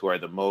Patriots, who are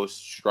the most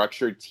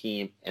structured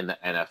team in the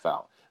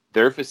NFL.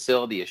 Their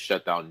facility is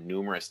shut down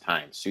numerous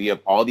times. So you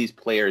have all these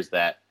players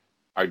that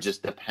are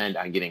just depend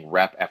on getting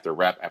rep after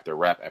rep after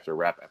rep after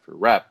rep after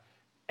rep.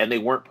 And they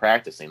weren't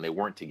practicing. They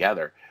weren't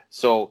together.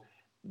 So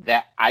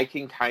that I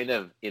can kind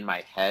of, in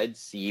my head,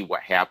 see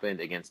what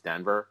happened against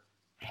Denver.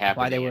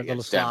 Why they were a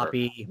little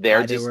sloppy.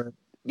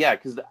 Yeah,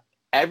 because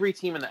every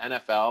team in the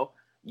NFL,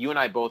 you and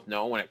I both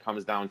know, when it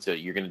comes down to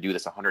you're going to do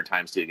this 100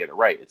 times to get it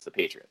right, it's the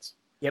Patriots.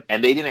 Yep.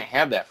 And they didn't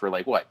have that for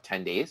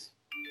 10 days?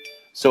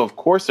 So, of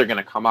course, they're going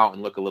to come out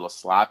and look a little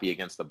sloppy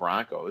against the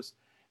Broncos,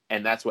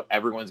 and that's what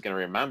everyone's going to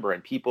remember.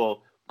 And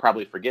people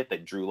probably forget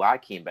that Drew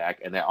Lock came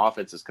back, and that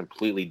offense is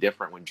completely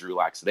different when Drew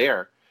Lock's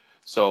there.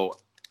 So,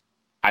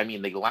 I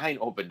mean, the line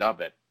opened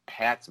up at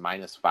Pats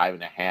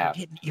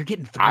 -5.5. You're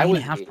getting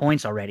 3.5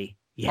 points already.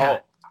 Yeah.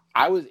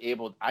 I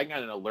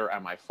got an alert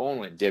on my phone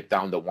when it dipped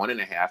down to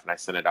 1.5, and I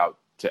sent it out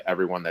to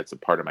everyone that's a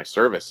part of my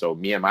service. So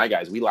me and my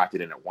guys, we locked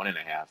it in at 1.5,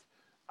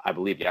 I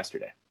believe,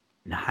 yesterday.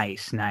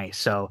 Nice.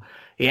 So,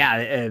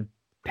 yeah,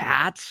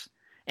 Pats,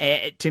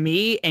 to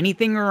me,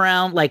 anything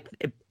around,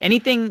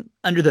 anything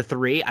under the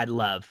 3, I'd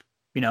love.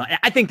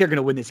 I think they're going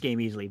to win this game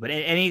easily, but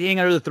anything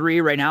under the 3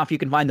 right now, if you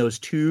can find those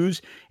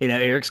 2s,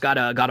 Eric's got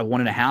a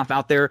 1.5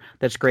 out there.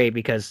 That's great,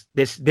 because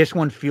this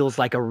one feels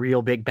like a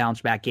real big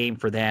bounce back game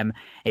for them.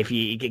 If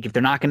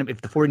they're not going to,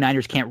 if the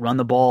 49ers can't run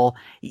the ball,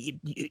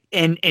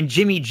 and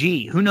Jimmy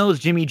G, who knows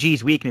Jimmy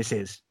G's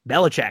weaknesses?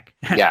 Belichick.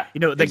 Yeah.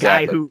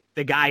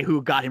 The guy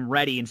who got him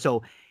ready. And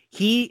so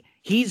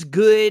he's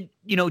good.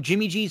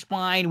 Jimmy G's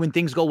fine when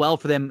things go well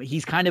for them.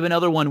 He's kind of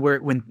another one where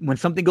when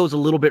something goes a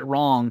little bit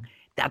wrong,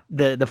 that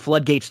the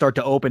floodgates start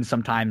to open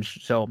sometimes.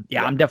 So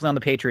yeah, I'm definitely on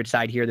the Patriots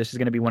side here. This is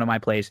going to be one of my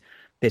plays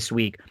this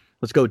week.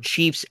 Let's go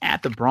Chiefs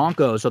at the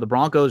Broncos. So the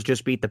Broncos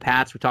just beat the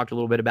Pats. We talked a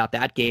little bit about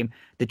that game.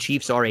 The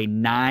Chiefs are a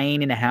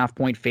 9.5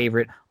 point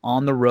favorite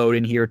on the road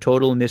in here.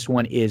 Total in this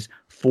one is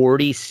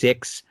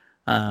 46.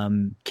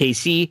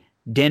 KC,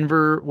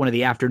 Denver, one of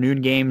the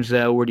afternoon games.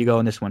 Where do you go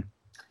in this one?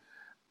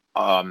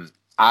 When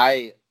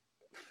I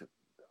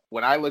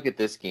look at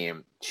this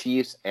game,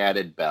 Chiefs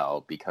added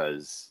Bell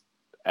because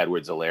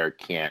Edwards-Helaire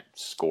can't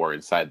score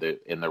in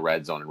the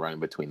red zone and running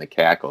between the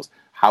tackles.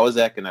 How is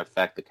that going to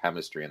affect the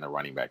chemistry in the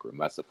running back room?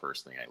 That's the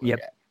first thing I look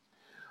at.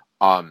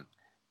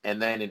 And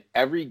then in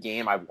every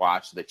game I've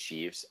watched the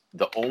Chiefs,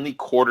 the only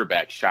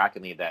quarterback,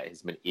 shockingly, that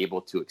has been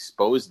able to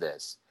expose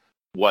this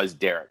was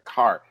Derek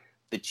Carr.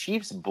 The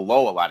Chiefs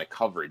blow a lot of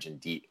coverage in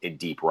deep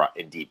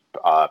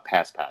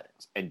pass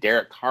patterns, and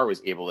Derek Carr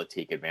was able to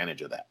take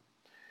advantage of that.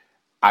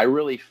 I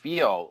really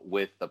feel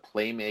with the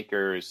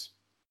playmakers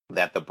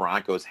that the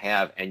Broncos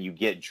have, and you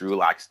get Drew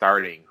Lock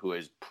starting, who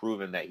has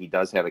proven that he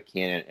does have a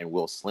cannon and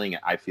will sling it,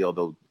 I feel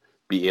they'll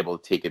be able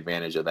to take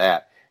advantage of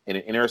that. And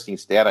an interesting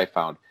stat I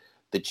found,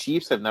 the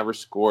Chiefs have never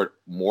scored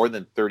more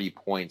than 30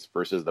 points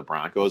versus the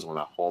Broncos when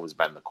Mahomes has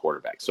been the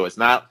quarterback. So it's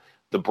not,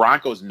 the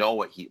Broncos know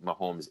what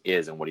Mahomes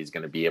is and what he's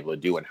going to be able to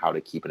do and how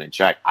to keep it in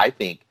check. I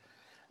think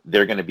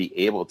they're going to be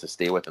able to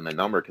stay within the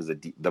number because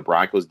the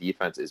Broncos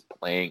defense is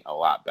playing a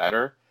lot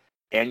better,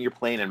 and you're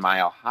playing in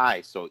Mile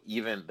High. So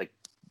even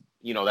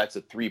that's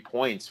a 3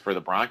 points for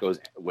the Broncos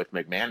with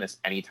McManus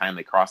anytime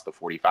they cross the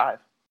 45.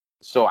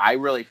 So I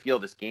really feel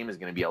this game is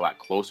going to be a lot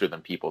closer than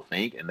people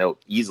think, and they'll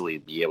easily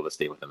be able to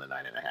stay within the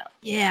 9.5.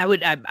 Yeah,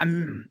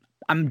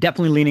 I'm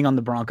definitely leaning on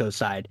the Broncos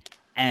side,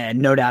 and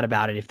no doubt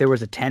about it. If there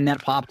was a 10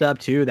 that popped up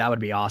too, that would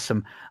be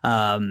awesome. We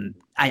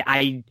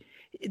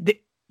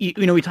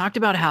talked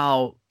about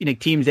how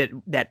teams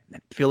that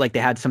feel like they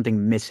had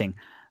something missing,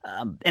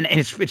 and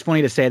it's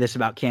funny to say this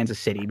about Kansas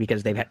City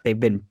because they've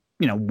been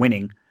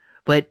winning.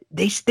 But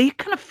they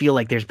kind of feel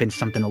like there's been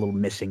something a little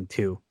missing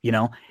too,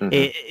 Mm-hmm.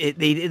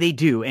 They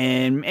do,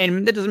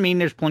 and that doesn't mean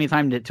there's plenty of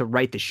time to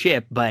right the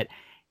ship. But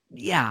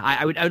yeah,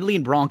 I would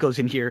lean Broncos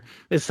in here.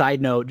 A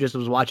side note, just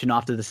was watching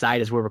off to the side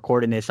as we're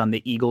recording this on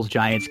the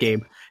Eagles-Giants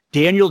game.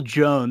 Daniel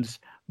Jones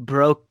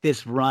broke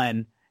this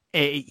run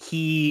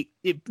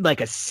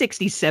like a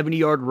 60,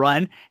 70-yard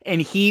run,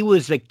 and he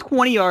was like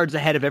 20 yards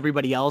ahead of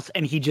everybody else,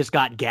 and he just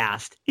got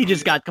gassed. He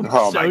just got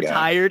so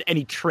tired, and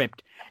he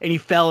tripped, and he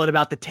fell at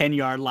about the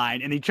 10-yard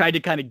line, and he tried to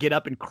kind of get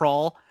up and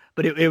crawl,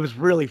 but it was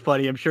really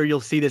funny. I'm sure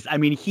you'll see this. I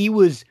mean, he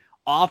was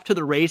off to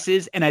the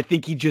races, and I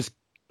think he just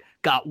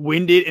got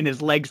winded and his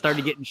legs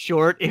started getting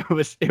short. It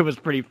was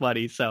pretty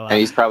funny. So and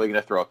he's probably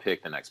going to throw a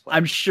pick the next play.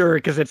 I'm sure,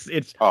 because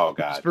it's oh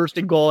god, it's first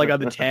and goal like on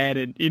the 10,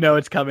 and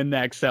it's coming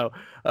next. So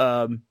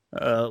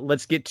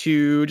let's get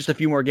to just a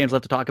few more games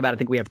left to talk about. I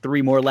think we have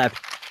 3 more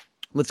left.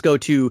 Let's go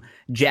to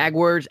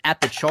Jaguars at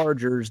the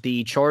Chargers.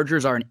 The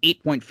Chargers are an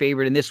 8-point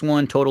favorite in this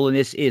one. Total in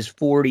this is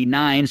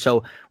 49.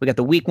 So we got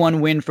the week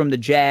 1 win from the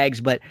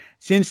Jags, but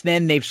since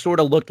then they've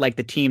sort of looked like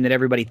the team that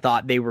everybody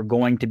thought they were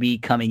going to be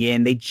coming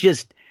in. They're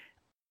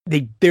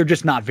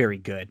just not very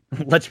good.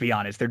 Let's be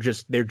honest.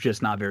 They're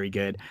just not very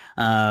good.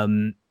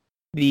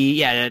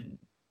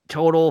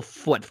 Total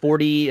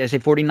 40, I say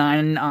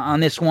 49 on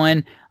this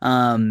one.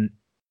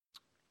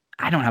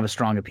 I don't have a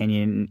strong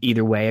opinion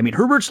either way. I mean,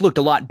 Herbert's looked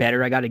a lot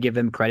better. I got to give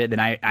him credit than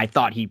I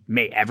thought he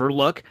may ever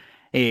look.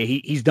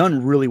 He's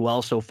done really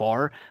well so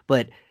far,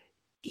 but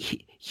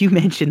you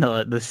mentioned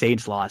the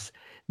Saints loss.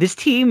 This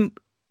team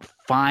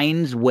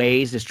finds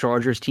ways, this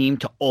Chargers team,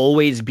 to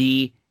always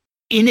be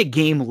in a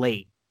game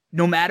late.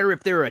 No matter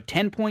if they're a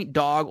 10-point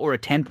dog or a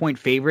 10-point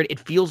favorite, it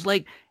feels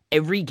like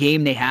every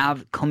game they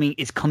have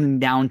is coming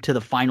down to the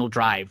final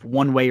drive,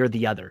 one way or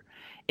the other.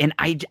 And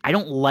I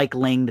don't like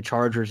laying the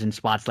Chargers in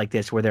spots like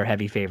this where they're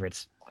heavy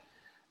favorites.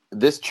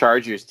 This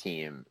Chargers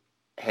team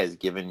has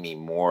given me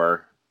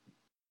more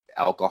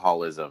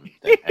alcoholism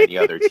than any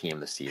other team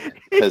this season.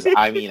 Because,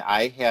 I mean,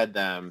 I had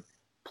them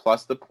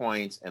plus the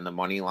points and the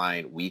money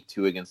line week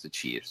 2 against the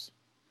Chiefs.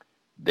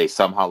 They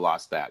somehow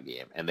lost that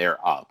game, and they're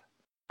up.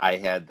 I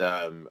had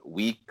them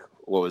week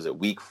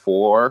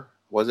 4,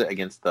 was it,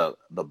 against the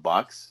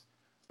Bucks,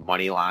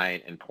 money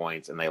line and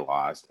points, and they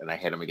lost. And I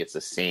had them against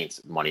the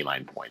Saints, money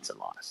line, points, and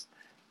lost.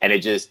 And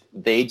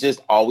they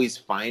just always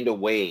find a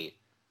way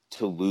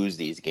to lose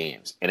these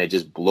games. And it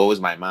just blows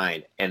my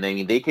mind. And I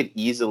mean, they're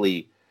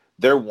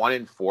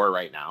 1-4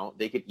 right now.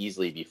 They could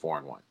easily be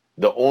 4-1.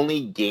 The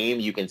only game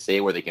you can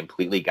say where they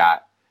completely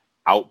got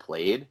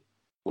outplayed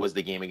was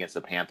the game against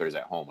the Panthers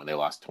at home when they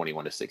lost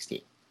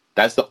 21-16.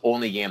 That's the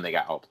only game they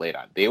got outplayed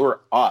on. They were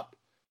up,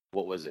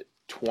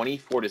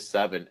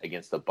 24-7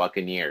 against the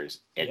Buccaneers.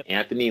 And yep.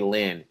 Anthony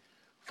Lynn,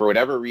 for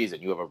whatever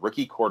reason, you have a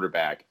rookie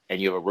quarterback and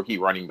you have a rookie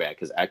running back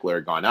because Eckler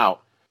had gone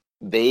out.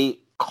 They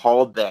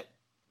called that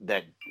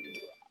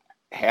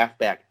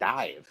halfback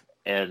dive,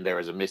 and there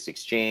was a missed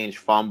exchange,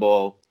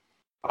 fumble.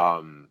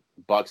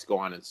 Bucks go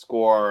on and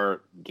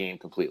score. Game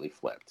completely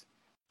flipped.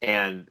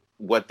 And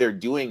what they're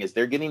doing is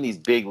they're getting these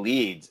big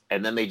leads,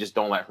 and then they just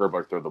don't let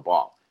Herbert throw the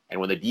ball. And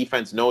when the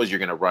defense knows you're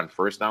going to run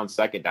first down,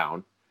 second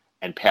down,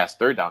 and pass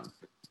third down,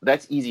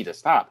 that's easy to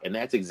stop. And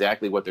that's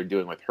exactly what they're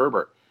doing with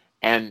Herbert.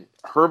 And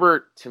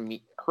Herbert, to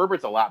me,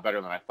 Herbert's a lot better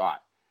than I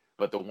thought.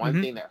 But the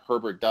one thing that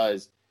Herbert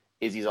does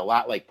is he's a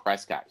lot like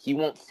Prescott. He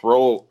won't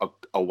throw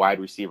a wide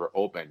receiver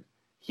open.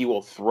 He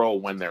will throw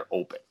when they're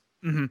open.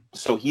 Mm-hmm.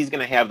 So he's going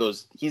to have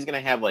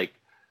like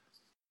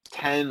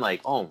 10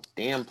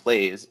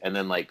 plays, and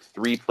then like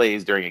 3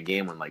 plays during a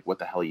game when like, what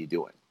the hell are you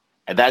doing?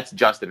 And that's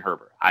Justin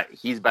Herbert.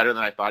 He's better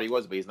than I thought he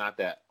was, but he's not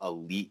that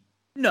elite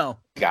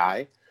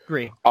guy.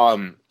 Agree.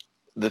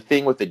 The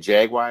thing with the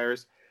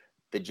Jaguars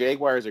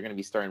are going to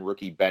be starting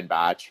rookie Ben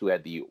Botch, who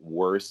had the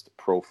worst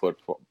Pro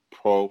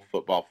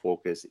Football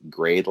Focus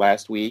grade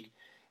last week.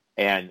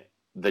 And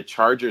the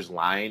Chargers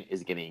line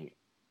is getting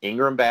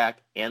Ingram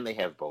back, and they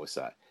have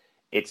Bosa.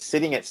 It's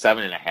sitting at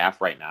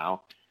 7.5 right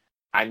now.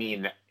 I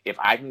mean, if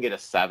I can get a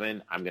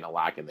 7, I'm going to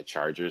lock in the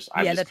Chargers.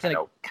 I'm just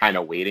kind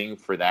of waiting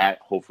for that.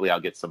 Hopefully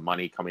I'll get some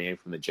money coming in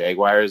from the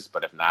Jaguars,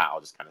 but if not, I'll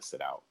just kind of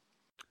sit out.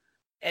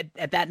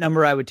 At that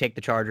number, I would take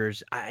the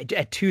Chargers.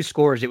 At 2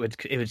 scores, it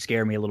would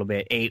scare me a little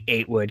bit.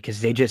 8 would,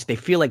 because they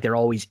feel like they're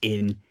always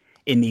in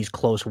these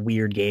close,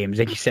 weird games.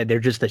 Like you said, they're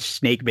just a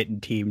snake-bitten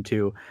team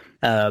too.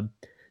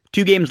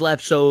 2 games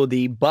left. So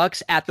the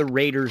Bucks at the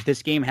Raiders.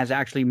 This game has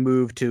actually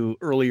moved to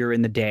earlier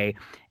in the day.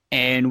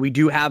 And we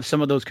do have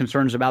some of those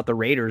concerns about the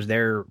Raiders.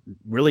 Their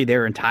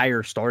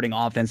entire starting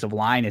offensive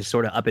line is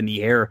sort of up in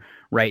the air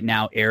right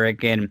now,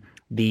 Eric. And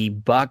the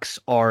Bucks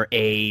are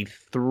a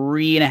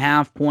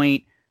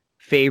 3.5-point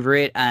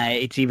favorite.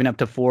 It's even up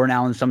to 4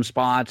 now in some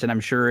spots. And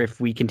I'm sure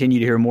if we continue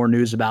to hear more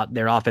news about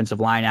their offensive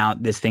line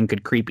out, this thing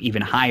could creep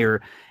even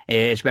higher,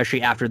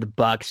 especially after the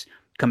Bucks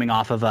coming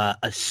off of a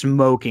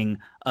smoking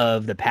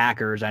of the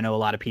Packers. I know a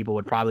lot of people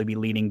would probably be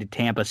leaning to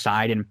Tampa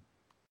side, and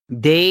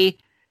they,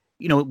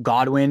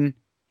 Godwin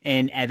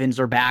and Evans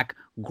are back.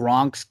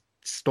 Gronk's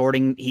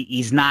starting.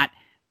 He's not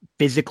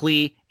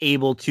physically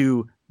able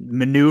to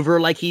maneuver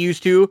like he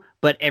used to,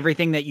 but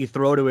everything that you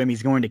throw to him,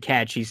 he's going to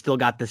catch. He's still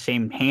got the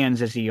same hands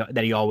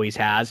that he always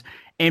has.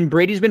 And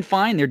Brady's been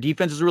fine. Their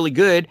defense is really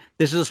good.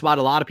 This is a spot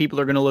a lot of people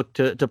are going to look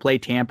to play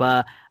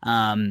Tampa.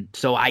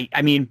 So I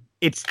mean,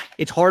 it's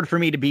hard for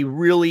me to be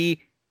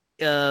really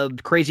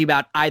crazy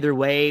about either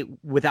way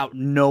without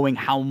knowing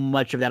how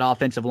much of that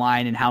offensive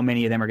line and how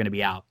many of them are going to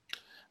be out.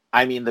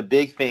 I mean, the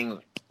big thing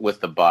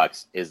with the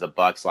Bucs is the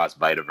Bucs lost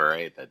Vita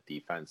Vea, the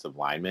defensive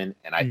lineman,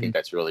 and I think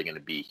that's really going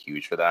to be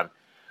huge for them.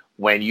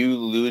 When you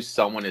lose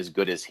someone as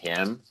good as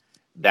him,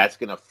 that's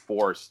going to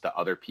force the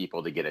other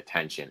people to get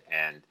attention.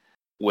 And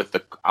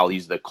I'll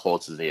use the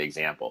Colts as the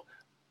example.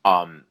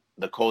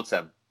 The Colts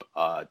have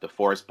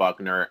DeForest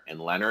Buckner and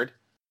Leonard.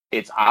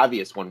 It's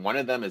obvious when one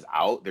of them is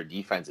out, their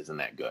defense isn't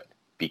that good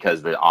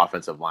because the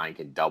offensive line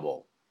can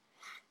double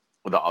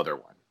the other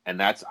one. And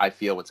that's, I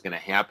feel, what's going to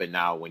happen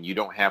now when you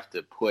don't have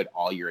to put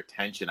all your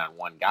attention on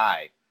one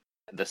guy.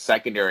 The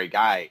secondary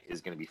guy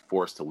is going to be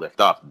forced to lift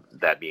up,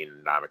 that being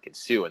Ndamukong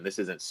Suh. And this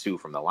isn't Suh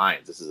from the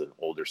Lions. This is an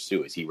older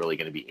Suh. Is he really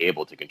going to be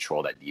able to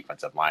control that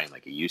defensive line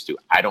like he used to?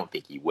 I don't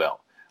think he will.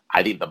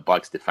 I think the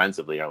Bucs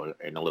defensively are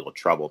in a little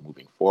trouble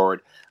moving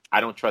forward. I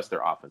don't trust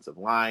their offensive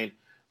line,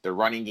 their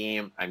running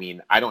game. I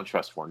mean, I don't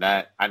trust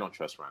Fournette. I don't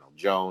trust Ronald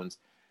Jones.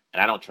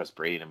 And I don't trust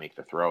Brady to make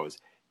the throws.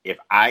 If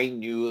I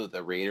knew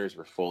the Raiders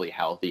were fully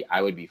healthy,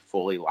 I would be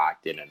fully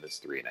locked in this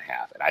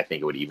 3.5. And I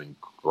think it would even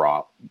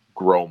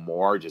grow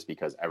more just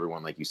because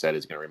everyone, like you said,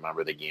 is going to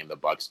remember the game the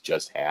Bucs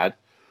just had.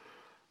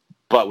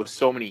 But with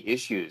so many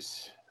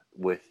issues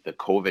with the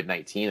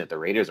COVID-19 that the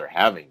Raiders are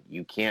having,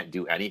 you can't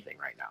do anything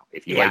right now.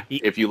 If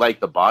you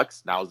like the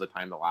Bucs, now's the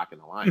time to lock in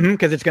the line.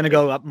 Because it's going to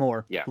go up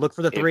more. Yeah. Look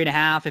for the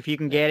 3.5 if you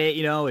can get it.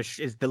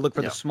 Is to look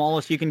for the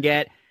smallest you can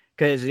get,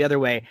 because the other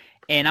way.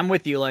 And I'm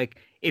with you. Like,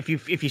 if you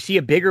see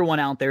a bigger one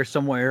out there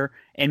somewhere,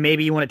 and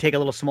maybe you want to take a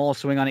little small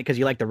swing on it because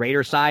you like the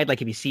Raider side,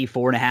 like if you see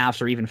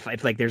 4.5s or even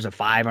if like there's a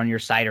 5 on your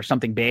side or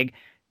something big,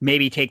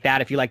 maybe take that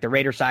if you like the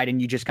Raider side,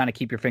 and you just kind of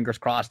keep your fingers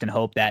crossed and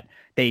hope that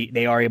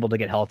they are able to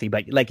get healthy.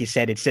 But like you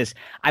said, it's just,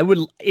 I would,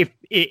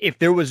 if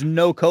there was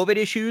no COVID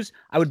issues,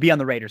 I would be on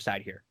the Raider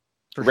side here.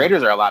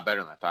 Raiders are a lot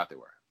better than I thought they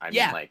were. I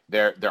mean, like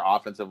their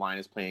offensive line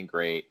is playing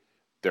great.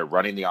 They're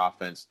running the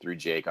offense through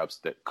Jacobs.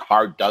 The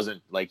Carr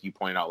doesn't, like you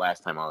pointed out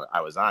last time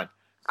I was on,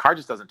 Carr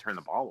just doesn't turn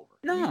the ball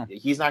over. No.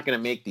 He's not going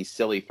to make these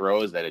silly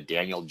throws that a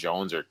Daniel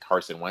Jones or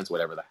Carson Wentz,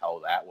 whatever the hell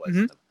that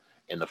was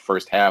in the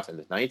first half in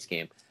the Knights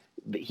game.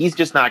 He's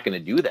just not going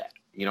to do that.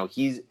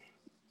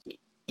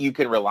 You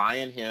can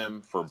rely on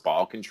him for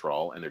ball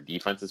control, and their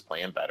defense is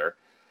playing better.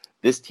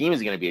 This team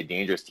is going to be a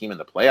dangerous team in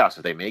the playoffs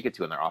if they make it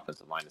to, and their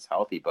offensive line is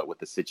healthy. But with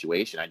the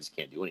situation, I just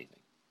can't do anything.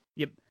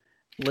 Yep.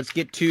 Let's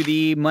get to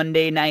the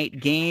Monday night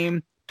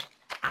game.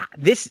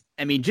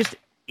 Just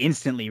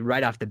instantly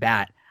right off the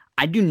bat,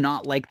 I do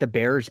not like the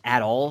Bears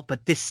at all,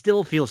 but this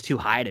still feels too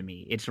high to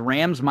me. It's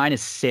Rams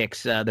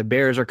 -6. The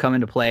Bears are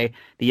coming to play.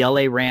 The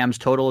LA Rams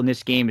total in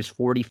this game is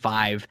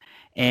 45.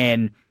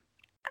 And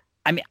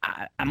I mean,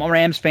 I'm a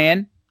Rams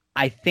fan.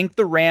 I think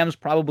the Rams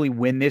probably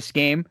win this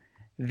game.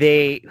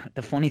 The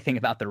funny thing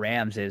about the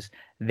Rams is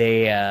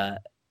they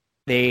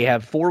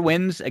have 4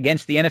 wins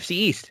against the NFC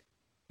East.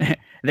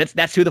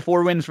 That's who the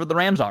 4 wins for the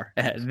Rams are.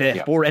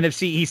 4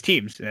 NFC East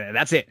teams.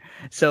 That's it.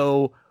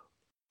 So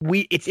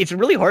it's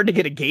really hard to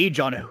get a gauge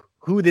on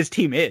who this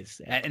team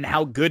is and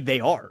how good they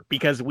are,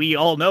 because we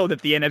all know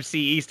that the NFC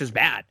East is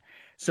bad.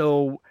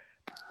 So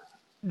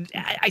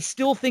I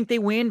still think they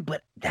win,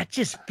 but that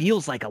just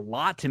feels like a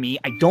lot to me.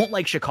 I don't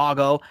like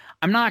Chicago.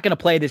 I'm not going to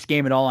play this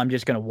game at all. I'm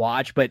just going to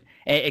watch, but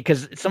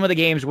because some of the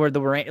games where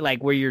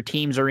where your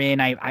teams are in,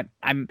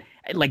 I'm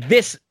like,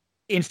 this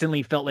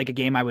instantly felt like a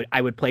game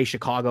I would play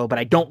Chicago, but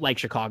I don't like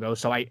Chicago.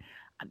 So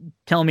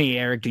tell me,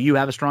 Eric, do you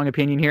have a strong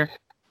opinion here?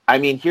 I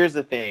mean, here's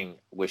the thing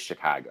with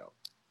Chicago.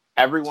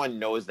 Everyone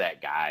knows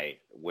that guy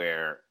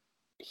where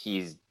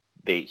he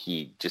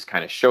just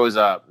kind of shows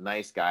up,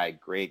 nice guy,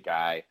 great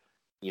guy.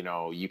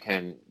 You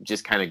can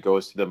just kind of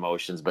goes through the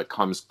motions, but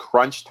comes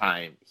crunch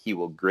time, he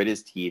will grit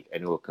his teeth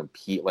and he will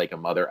compete like a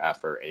mother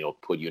effer, and he'll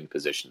put you in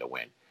position to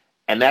win.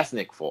 And that's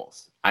Nick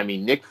Foles. I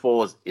mean, Nick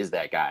Foles is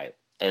that guy.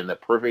 And the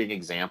perfect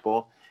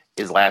example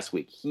is last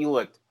week. He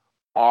looked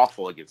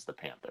awful against the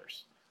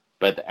Panthers.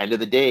 But at the end of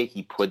the day,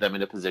 he put them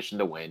in a position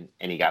to win,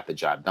 and he got the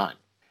job done.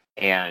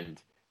 And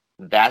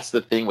that's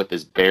the thing with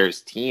this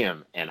Bears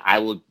team. And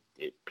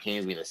it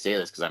pains me to say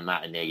this because I'm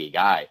not a Nagy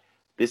guy.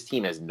 This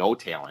team has no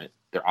talent.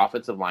 Their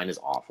offensive line is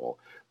awful.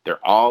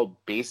 They're all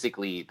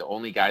basically, the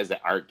only guys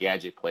that aren't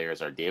gadget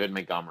players are David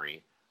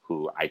Montgomery,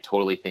 who I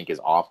totally think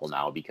is awful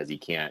now because he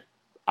can't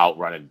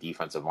outrun a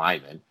defensive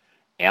lineman,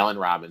 Allen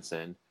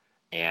Robinson,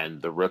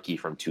 and the rookie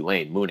from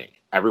Tulane, Mooney.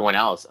 Everyone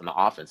else on the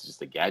offense is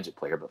just a gadget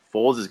player, but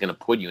Foles is going to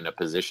put you in a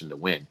position to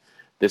win.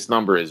 This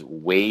number is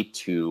way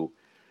too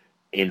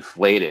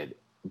inflated,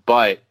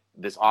 but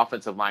this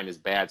offensive line is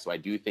bad, so I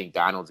do think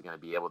Donald's going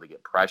to be able to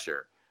get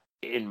pressure.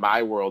 In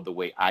my world, the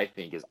way I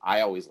think is I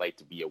always like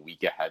to be a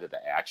week ahead of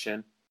the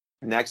action.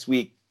 Next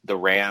week, the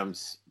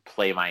Rams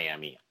play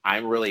Miami.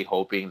 I'm really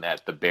hoping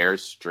that the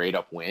Bears straight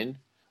up win,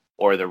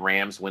 or the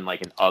Rams win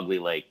like an ugly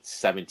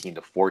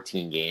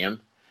 17-14 game.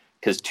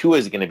 Because Tua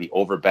is going to be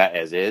overbet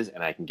as is,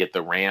 and I can get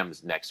the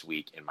Rams next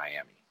week in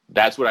Miami.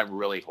 That's what I'm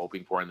really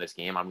hoping for in this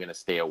game. I'm going to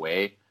stay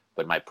away,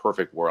 but in my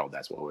perfect world,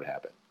 that's what would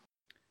happen.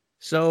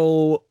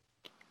 So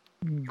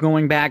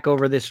going back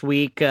over this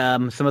week,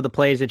 some of the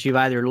plays that you've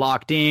either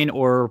locked in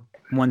or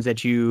ones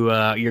that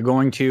you're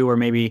going to, or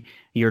maybe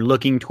you're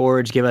looking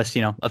towards. Give us,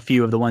 a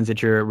few of the ones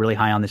that you're really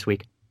high on this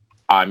week.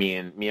 I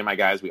mean, me and my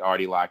guys, we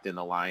already locked in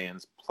the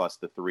Lions plus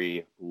the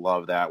 3.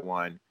 Love that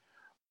one.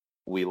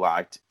 We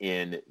locked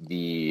in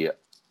the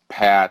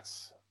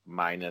Pats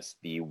minus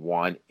the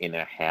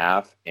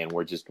 1.5, and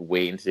we're just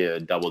waiting to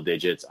double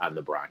digits on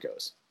the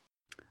Broncos.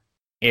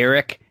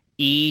 Eric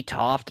E.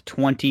 Toft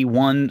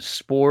 21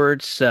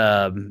 Sports.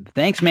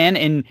 Thanks, man.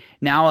 And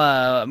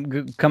now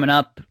coming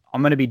up,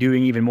 I'm going to be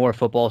doing even more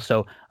football.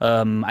 So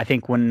I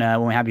think when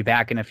we have you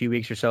back in a few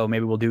weeks or so,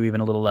 maybe we'll do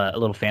even a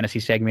little fantasy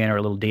segment or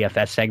a little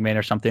DFS segment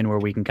or something where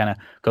we can kind of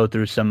go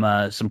through some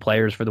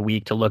players for the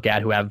week to look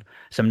at who have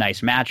some nice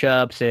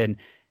matchups,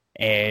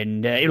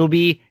 and it'll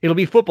be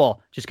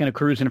football. Just going to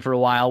cruising for a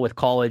while with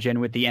college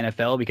and with the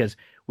NFL, because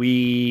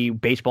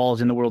baseball is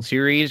in the World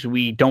Series.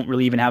 We don't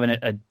really even have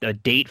a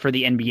date for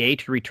the NBA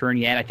to return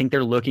yet. I think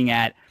they're looking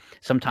at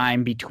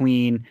sometime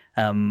between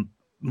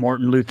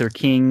Martin Luther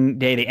King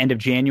Day, the end of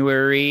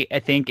January, I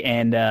think,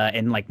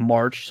 and like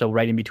March, so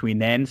right in between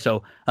then.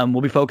 So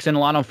we'll be focusing a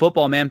lot on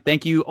football, man.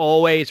 Thank you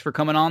always for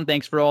coming on.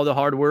 Thanks for all the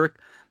hard work.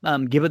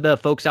 Give it the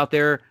folks out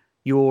there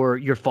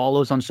your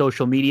follows on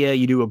social media.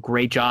 You do a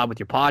great job with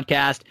your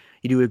podcast.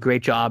 You do a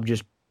great job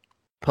just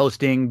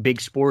posting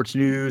big sports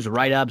news,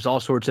 write-ups,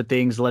 all sorts of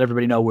things. Let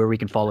everybody know where we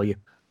can follow you.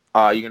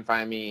 You can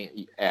find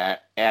me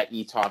at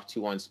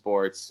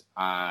eTalk21Sports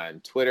on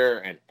Twitter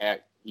and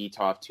at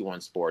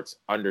eTalk21Sports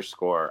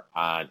 _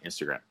 on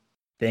Instagram.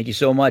 Thank you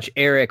so much,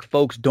 Eric.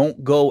 Folks,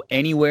 don't go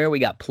anywhere. We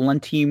got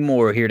plenty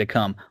more here to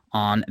come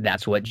on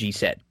That's What G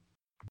Said.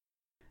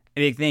 A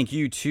big thank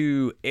you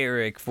to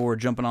Eric for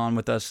jumping on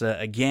with us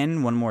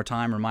again. One more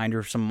time, reminder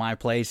of some of my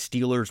plays.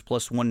 Steelers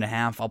plus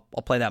 1.5.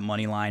 I'll play that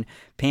money line.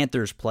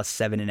 Panthers plus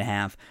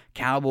 7.5.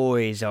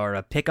 Cowboys are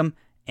a pick 'em,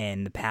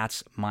 and the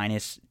Pats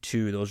minus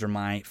 2. Those are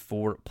my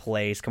 4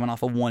 plays. Coming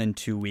off a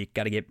 1-2 week.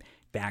 Got to get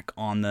back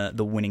on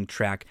the winning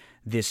track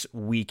this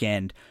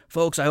weekend.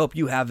 Folks, I hope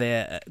you have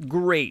a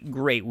great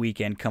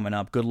weekend coming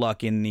up. Good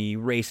luck in the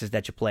races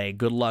that you play.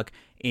 Good luck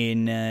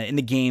in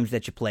the games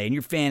that you play, in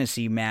your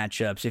fantasy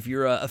matchups. If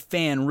you're a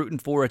fan rooting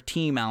for a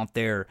team out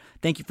there,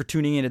 thank you for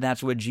tuning in to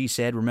That's What G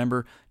Said.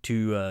 Remember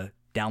to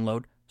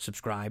download,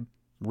 subscribe,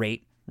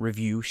 rate,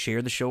 review,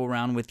 share the show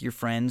around with your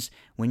friends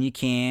when you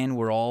can.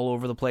 We're all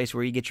over the place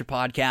where you get your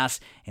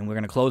podcasts, and we're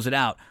going to close it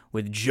out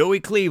with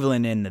Joey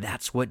Cleveland and the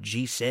That's What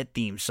G Said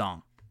theme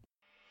song.